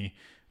Destiny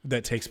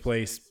that takes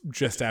place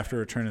just after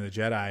Return of the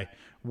Jedi,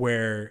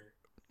 where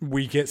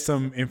we get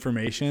some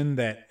information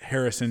that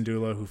Harrison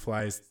Dula, who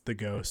flies the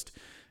Ghost,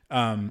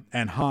 and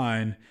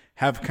Han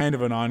have kind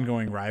of an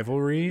ongoing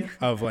rivalry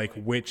of like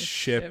which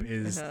ship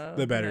is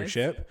the better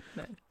ship.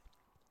 Nice.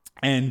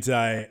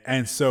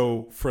 And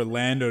so for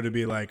Lando to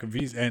be like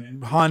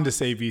and Han to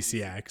say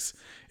VCX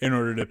in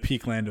order to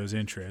pique Lando's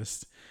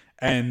interest,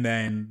 and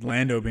then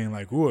Lando being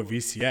like, "Ooh, a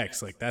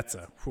VCX, like that's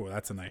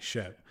a nice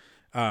ship."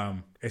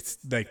 It's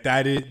like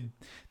that is.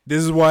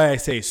 This is why I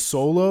say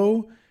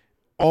Solo.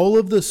 All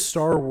of the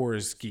Star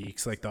Wars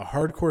geeks, like the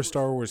hardcore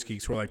Star Wars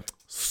geeks, were like,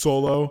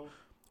 Solo.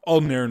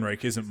 Alden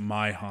Ehrenreich isn't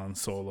my Han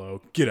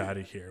Solo. Get out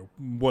of here.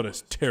 What a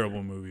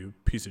terrible movie.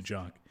 Piece of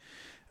junk.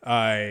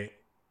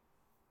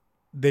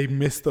 They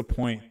missed the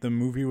point. The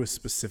movie was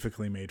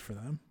specifically made for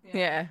them.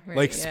 Yeah.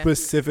 Right,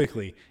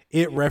 specifically.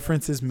 It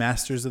references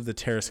Masters of the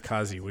Terras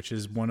Kazi, which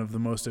is one of the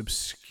most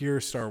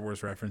obscure Star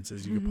Wars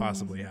references you could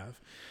possibly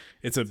have.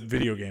 It's a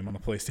video game on the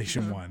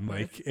PlayStation 1.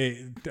 Like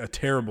a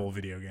terrible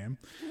video game.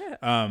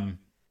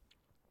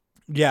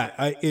 Yeah.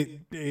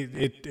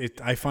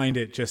 I find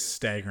it just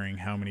staggering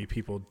how many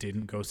people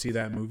didn't go see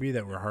that movie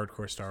that were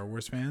hardcore Star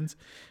Wars fans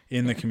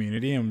in the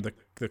community, and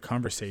the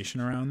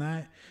conversation around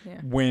that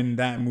when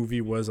that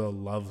movie was a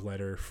love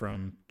letter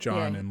from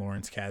John and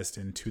Lawrence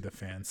Kasdan to the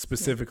fans,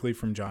 specifically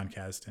from John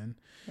Kasdan.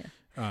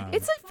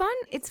 It's like fun.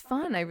 It's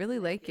fun. I really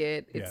like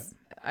it.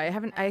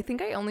 I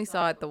think I only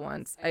saw it the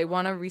once. I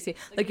want to re-see,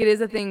 like, it is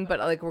a thing, but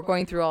like we're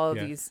going through all of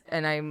these,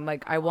 and I'm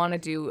like, I want to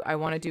do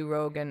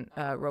Rogue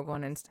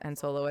One and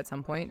Solo at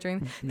some point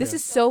during. This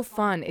is so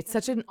fun. It's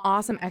such an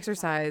awesome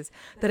exercise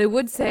that I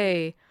would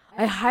say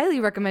I highly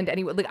recommend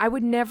anyone. Like, I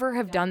would never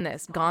have done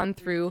this, gone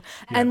through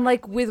and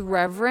like with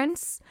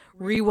reverence,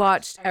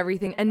 rewatched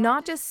everything, and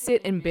not just sit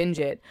and binge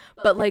it,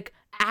 but like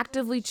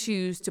actively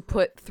choose to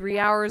put 3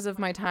 hours of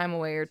my time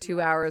away or 2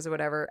 hours or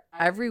whatever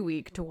every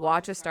week to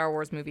watch a Star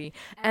Wars movie.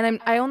 And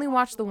I only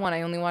watched the one.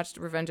 I only watched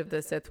Revenge of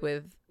the Sith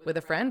with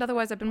a friend.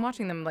 Otherwise, I've been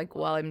watching them like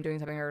while I'm doing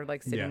something or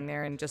like sitting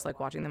there and just like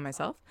watching them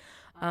myself.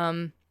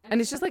 And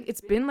it's just like,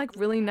 it's been like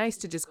really nice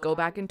to just go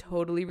back and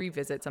totally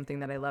revisit something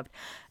that I loved.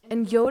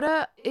 And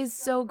Yoda is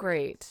so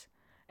great.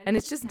 And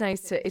it's just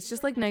nice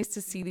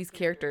to see these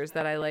characters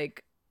that I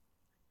like.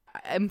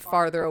 I'm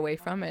farther away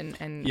from and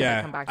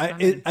come back to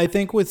them. I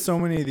think with so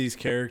many of these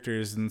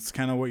characters, and it's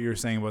kind of what you were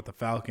saying about the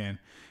Falcon,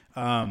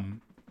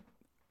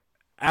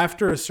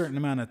 after a certain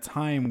amount of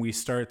time, we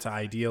start to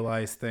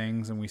idealize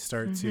things and we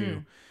start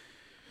to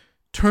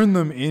turn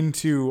them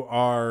into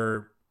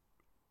our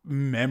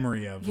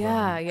memory of them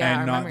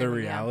and not the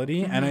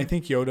reality. And I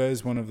think Yoda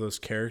is one of those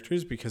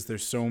characters because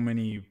there's so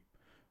many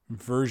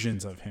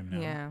versions of him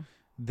now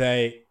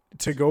that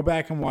to go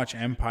back and watch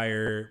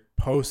Empire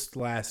post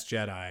Last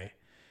Jedi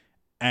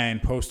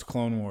and post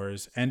Clone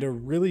Wars, and to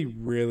really,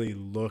 really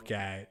look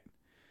at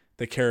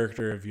the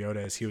character of Yoda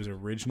as he was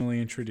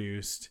originally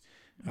introduced,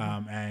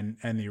 and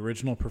the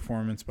original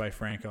performance by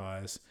Frank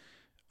Oz,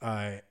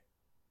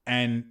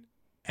 and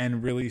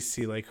really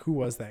see like who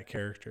was that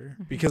character,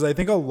 because I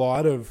think a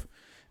lot of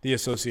the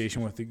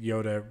association with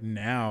Yoda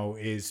now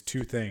is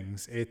two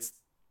things. It's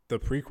the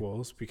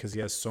prequels because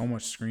he has so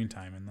much screen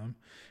time in them,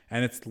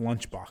 and it's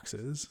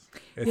lunchboxes,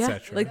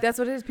 etc. Like that's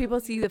what it is. People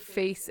see the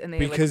face and they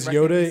because like,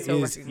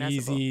 Yoda is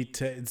easy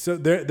to. So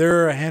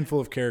there are a handful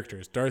of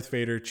characters: Darth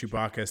Vader,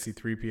 Chewbacca,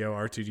 C-3PO,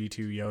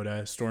 R2-D2,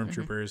 Yoda,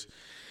 Stormtroopers.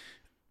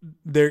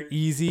 They're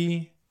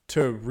easy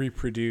to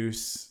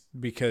reproduce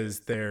because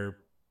they're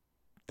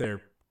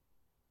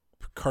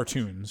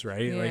cartoons,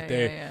 right?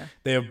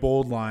 They have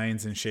bold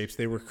lines and shapes.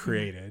 They were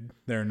created.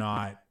 They're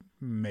not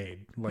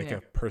made like a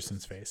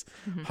person's face.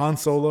 Han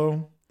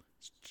Solo,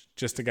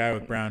 just a guy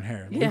with brown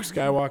hair. Luke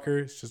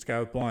Skywalker is just a guy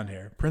with blonde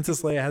hair.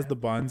 Princess Leia has the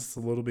buns. It's a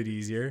little bit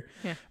easier.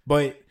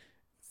 But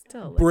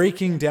still,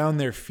 breaking down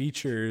their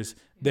features,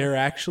 they're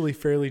actually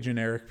fairly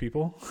generic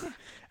people.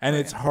 And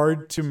it's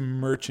hard to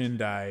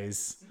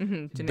merchandise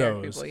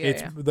those.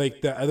 It's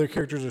like the other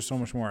characters are so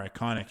much more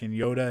iconic, and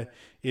Yoda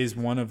is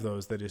one of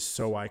those that is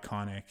so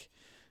iconic.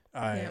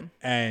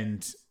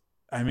 And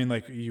I mean,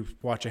 like, you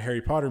watch a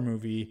Harry Potter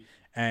movie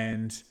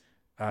and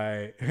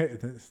a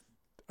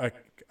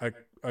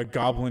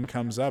goblin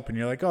comes up and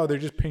you're like, oh, they're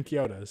just pink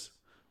Yodas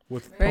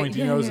with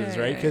pointy noses,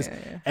 right? Because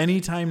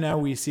anytime now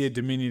we see a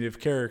diminutive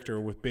character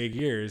with big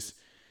ears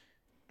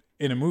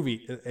in a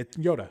movie, it's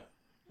Yoda.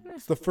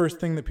 It's the first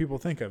thing that people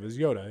think of is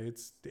Yoda.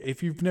 It's,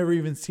 if you've never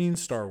even seen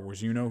Star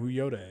Wars, you know who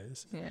Yoda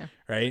is,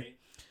 right?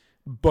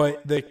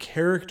 But the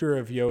character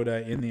of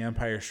Yoda in The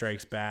Empire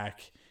Strikes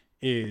Back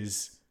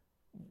is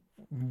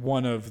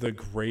one of the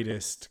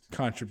greatest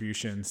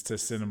contributions to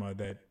cinema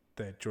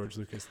that George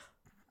Lucas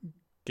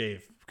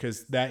gave,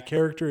 because that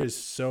character is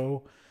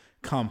so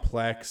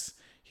complex.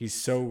 He's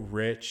so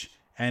rich,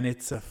 and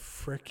it's a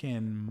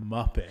freaking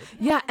Muppet.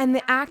 Yeah, and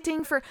the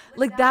acting for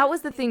like that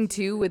was the thing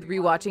too with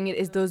rewatching it,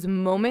 is those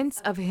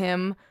moments of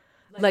him,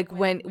 like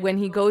when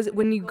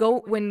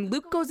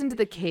Luke goes into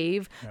the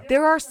cave,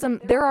 there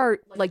are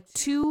like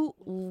 2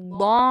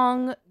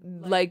 long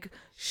like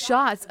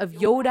shots of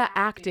Yoda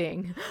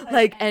acting,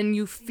 like, and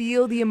you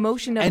feel the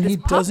emotion of And this he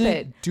puppet.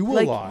 doesn't do a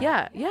Like, lot.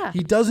 Yeah.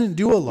 He doesn't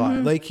do a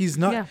lot. Like he's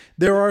not. Yeah.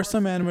 There are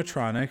some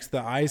animatronics.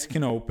 The eyes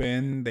can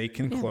open, they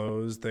can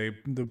close, the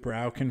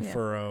brow can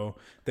furrow,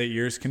 the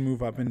ears can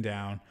move up and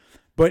down,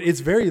 but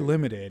it's very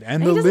limited,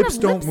 and the he doesn't lips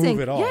have don't lip move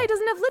sync. at all. Yeah, he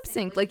doesn't have lip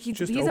sync. Like he's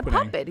Just a opening.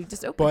 puppet. He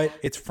just opens. But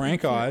it's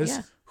Frank Oz,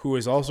 Yeah. who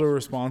is also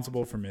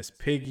responsible for Miss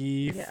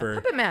Piggy. For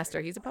puppet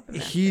master. He's a puppet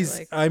master. he's,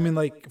 like, I mean,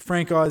 like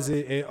Frank Oz,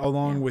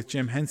 along with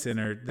Jim Henson,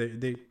 are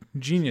the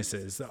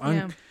geniuses,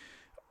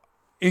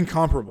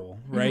 incomparable,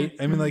 right?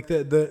 I mean, like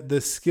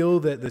the skill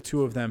that the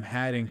two of them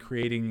had in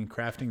creating and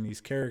crafting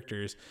these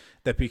characters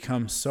that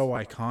become so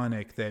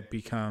iconic, that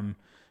become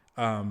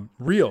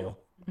real,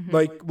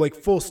 like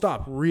full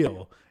stop,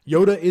 real.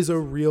 Yoda is a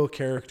real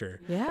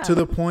character, to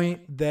the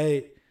point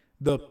that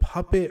the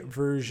puppet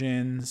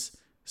versions,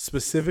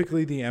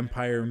 specifically the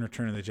Empire and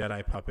Return of the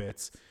Jedi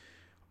puppets,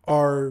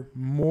 are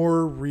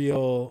more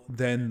real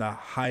than the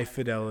high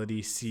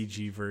fidelity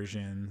CG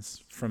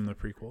versions from the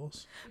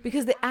prequels.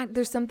 because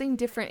there's something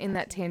different in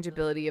that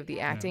tangibility of the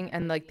acting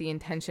and like the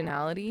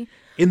intentionality.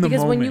 In the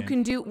because moment.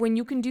 when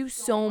you can do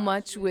so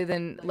much with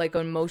like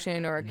a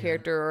motion or a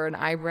character or an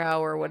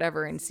eyebrow or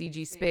whatever in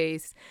CG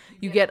space,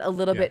 you get a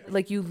little bit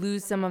like you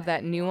lose some of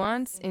that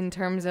nuance in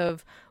terms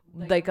of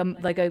like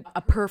a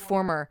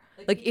performer.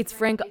 Like it's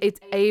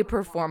a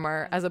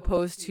performer as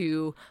opposed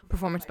to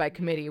performance by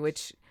committee,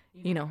 which,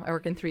 you know, I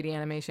work in 3D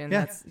animation. Yeah.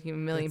 That's a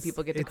million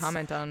people get to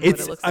comment on what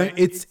It's it looks like.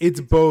 it's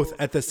both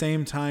at the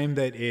same time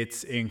that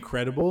it's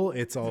incredible.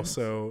 It's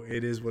also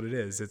it is what it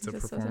is. It's a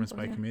just so performance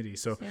simple, by yeah. committee.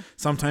 So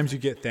sometimes you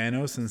get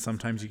Thanos and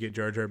sometimes you get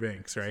Jar Jar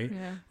Binks, right?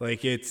 Yeah.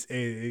 Like it's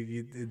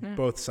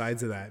both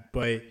sides of that.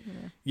 But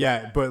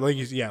but like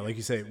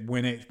you say,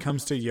 when it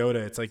comes to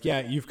Yoda, it's like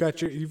you've got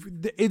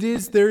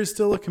there is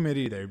still a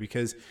committee there,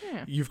 because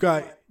you've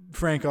got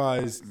Frank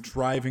Oz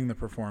driving the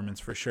performance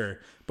for sure,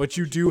 but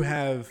you do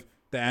have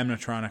the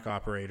animatronic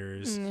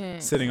operators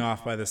sitting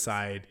off by the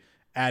side,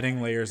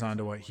 adding layers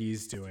onto what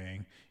he's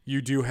doing.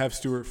 You do have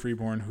Stuart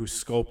Freeborn, who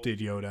sculpted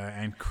Yoda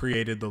and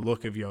created the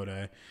look of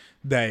Yoda.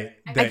 That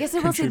I guess I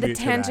will say the contribute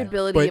to that.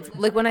 tangibility But of,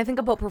 like, when I think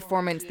about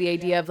performance, the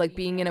idea of like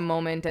being in a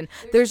moment, and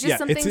there's just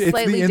something it's the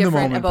slightly in the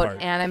different moment about part.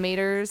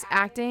 animators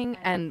acting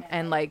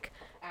and like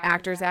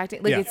actors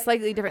acting. Like it's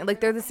slightly different. Like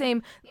they're the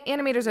same.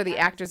 Animators are the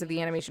actors of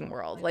the animation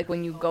world. Like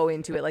when you go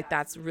into it, like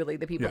that's really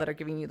the people that are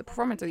giving you the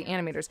performance, are the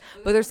animators.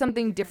 But there's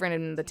something different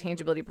in the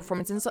tangibility of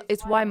performance, and so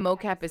it's why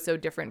mocap is so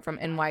different from,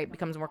 and why it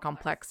becomes more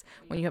complex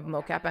when you have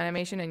mocap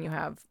animation and you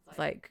have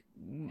like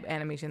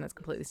animation that's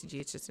completely CG.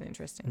 It's just an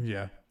interesting.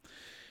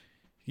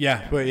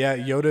 But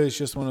Yoda is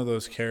just one of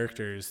those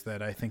characters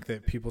that I think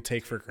that people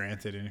take for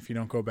granted, and if you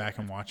don't go back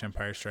and watch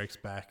Empire Strikes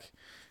Back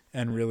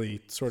and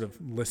really sort of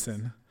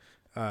listen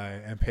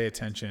and pay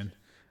attention,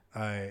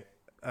 and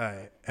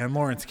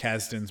Lawrence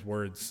Kasdan's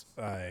words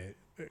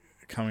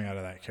coming out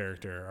of that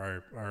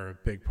character are a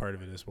big part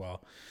of it as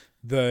well.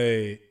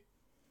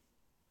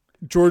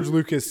 George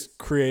Lucas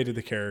created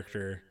the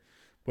character,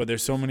 but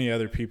there's so many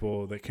other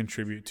people that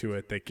contribute to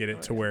it that get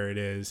it to where it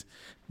is.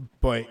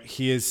 But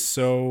he is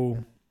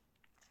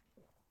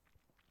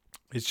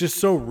it's just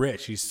so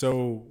rich. He's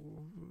so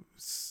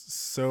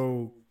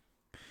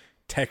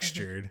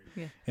textured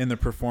in the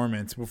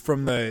performance,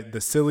 from the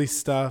silly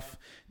stuff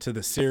to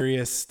the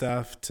serious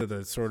stuff to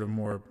the sort of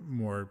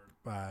more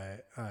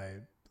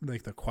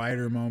like the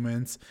quieter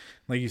moments.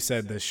 Like you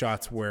said, the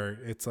shots where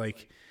it's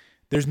like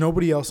there's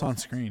nobody else on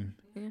screen.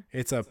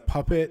 It's a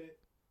puppet,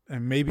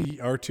 and maybe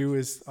R2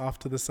 is off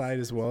to the side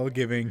as well,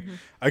 giving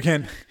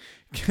again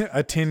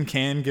a tin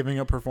can giving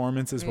a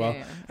performance as well.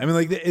 I mean,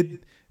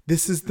 like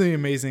this is the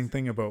amazing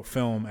thing about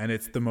film, and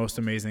it's the most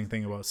amazing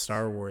thing about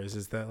Star Wars,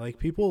 is that like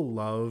people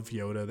love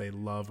Yoda, they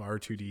love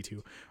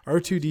R2-D2.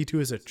 R2-D2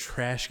 is a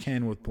trash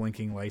can with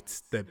blinking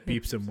lights that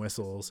beeps and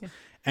whistles,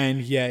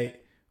 and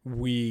yet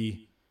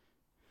we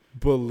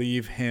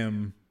believe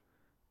him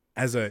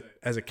as a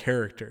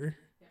character.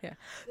 Yeah.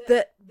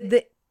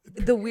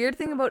 The weird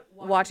thing about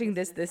watching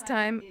this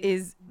time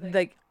is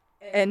like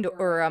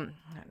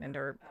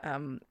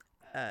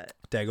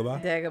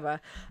Dagobah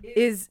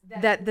is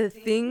that the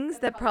things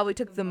that probably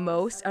took the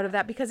most out of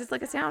that, because it's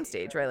like a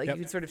soundstage, right? Like you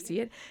can sort of see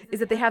it, is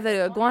that they have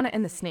the iguana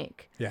and the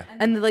snake. Yeah.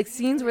 And the like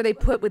scenes where they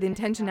put with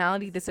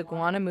intentionality this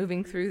iguana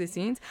moving through the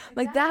scenes,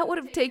 like that would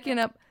have taken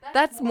up.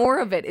 That's more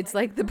of it. It's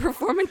like the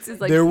performance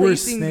is like there were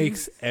placing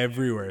snakes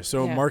everywhere.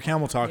 So Mark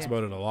Hamill talks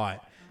about it a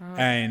lot,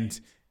 and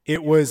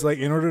it was like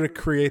in order to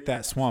create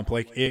that swamp,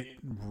 like it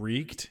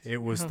reeked.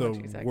 It was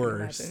the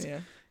worst.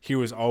 He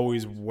was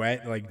always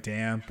wet, like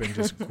damp and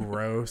just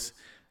gross.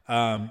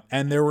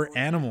 And there were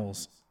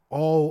animals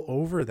all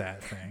over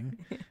that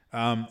thing.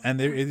 And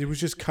it was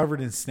just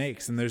covered in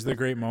snakes. And there's the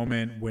great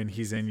moment when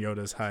he's in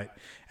Yoda's hut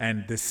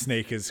and the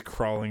snake is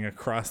crawling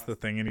across the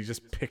thing and he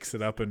just picks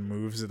it up and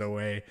moves it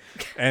away.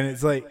 And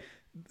it's like,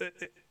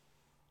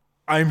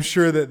 I'm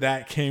sure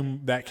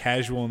that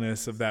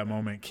casualness of that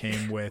moment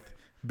came with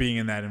being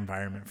in that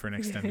environment for an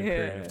extended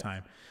period of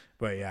time.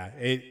 But yeah,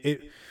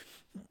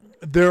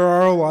 there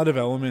are a lot of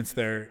elements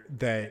there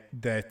that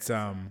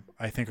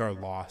I think are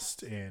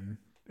lost in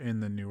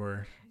the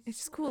newer. It's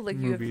just cool, like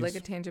movies. you have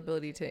like a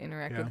tangibility to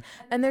interact Yeah. with,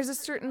 and there's a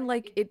certain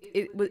like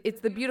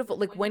it's the beautiful,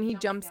 like when he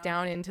jumps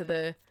down into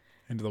the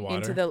water.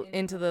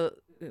 into the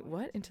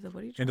what do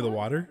you Into the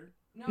water.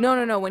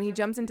 No. When he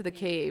jumps into the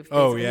cave,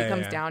 Oh, basically, yeah, he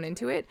comes yeah. down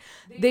into it.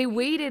 They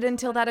waited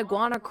until that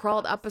iguana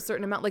crawled up a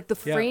certain amount. Like the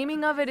Yeah.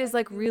 framing of it is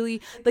like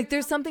really like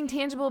there's something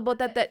tangible about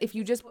that. That if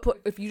you just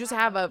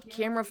have a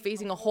camera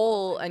facing a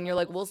hole and you're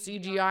like, we'll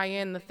CGI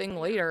in the thing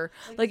later.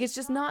 Like it's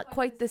just not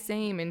quite the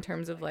same in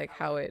terms of like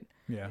how it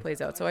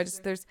plays out. So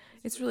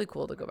it's really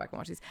cool to go back and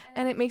watch these.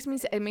 And it makes me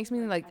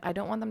like I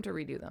don't want them to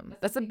redo them.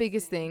 That's the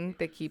biggest thing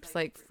that keeps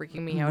like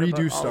freaking me out. Redo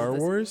about all Star of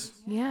this. Wars?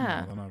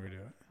 Yeah. No, they'll never do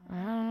it. I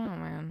don't know,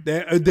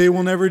 man. They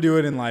will never do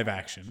it in live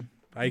action.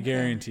 I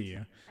guarantee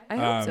you. I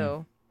hope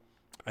so.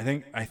 I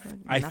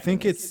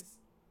think it's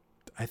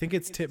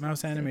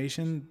Titmouse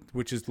Animation,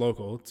 which is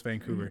local. It's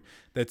Vancouver.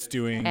 That's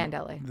doing And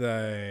LA.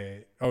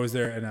 Is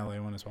there an LA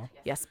one as well?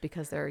 Yes,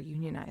 because they're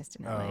unionized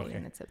in LA okay.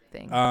 and it's a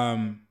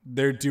thing.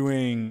 They're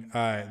doing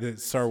the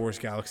Star Wars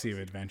Galaxy of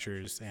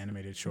Adventures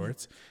animated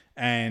shorts,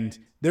 and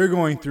they're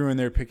going through and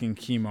they're picking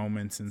key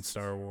moments in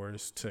Star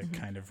Wars to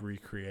kind of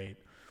recreate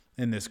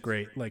in this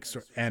great like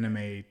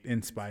anime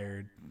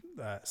inspired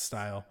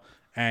style,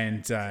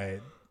 and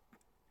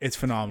it's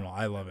phenomenal.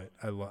 I love it.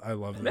 I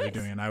love what they're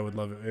doing, and I would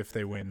love it if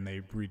they went and they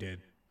redid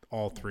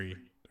all 3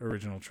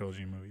 original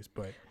trilogy movies.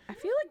 But I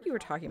feel like you were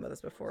talking about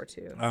this before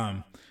too.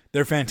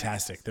 they're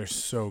fantastic. They're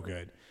so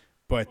good.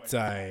 But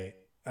I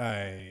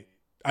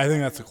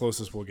think that's the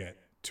closest we'll get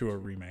to a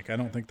remake. I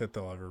don't think that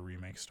they'll ever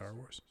remake Star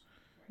Wars.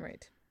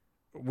 Right.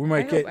 We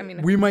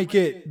might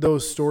get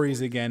those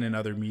stories again in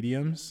other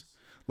mediums.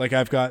 Like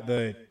I've got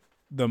the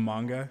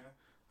manga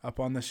up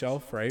on the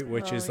shelf, right?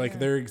 Which is like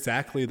they're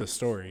exactly the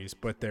stories,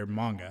 but they're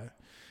manga.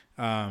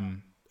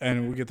 And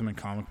we'll get them in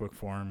comic book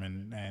form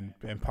and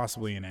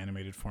possibly in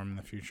animated form in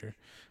the future.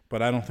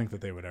 But I don't think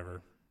that they would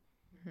ever.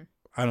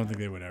 I don't think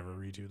they would ever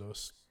redo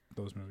those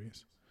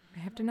movies. I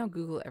have to now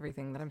Google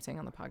everything that I'm saying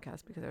on the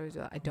podcast because I always do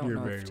that. I don't You're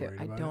know very if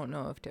worried about don't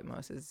know if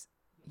Titmouse is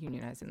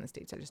unionized in the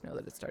States. I just know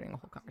that it's starting a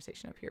whole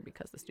conversation up here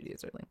because the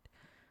studios are linked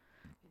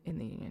in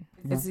the union.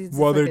 It's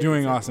Well, like they're a- doing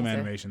it's like- awesome it's a-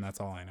 animation. That's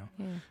all I know.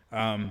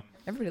 Yeah.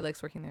 Everybody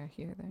likes working there.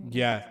 Here,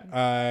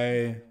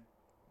 there.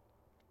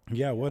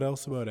 Yeah. What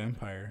else about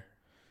Empire?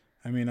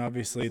 I mean,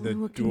 obviously the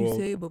What can you duel,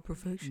 say about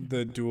perfection?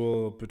 the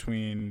duel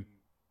between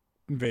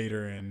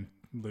Vader and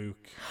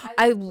Luke.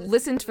 I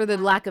listened for the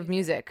lack of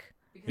music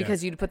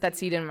because you'd put that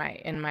seed in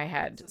my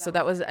head. So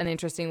that was an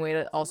interesting way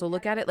to also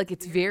look at it. Like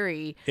it's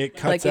very It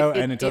cuts like, out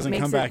and it doesn't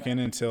makes come it- back in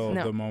until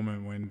No. the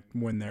moment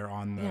when they're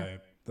on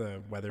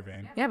the weather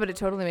vane. Yeah, but it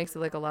totally makes it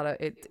like a lot of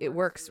it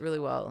works really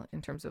well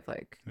in terms of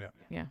like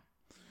Yeah.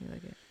 you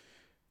like it.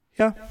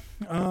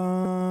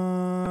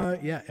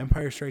 Yeah.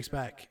 Empire Strikes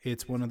Back.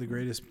 It's one of the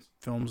greatest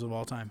films of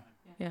all time.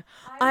 Yeah.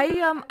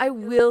 I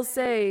will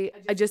say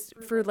I just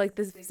for like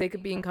the sake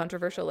of being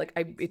controversial, like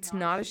it's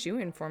not a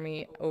shoo-in for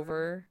me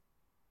over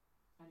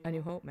A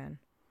New Hope, man.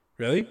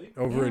 Really?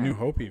 Over A Yeah. New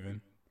Hope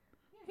even.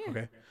 Yeah.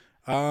 Okay.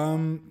 I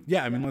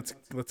mean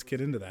let's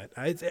get into that.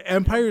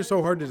 Empire is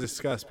so hard to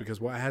discuss because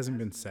what hasn't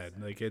been said.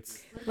 Like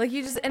it's Like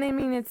you just and I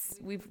mean it's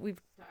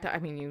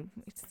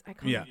it's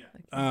iconic.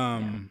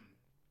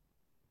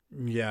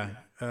 Yeah.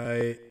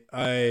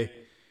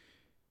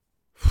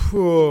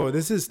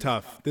 This is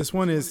tough. This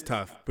one is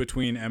tough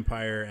between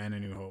Empire and A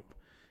New Hope.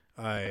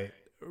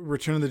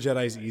 Return of the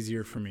Jedi is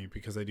easier for me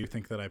because I do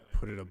think that I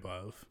put it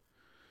above.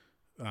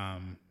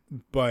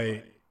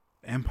 But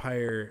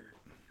Empire,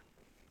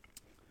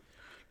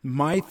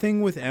 my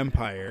thing with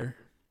Empire,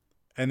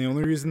 and the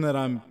only reason that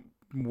I'm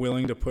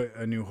willing to put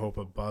A New Hope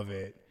above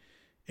it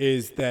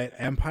is that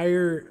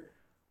Empire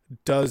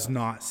does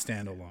not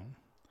stand alone.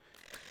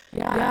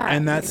 Yeah.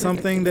 And that's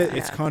something that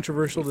it's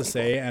controversial to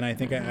say, and I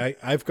think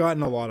I've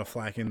gotten a lot of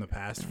flack in the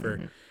past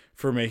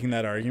for making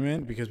that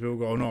argument because people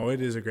go, no,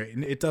 it is a great,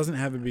 and it doesn't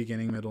have a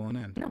beginning, middle, and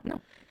end. No.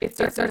 It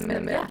starts in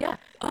the middle. Yeah.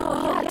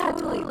 Oh, yeah,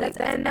 totally.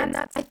 And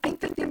that's I think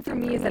the thing for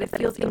me is that it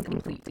feels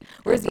incomplete.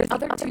 Whereas the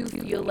other two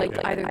feel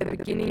like either the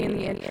beginning and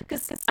the end.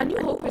 Because A New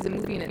Hope is a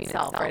movie in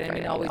itself, right? I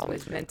mean, it always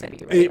was meant to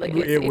be, right? Like,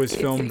 It was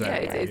filmed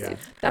that way,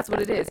 it's that's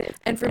what it is.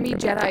 And for me,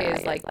 Jedi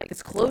is like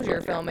this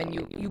closure film, and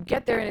you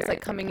get there, and it's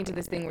like coming into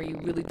this thing where you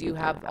really do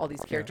have all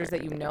these characters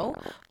that you know,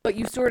 but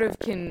you sort of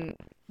can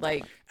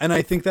like. And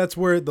I think that's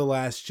where The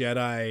Last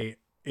Jedi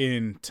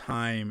in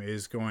time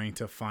is going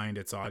to find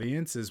its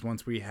audience is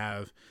once we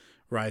have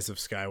Rise of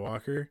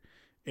Skywalker,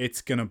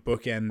 it's going to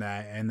bookend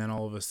that. And then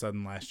all of a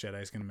sudden Last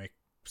Jedi is going to make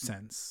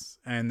sense.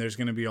 And there's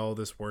going to be all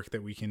this work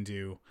that we can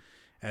do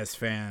as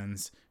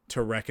fans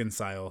to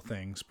reconcile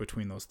things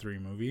between those three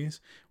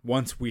movies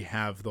once we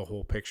have the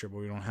whole picture, but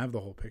we don't have the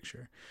whole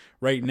picture.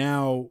 Right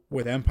now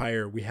with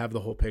Empire, we have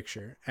the whole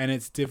picture, and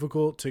it's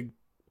difficult to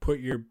put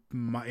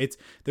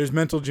there's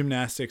mental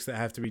gymnastics that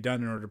have to be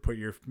done in order to put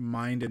your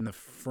mind in the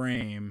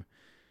frame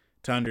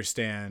to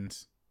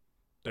understand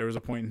there was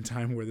a point in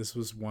time where this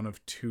was one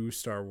of 2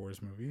 Star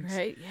Wars movies.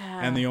 Right, yeah.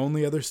 And the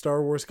only other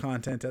Star Wars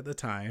content at the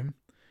time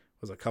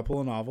was a couple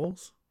of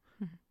novels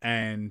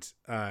and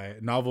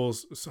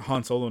novels,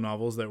 Han Solo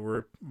novels that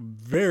were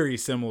very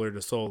similar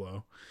to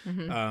Solo,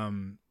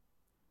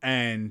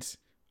 and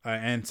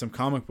some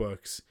comic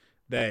books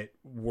that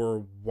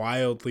were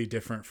wildly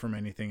different from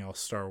anything else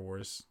Star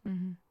Wars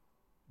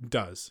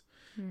does.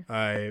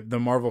 The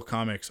Marvel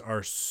comics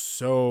are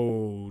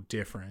so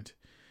different.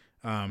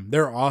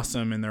 They're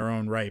awesome in their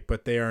own right,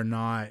 but they are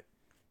not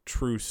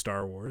true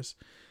Star Wars.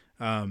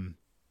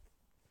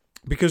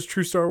 Because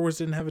true Star Wars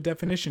didn't have a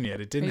definition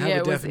yet. It didn't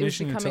have a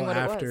definition until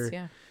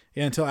after,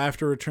 until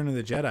after Return of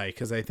the Jedi.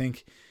 Because I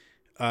think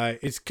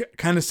it's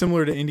kind of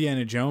similar to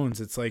Indiana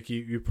Jones. It's like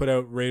you put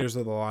out Raiders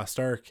of the Lost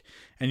Ark,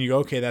 and you go,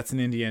 okay, that's an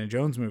Indiana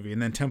Jones movie,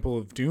 and then Temple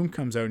of Doom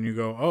comes out, and you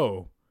go,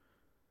 oh,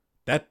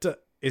 that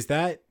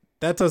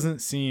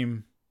doesn't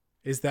seem.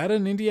 Is that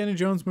an Indiana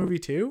Jones movie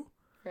too?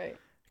 Right.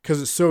 Because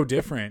it's so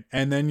different.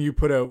 And then you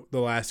put out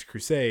The Last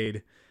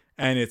Crusade,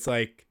 and it's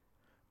like,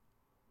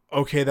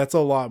 okay, that's a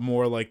lot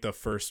more like the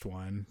first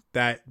one.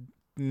 That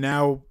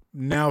now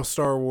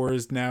Star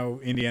Wars, now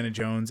Indiana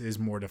Jones is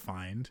more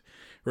defined.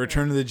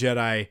 Return of the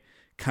Jedi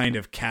kind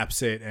of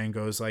caps it and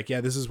goes like,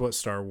 yeah, this is what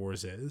Star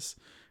Wars is.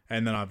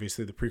 And then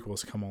obviously the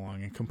prequels come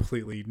along and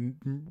completely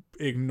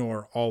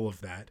ignore all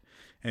of that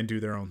and do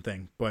their own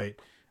thing. But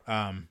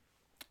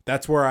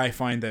that's where I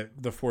find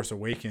that The Force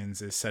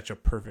Awakens is such a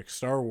perfect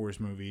Star Wars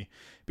movie,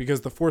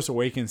 because The Force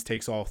Awakens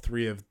takes all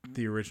 3 of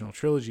the original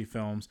trilogy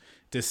films,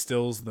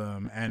 distills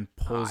them, and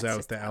pulls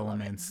out the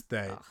elements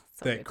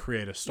that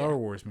create a Star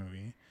Wars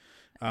movie.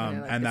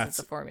 And that's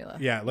the formula.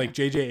 Yeah, like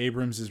J.J.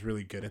 Abrams is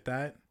really good at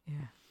that. Yeah.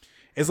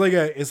 It's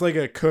like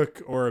a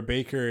cook or a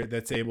baker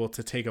that's able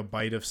to take a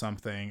bite of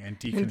something and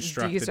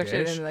deconstruct the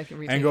dish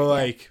and go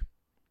like,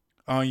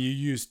 oh, you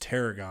use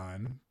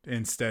tarragon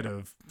instead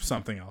of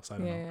something else. I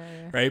don't know.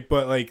 Yeah. Right.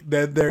 But like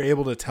they're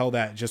able to tell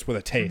that just with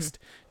a taste.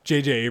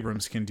 J.J.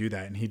 Abrams can do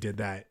that. And he did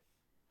that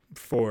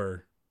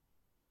for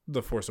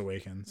The Force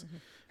Awakens.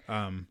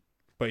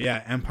 But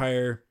yeah,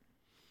 Empire.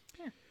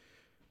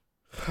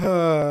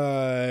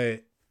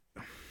 I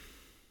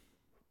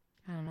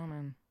don't know,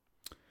 man.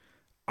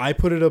 I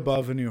put it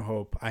above A New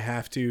Hope. I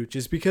have to,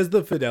 just because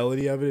the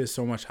fidelity of it is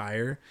so much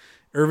higher.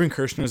 Irvin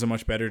Kershner is a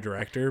much better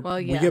director.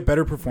 Well, yeah. We get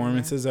better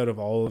performances out of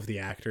all of the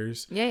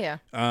actors. Yeah.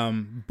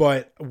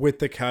 But with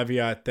the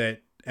caveat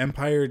that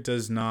Empire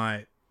does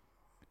not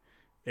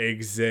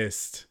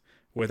exist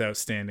without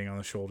standing on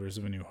the shoulders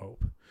of A New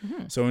Hope.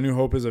 So A New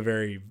Hope is a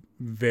very,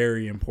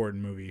 very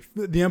important movie.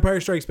 The Empire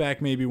Strikes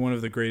Back may be one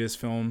of the greatest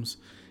films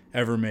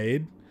ever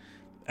made,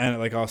 and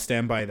like I'll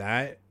stand by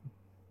that.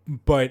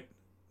 But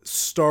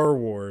Star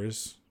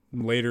Wars,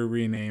 later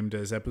renamed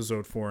as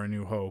Episode 4 A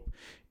New Hope,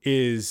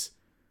 is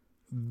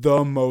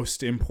the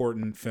most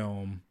important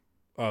film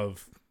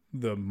of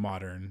the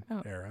modern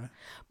era.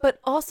 But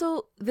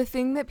also the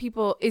thing that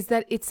people is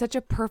that it's such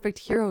a perfect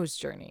hero's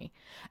journey,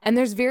 and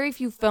there's very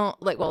few film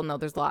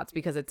there's lots,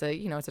 because it's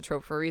a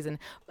trope for a reason,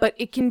 but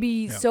it can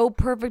be so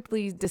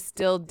perfectly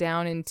distilled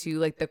down into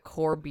like the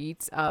core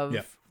beats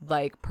of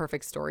like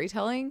perfect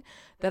storytelling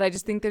that I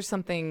just think there's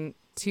something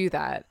to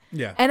that.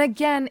 Yeah. And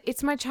again,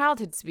 it's my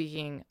childhood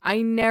speaking.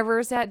 I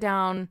never sat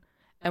down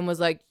and was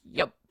like,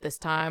 yep, this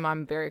time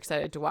I'm very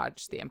excited to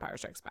watch The Empire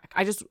Strikes Back.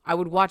 I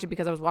would watch it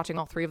because I was watching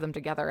all 3 of them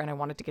together and I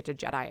wanted to get to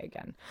Jedi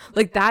again.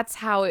 Like that's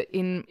how it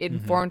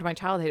informed my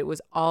childhood. It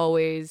was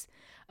always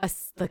a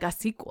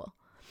sequel.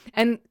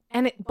 And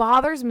it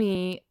bothers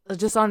me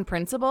just on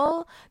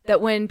principle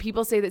that when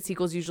people say that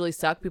sequels usually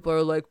suck, people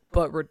are like,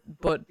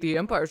 but The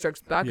Empire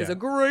Strikes Back is a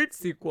great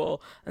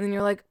sequel. And then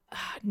you're like,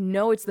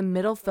 no, it's the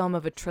middle film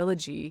of a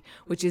trilogy,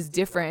 which is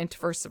different,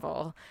 first of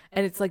all.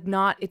 And it's like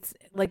not, it's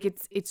like,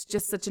 it's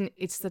just such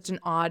an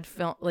odd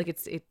film. Like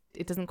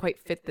it doesn't quite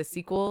fit the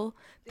sequel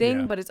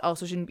thing, but it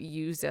also shouldn't be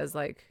used as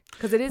like,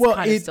 because it is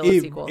kind of still a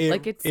sequel.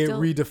 It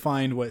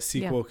redefined what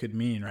sequel could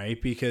mean,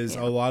 right? Because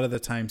a lot of the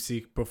time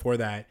before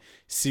that,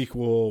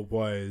 sequel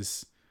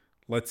was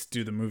let's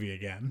do the movie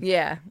again.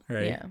 Yeah.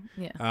 Right.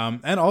 Yeah.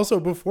 And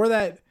also before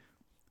that,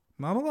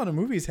 not a lot of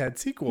movies had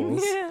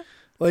sequels. Yeah.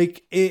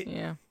 Like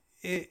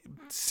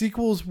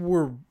sequels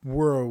were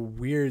a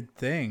weird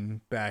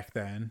thing back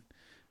then.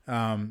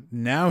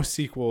 Now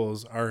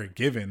sequels are a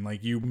given.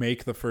 Like you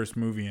make the first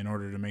movie in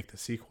order to make the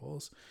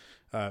sequels.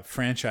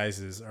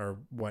 Franchises are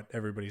what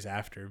everybody's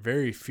after.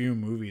 Very few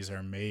movies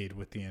are made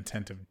with the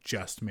intent of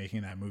just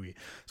making that movie.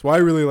 So I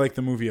really like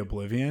the movie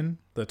Oblivion,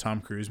 the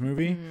Tom Cruise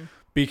movie,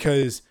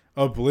 because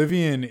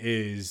Oblivion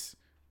is,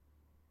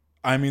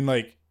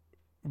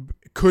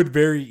 could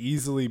very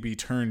easily be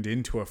turned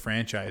into a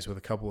franchise with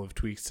a couple of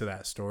tweaks to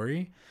that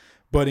story.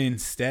 But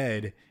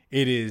instead,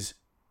 it is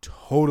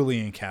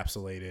totally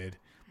encapsulated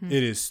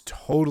It is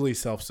totally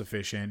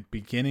self-sufficient,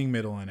 beginning,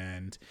 middle, and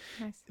end.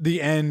 Nice.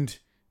 The end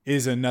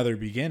is another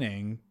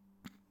beginning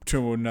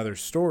to another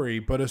story,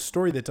 but a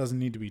story that doesn't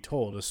need to be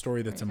told, a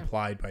story that's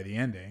implied by the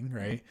ending,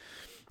 right?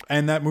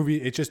 And that movie,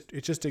 it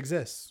just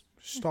exists,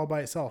 just all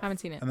by itself. Haven't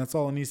seen it, and that's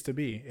all it needs to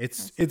be.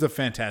 It's a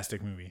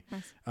fantastic movie.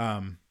 Nice.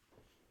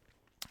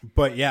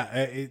 But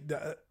yeah,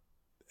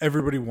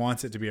 everybody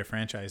wants it to be a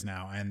franchise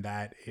now, and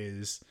that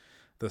is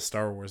the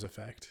Star Wars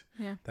effect.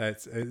 Yeah,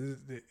 that's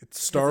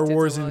Star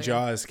Wars and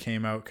Jaws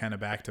came out kind of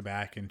back to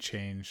back and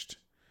changed.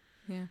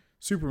 Yeah,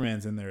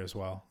 Superman's in there as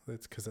well.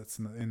 That's because that's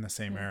in the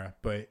same era,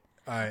 but.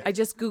 I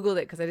just Googled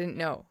it because I didn't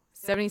know.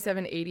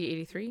 77, 80,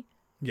 83?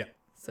 Yeah.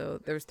 So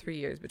there's 3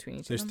 years between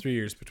each of them? There's 3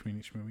 years between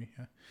each movie,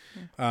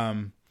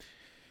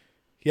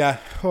 yeah.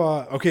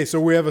 Okay, so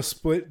we have a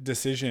split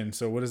decision.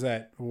 So what is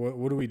that?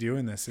 What do we do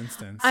in this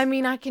instance? I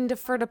mean, I can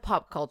defer to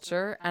pop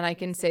culture, and I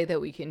can say that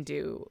we can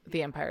do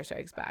The Empire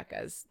Strikes Back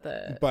as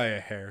the... By a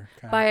hair.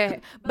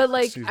 But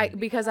like,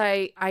 because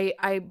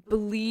I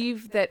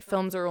believe that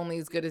films are only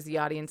as good as the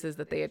audiences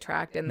that they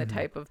attract and the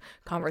type of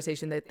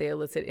conversation that they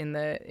elicit in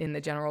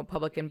the general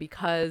public, and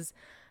because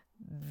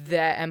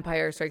The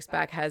Empire Strikes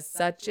Back has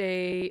such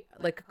a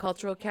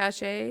cultural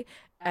cachet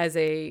as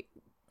a...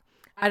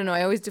 I don't know.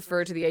 I always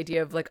defer to the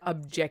idea of like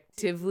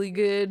objectively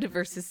good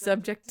versus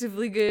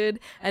subjectively good.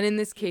 And in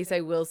this case,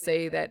 I will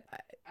say that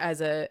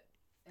as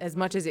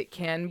much as it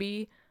can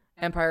be,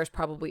 Empire is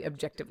probably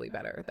objectively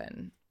better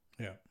than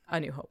A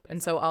New Hope.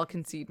 And so I'll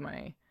concede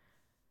my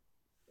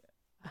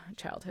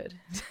childhood.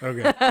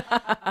 Okay.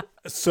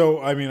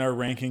 So, I mean, our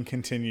ranking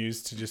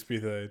continues to just be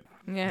the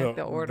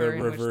order,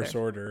 the reverse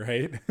order,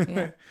 right?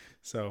 Yeah.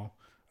 So,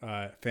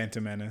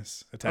 Phantom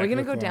Menace, Attack Are we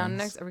gonna of the go down Clones.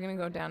 next? Are we gonna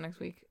go down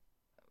next week?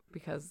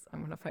 Because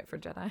I'm gonna fight for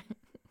Jedi.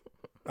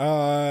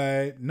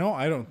 No,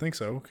 I don't think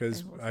so.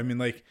 Because I mean,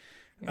 like,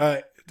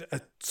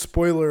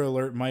 spoiler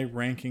alert: my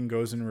ranking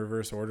goes in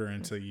reverse order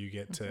until you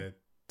get to.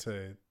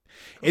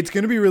 It's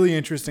going to be really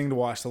interesting to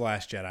watch The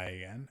Last Jedi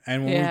again,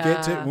 and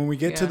when we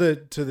get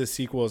to the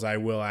sequels, I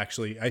will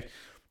actually.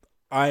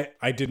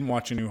 I didn't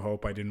watch A New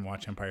Hope. I didn't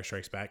watch Empire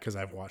Strikes Back because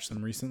I've watched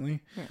them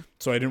recently,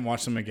 so I didn't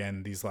watch them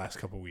again these last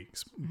couple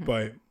weeks.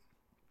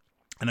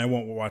 And I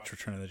won't watch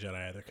Return of the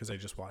Jedi either because I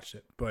just watched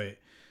it. But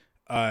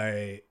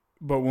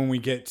when we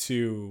get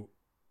to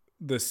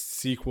the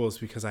sequels,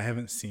 because I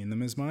haven't seen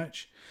them as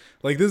much,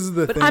 like this is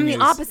the thing. But I'm the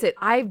opposite.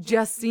 I've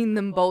just seen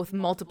them both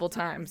multiple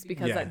times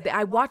because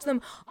I watch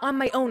them on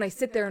my own. I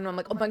sit there and I'm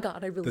like, oh my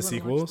god, I really want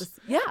to watch this.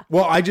 Yeah.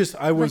 Well,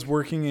 I was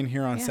working in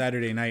here on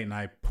Saturday night and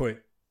I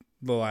put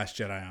The Last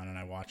Jedi on and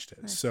I watched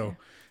it. So,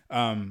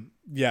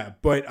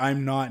 but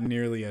I'm not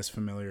nearly as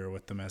familiar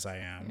with them as I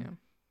am. Yeah.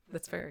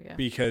 That's fair, yeah.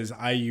 Because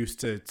I used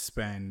to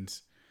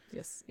spend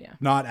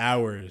not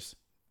hours,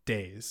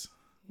 days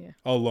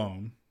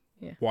alone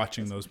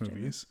watching those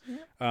movies.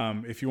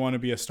 Yeah. If you want to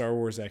be a Star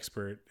Wars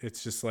expert,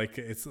 it's just like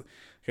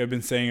I've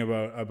been saying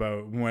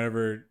about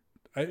whenever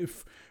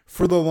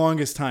for the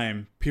longest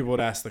time people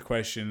would ask the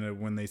question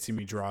when they see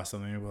me draw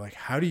something, they'd be like,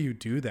 how do you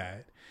do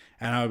that?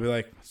 And I would be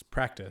like, it's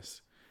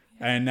practice.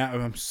 Yeah. And now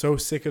I'm so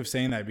sick of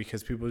saying that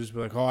because people just be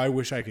like, oh, I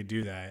wish I could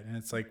do that. And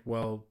it's like,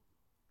 well,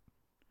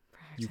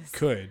 you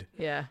could.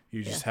 Yeah.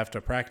 You just have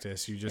to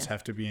practice. You just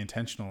have to be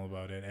intentional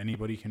about it.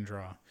 Anybody can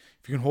draw.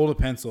 If you can hold a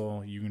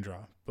pencil, you can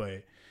draw.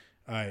 But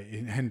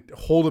and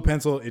hold a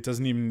pencil, it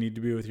doesn't even need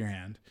to be with your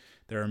hand.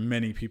 There are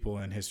many people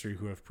in history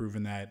who have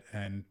proven that,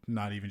 and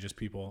not even just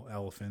people,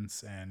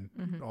 elephants and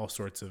all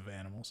sorts of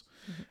animals.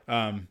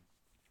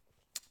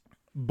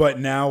 But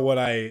now what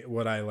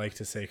I like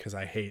to say, because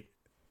I hate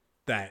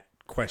that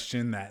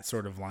question, that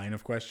sort of line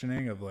of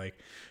questioning of like,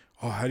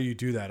 oh, how do you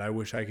do that? I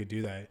wish I could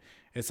do that.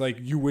 It's like,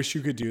 you wish you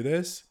could do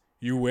this?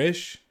 You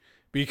wish?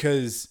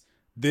 Because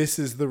this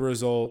is the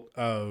result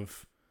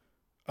of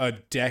a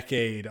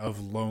decade of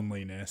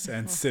loneliness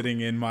and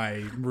sitting in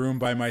my room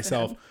by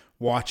myself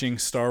watching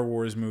Star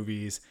Wars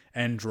movies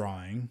and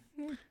drawing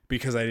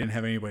because I didn't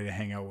have anybody to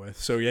hang out with.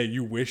 So yeah,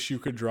 you wish you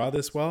could draw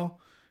this well?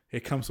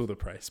 It comes with a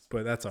price,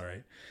 but that's all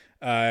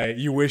right.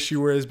 You wish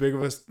you were as big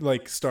of a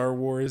Star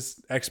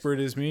Wars expert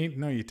as me?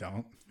 No, you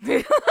don't.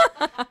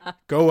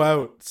 Go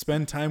out,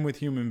 spend time with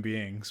human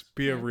beings,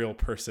 be a real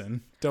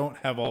person. Don't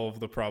have all of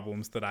the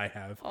problems that I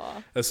have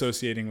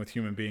associating with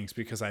human beings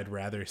because I'd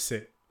rather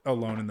sit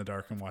alone in the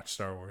dark and watch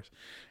Star Wars.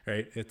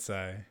 Right? It's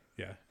This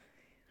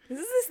is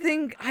this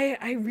thing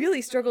I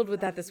really struggled with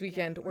that this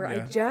weekend where I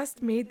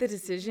just made the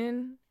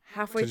decision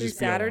halfway through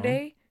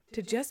Saturday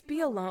to just be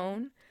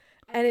alone,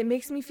 and it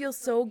makes me feel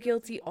so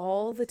guilty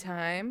all the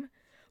time.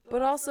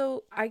 But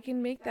also, I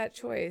can make that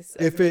choice.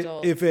 If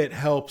it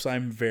helps,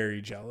 I'm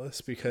very jealous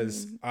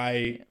because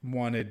I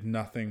wanted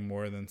nothing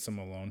more than some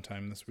alone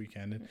time this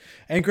weekend.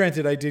 And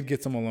granted, I did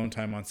get some alone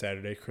time on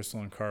Saturday. Crystal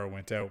and Cara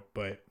went out,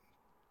 but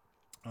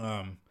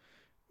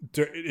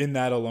in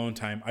that alone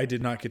time, I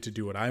did not get to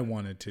do what I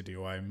wanted to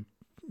do. I'm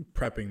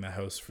prepping the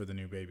house for the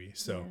new baby,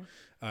 so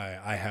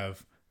I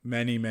have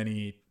many,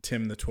 many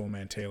Tim the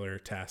Toolman Taylor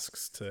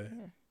tasks to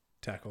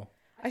tackle.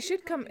 I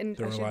should come and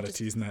there were a lot of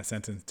T's in that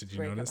sentence. Did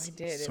you notice? I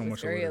did. So it was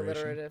much very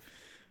alliteration. alliterative.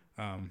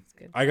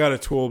 good. I got a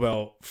tool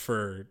belt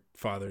for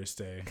Father's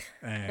Day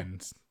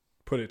and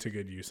put it to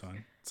good use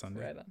on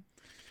Sunday. Right on.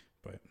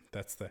 But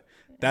that's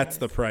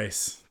the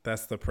price.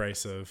 That's the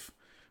price of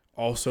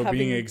also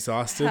being Having-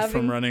 exhausted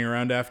from running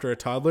around after a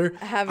toddler.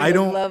 Having I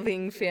don't. a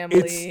loving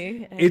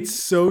family. It's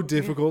so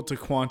difficult to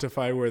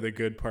quantify where the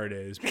good part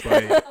is,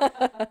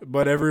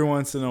 but every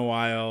once in a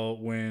while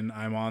when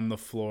I'm on the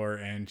floor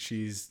and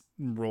she's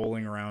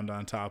rolling around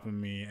on top of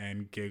me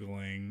and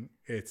giggling,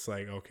 it's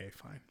like, okay,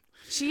 fine.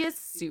 She is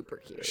super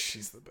cute.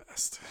 She's the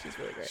best. She's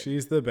really great.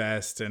 She's the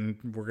best, and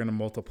we're going to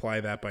multiply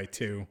that by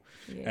 2.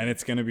 Yeah. And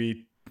it's going to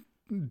be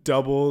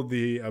double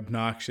the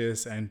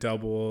obnoxious and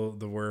double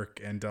the work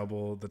and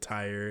double the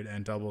tired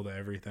and double the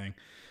everything.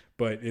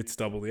 But it's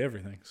double the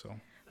everything, so.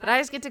 But I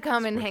just get to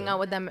come and hang out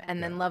with them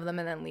and then love them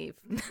and then leave.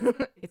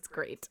 It's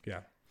great. Yeah.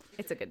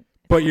 It's a good.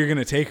 But you're going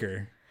to take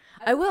her.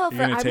 I will.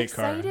 gonna I'm take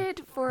Cara.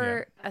 excited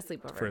for a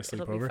sleepover. For a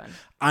It'll be sleepover. fun.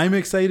 I'm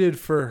excited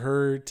for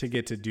her to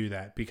get to do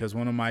that because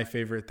one of my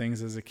favorite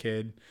things as a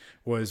kid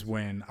was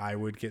when I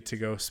would get to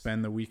go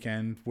spend the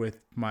weekend with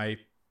my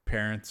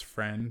parents'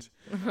 friend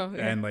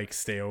and like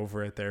stay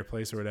over at their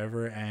place or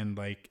whatever and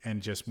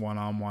just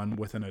one-on-one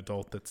with an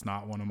adult that's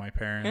not one of my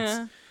parents.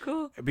 Yeah,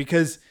 cool.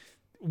 Because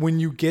when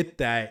you get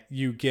that,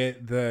 you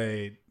get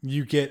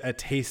a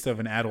taste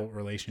of an adult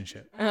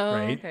relationship,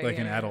 right? Okay, Like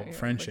an yeah, adult yeah,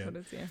 friendship. like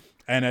what is-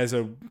 And as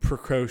a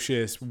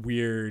precocious,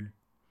 weird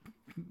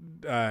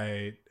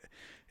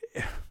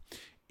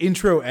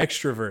intro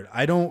extrovert,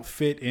 I don't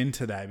fit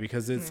into that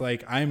because it's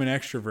like I'm an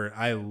extrovert.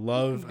 I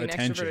love An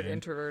attention. extroverted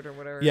introvert or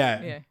whatever.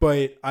 Yeah,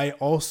 but I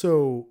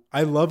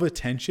love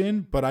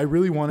attention, but I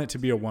really want it to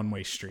be a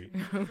one-way street.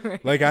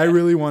 Like I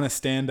really want to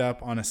stand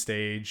up on a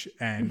stage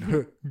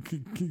and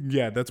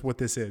yeah, that's what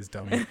this is,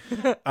 dummy.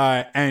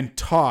 And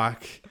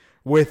talk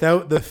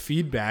without the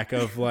feedback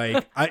of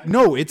like,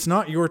 no, it's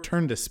not your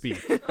turn to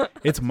speak.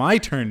 It's my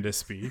turn to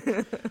speak.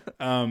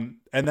 And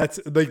that's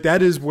like,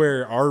 that is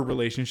where our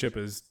relationship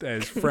as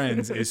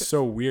friends is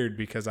so weird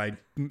because I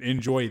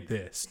enjoy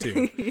this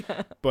too.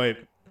 Yeah. But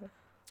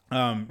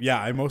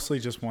I mostly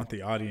just want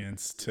the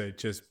audience to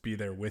just be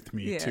there with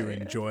me to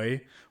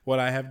enjoy what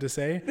I have to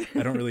say.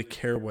 I don't really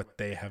care what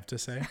they have to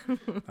say.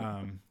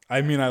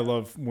 I mean, I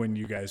love when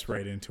you guys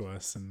write into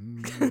us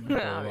and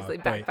Obviously,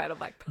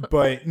 backpedal.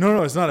 But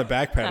no, it's not a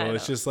backpedal.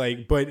 It's just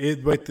like, but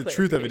the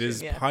truth of it is,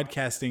 Clarification,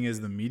 podcasting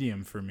is the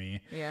medium for me.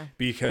 Yeah.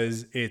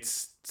 Because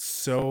it's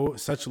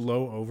such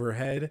low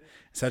overhead,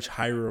 such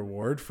high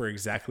reward for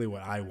exactly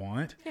what I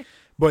want.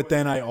 But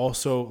then I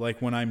also like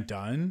when I'm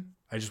done,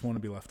 I just want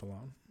to be left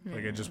alone.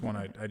 Like I just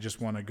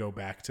want to go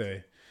back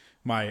to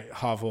my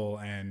hovel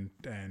and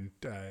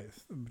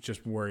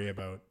just worry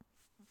about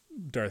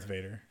Darth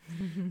Vader,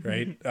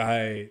 right?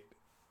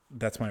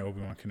 That's my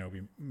Obi-Wan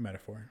Kenobi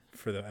metaphor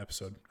for the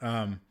episode.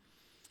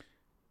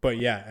 But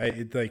yeah,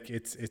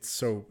 it's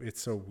so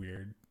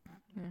weird.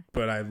 Yeah.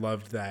 But I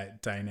loved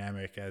that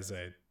dynamic as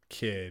a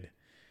kid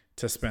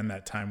to spend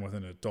that time with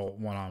an adult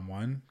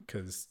one-on-one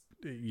because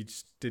you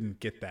just didn't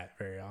get that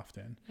very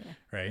often,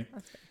 right?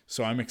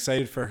 So I'm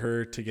excited for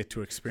her to get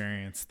to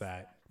experience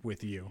that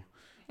with you.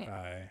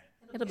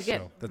 It'll be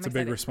good. That's a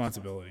big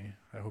responsibility.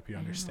 I hope you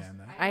understand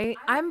that.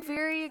 I'm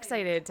very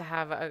excited to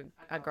have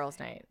a girls'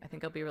 night. I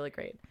think it'll be really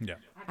great. Yeah.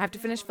 I have to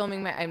finish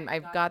filming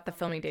I've got the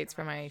filming dates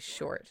for my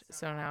short,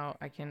 so now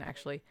I can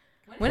actually.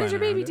 When is your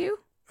baby due?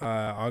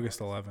 August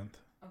 11th.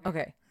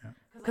 Okay. Yeah.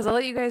 Because I'll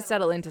let you guys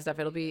settle into stuff.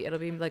 It'll be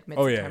like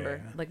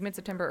mid-September, yeah.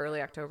 Mid-September,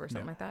 early October,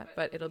 something like that.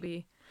 But it'll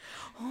be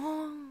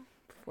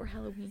before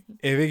Halloween.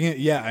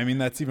 I mean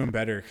that's even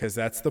better because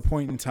that's the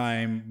point in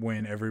time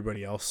when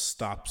everybody else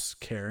stops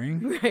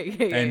caring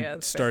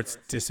and starts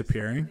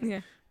disappearing.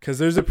 Yeah. Because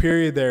there's a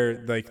period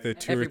there, like the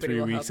 2 Everybody or 3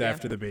 will weeks help,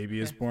 after the baby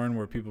is born,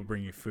 where people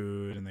bring you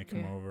food and they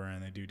come over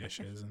and they do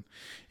dishes and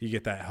you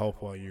get that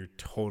help while you're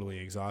totally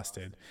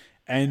exhausted,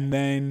 and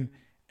then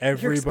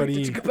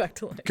everybody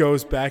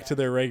goes back to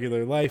their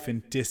regular life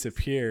and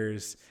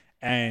disappears,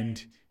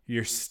 and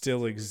you're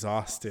still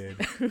exhausted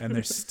and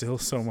there's still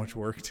so much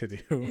work to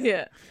do.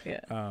 Yeah.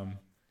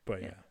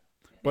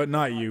 But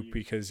not you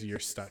because you're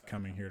stuck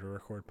coming here to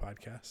record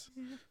podcasts.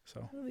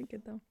 So That'll be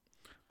good though.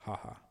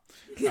 Haha.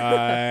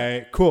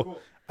 Cool.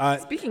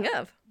 Speaking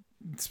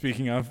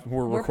of,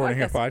 we're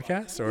recording a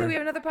podcast, or we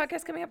have another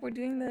podcast coming up. We're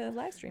doing the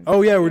live stream.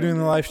 Oh yeah, we're doing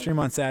the live stream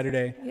on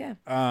Saturday. Yeah.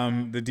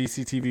 The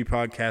DCTV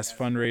podcast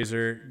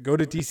fundraiser. Go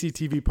to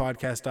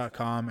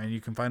dctvpodcast.com and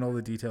you can find all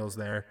the details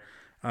there.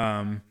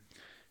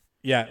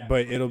 Yeah,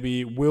 but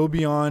we'll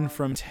be on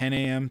from 10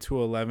 a.m.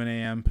 to 11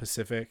 a.m.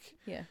 Pacific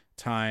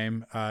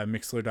time.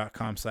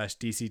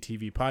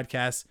 Mixler.com/DCTV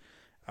podcast.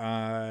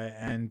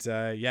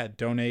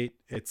 Donate.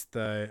 It's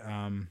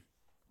the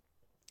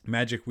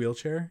Magic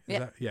Wheelchair.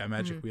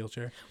 Magic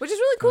Wheelchair. Which is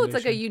really cool. Foundation.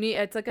 It's like a unique.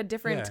 It's like a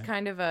different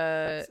kind of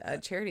a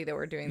charity that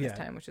we're doing this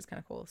time, which is kind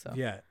of cool. So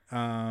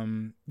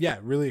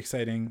really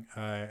exciting.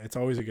 It's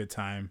always a good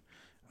time.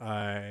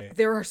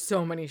 There are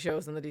so many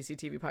shows on the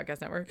DCTV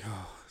Podcast Network.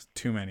 Oh,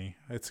 too many.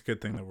 It's a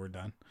good thing that we're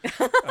done.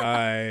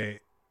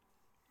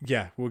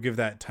 We'll give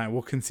that time.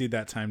 We'll concede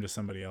that time to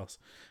somebody else.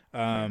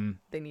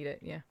 They need it.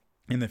 Yeah.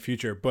 in the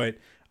future. But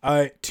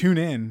tune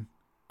in.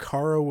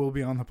 Cara will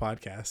be on the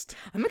podcast.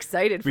 I'm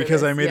excited for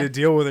because this. I made a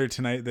deal with her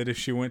tonight that if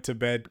she went to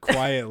bed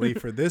quietly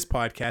for this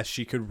podcast,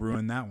 she could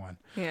ruin that one.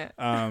 Yeah.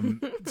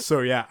 So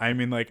yeah, I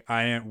mean, like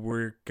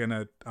I'm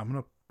gonna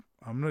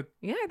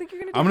Yeah, I think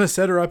you're gonna. I'm gonna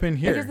set her up in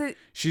here. Because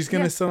She's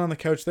gonna sit on the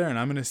couch there, and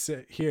I'm gonna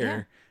sit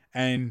here,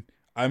 and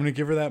I'm gonna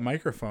give her that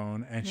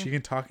microphone, and she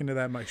can talk into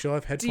that mic. She'll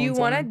have headphones. Do you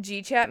want to on.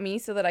 G-chat me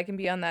so that I can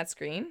be on that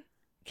screen?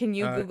 Can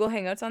you Google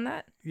Hangouts on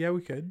that? Yeah,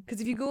 we could.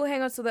 Because if you Google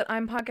Hangouts so that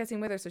I'm podcasting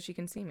with her so she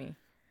can see me.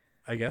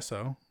 I guess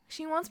so.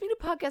 She wants me to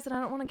podcast, and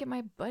I don't want to get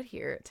my butt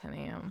here at 10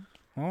 a.m.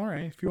 All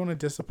right. If you want to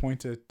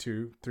disappoint a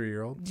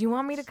 2-3-year-old. Do you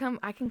want me to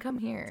come? I can come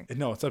here.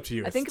 No, it's up to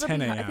you. I think it's it'll 10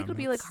 be. a.m. I think it'll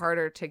be like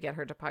harder to get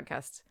her to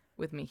podcast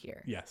with me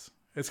here. Yes.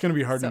 It's going to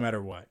be hard no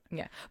matter what.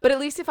 Yeah. But at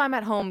least if I'm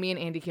at home, me and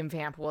Andy can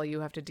vamp while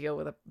you have to deal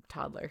with a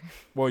toddler.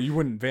 Well, you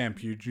wouldn't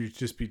vamp. You'd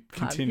just be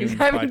continuing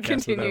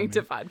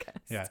to podcast.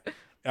 Yeah.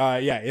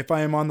 Yeah. If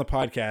I am on the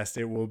podcast,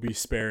 it will be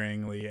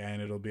sparingly,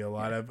 and it'll be a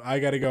lot of, I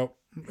got to go.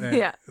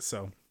 Yeah.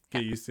 So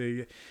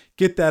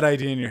get that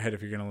idea in your head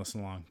if you're going to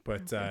listen along.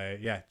 But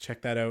yeah,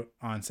 check that out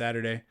on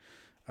Saturday.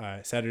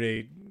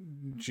 Saturday,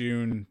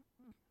 June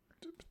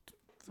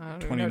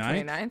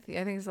 29th.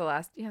 Yeah, I think it's the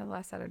last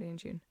Saturday in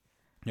June.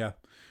 Yeah.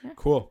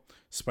 Cool.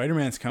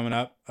 Spider-Man's coming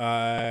up,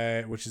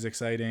 which is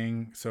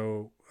exciting.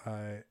 So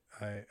I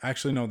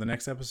actually no, the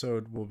next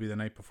episode will be the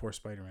night before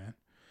Spider-Man.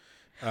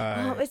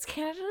 It's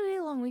Canada Day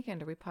long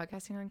weekend. Are we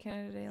podcasting on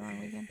Canada Day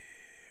long weekend?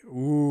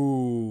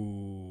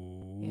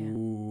 Ooh.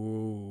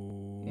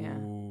 Yeah.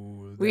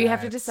 We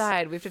have to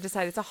decide.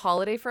 It's a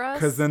holiday for us.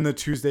 Because then the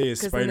Tuesday is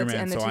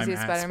Spider-Man, so I'm at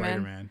Spider-Man.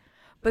 Spider-Man.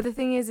 But the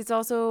thing is, it's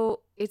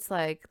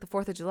like the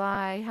 4th of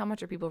July. How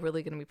much are people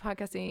really going to be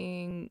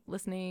podcasting,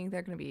 listening?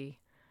 They're going to be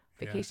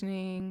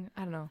vacationing.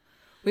 I don't know.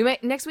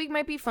 Next week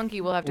might be funky.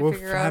 We'll have to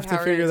figure out how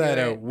we're figure that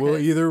do out. it, We'll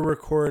either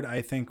record.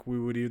 I think we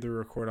would either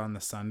record on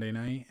the Sunday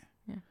night.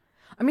 Yeah.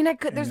 I mean,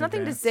 there's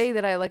nothing to say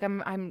that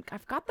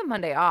I've got the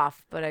Monday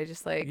off, but I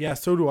just like. Yeah,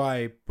 so do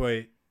I.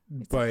 But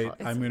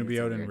I'm going to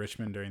be out weird. in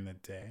Richmond during the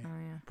day. Oh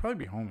yeah. Probably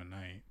be home at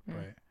night,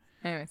 but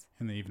anyways,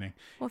 in the evening.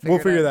 We'll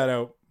figure that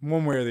out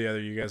one way or the other.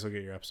 You guys will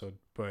get your episode,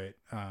 but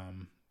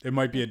it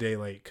might be a day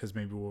late because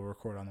maybe we'll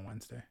record on the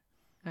Wednesday.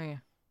 Oh yeah.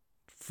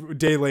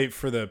 Day late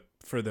for the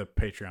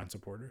Patreon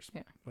supporters.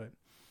 Yeah.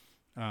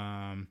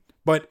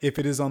 But if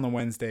it is on the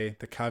Wednesday,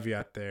 the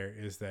caveat there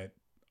is that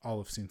all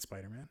have seen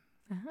Spider-Man.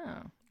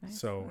 Oh. Nice.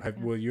 So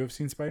will you have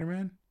seen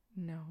Spider-Man?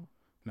 No.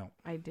 No.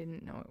 I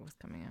didn't know it was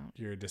coming out.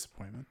 You're a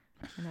disappointment.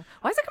 I know.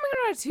 Why is it coming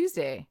out on a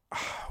Tuesday?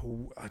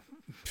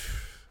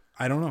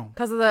 I don't know.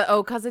 Because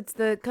it's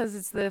the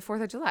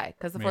 4th of July.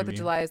 Because the 4th of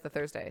July is the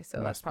Thursday,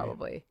 so that's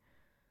probably.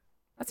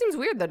 That seems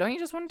weird though. Don't you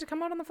just want it to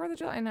come out on the 4th of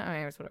July? No,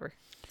 anyways, whatever.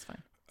 It's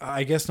fine.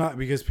 I guess not,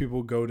 because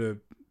people go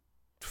to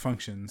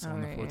functions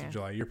on the 4th of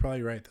July. You're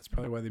probably right. That's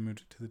probably why they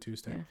moved it to the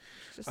Tuesday. Yeah.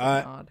 It's just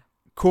odd.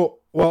 Cool.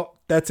 Well,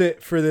 that's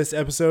it for this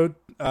episode.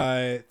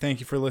 Thank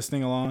you for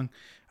listening along.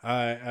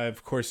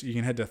 Of course, you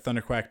can head to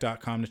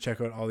thunderquack.com to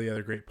check out all the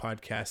other great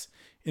podcasts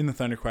in the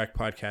Thunderquack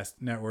Podcast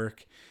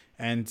Network.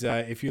 And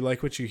if you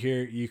like what you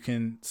hear, you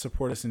can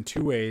support us in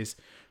 2 ways.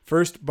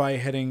 First, by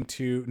heading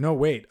to... No,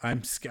 wait.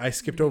 I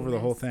skipped over the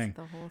whole thing.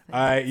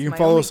 You can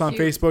follow us on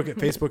Facebook at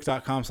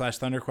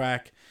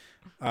facebook.com/thunderquack.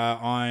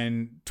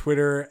 On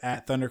Twitter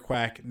at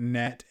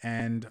thunderquacknet,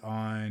 and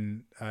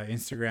on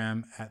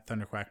Instagram at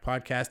thunderquack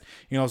podcast.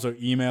 You can also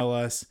email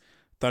us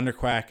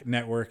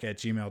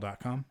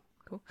thunderquacknetwork@gmail.com.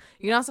 Cool.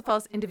 You can also follow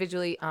us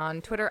individually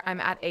on Twitter.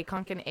 I'm at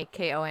akonkin,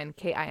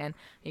 AKONKIN.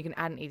 You can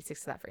add an 86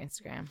 to that for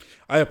Instagram.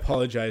 I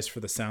apologize for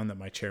the sound that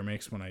my chair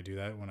makes when I do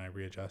that, when I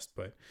readjust.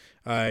 But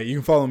you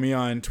can follow me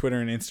on Twitter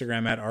and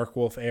Instagram at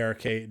ArkwUlf,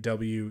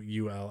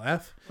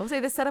 ARKWULF. I'll say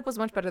this setup was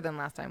much better than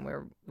last time,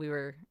 where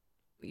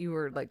you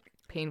were like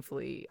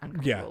painfully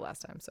uncomfortable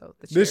last time. So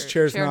this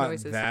chair's not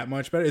that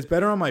much better. It's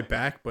better on my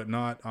back, but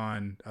not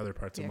on other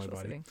parts of my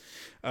body.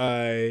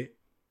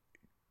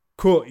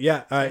 Cool.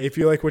 Yeah. If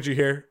you like what you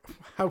hear,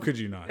 how could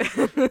you not?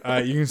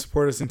 You can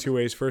support us in 2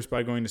 ways. First,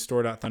 by going to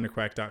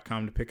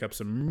store.thunderquack.com to pick up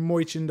some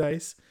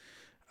merchandise.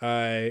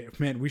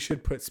 Man, we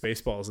should put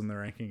Spaceballs in the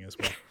ranking as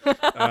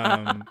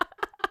well.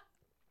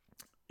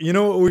 You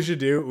know what we should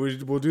do?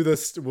 We'll do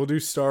this. We'll do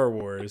Star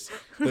Wars,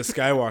 the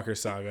Skywalker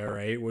saga,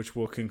 right? Which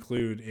will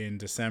conclude in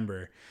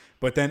December.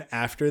 But then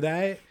after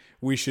that,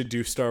 we should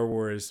do Star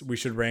Wars. We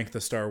should rank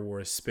the Star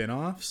Wars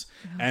spin-offs.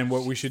 And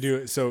what we should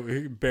do.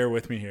 So bear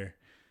with me here.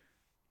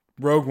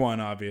 Rogue One,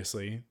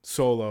 obviously.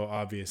 Solo,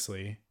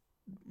 obviously.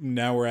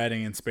 Now we're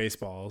adding in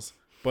Spaceballs.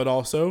 But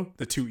also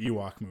the 2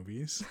 Ewok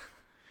movies,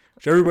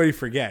 which everybody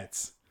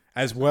forgets.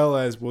 As well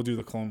as we'll do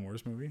the Clone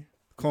Wars movie.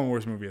 Clone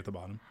Wars movie at the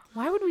bottom.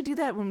 Why would we do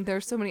that when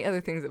there's so many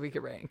other things that we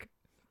could rank?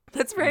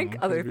 Let's rank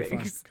other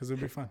things. Because it'd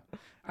be fun.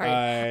 All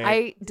right.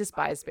 I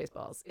despise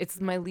Spaceballs.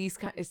 It's my least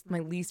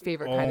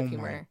favorite kind of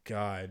humor. Oh my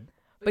God.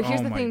 But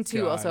here's the thing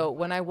too. God. Also,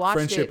 when I watched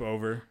Friendship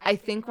over. I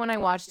think when I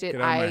watched it,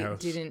 Get out of my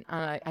house.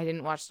 I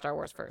didn't watch Star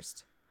Wars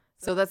first.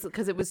 So that's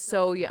because it was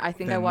so. Yeah, I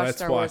think I Then watched let's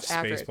Star Wars watch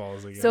after.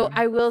 Spaceballs again. So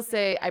I will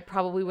say I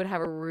probably would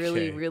have a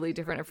really, Okay. really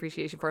different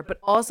appreciation for it. But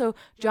also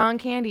John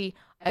Candy,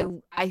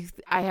 I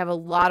have a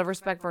lot of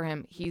respect for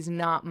him. He's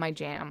not my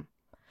jam.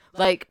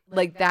 Like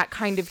that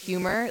kind of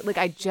humor. Like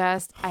I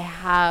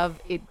have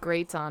it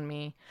grates on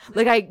me.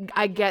 Like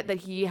I get that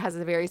he has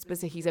a very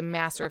specific. He's a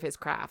master of his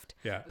craft.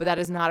 Yeah. But that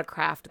is not a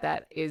craft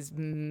that is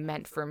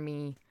meant for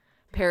me.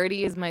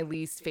 Parody is my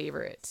least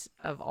favorite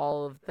of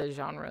all of the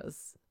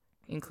genres,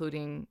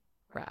 including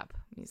rap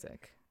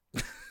music.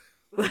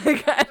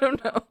 Like I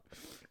don't know.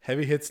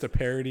 Heavy hits to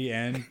parody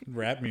and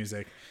rap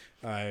music.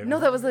 No,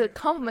 that was a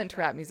compliment to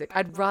rap music.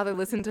 I'd rather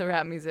listen to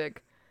rap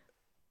music.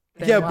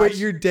 than Yeah, but watch-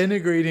 you're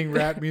denigrating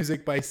rap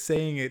music by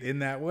saying it in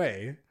that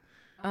way.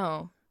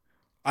 Oh,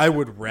 I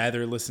would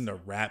rather listen to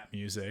rap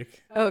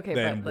music okay.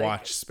 than but, like,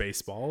 watch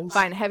Spaceballs.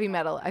 Fine, heavy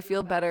metal. I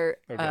feel better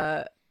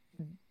Okay.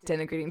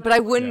 denigrating, but I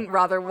wouldn't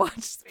rather watch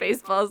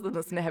Spaceballs than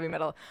listen to heavy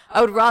metal. I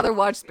would rather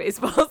watch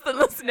Spaceballs than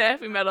listen to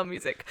heavy metal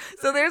music.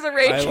 So there's a I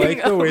ranking.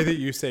 like the of- way that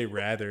you say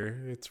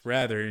rather. It's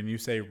rather, and you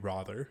say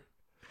rather.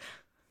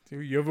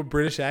 Dude, you have a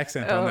British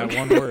accent on that okay.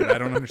 one word. I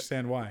don't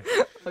understand why.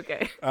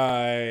 Okay,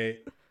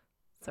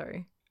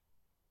 sorry.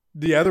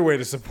 The other way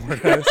to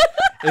support us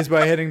is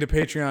by heading to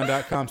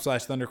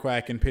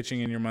patreon.com/thunderquack and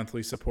pitching in your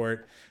monthly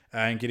support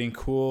and getting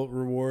cool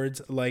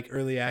rewards like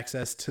early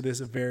access to this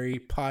very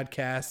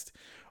podcast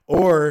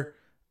or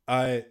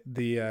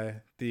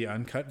the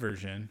uncut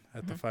version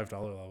at the $5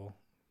 level.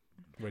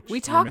 Which We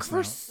you're talk missing for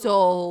out.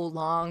 so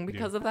long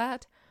because of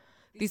that.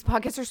 These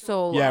podcasts are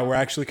so long. Yeah, we're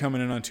actually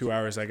coming in on 2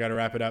 hours. I got to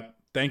wrap it up.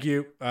 Thank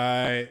you.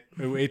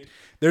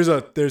 There's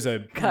a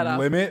Cut off.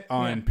 limit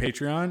on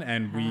Patreon,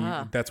 and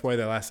Ah. that's why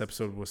the last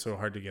episode was so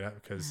hard to get out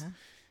because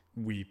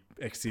we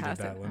exceeded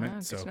Passed that it. limit.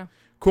 Good to So know.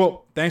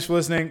 cool. Thanks for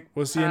listening.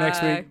 We'll see you next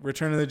Bye. week.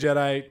 Return of the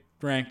Jedi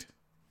ranked.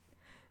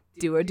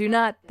 Do or do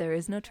not. There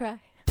is no try.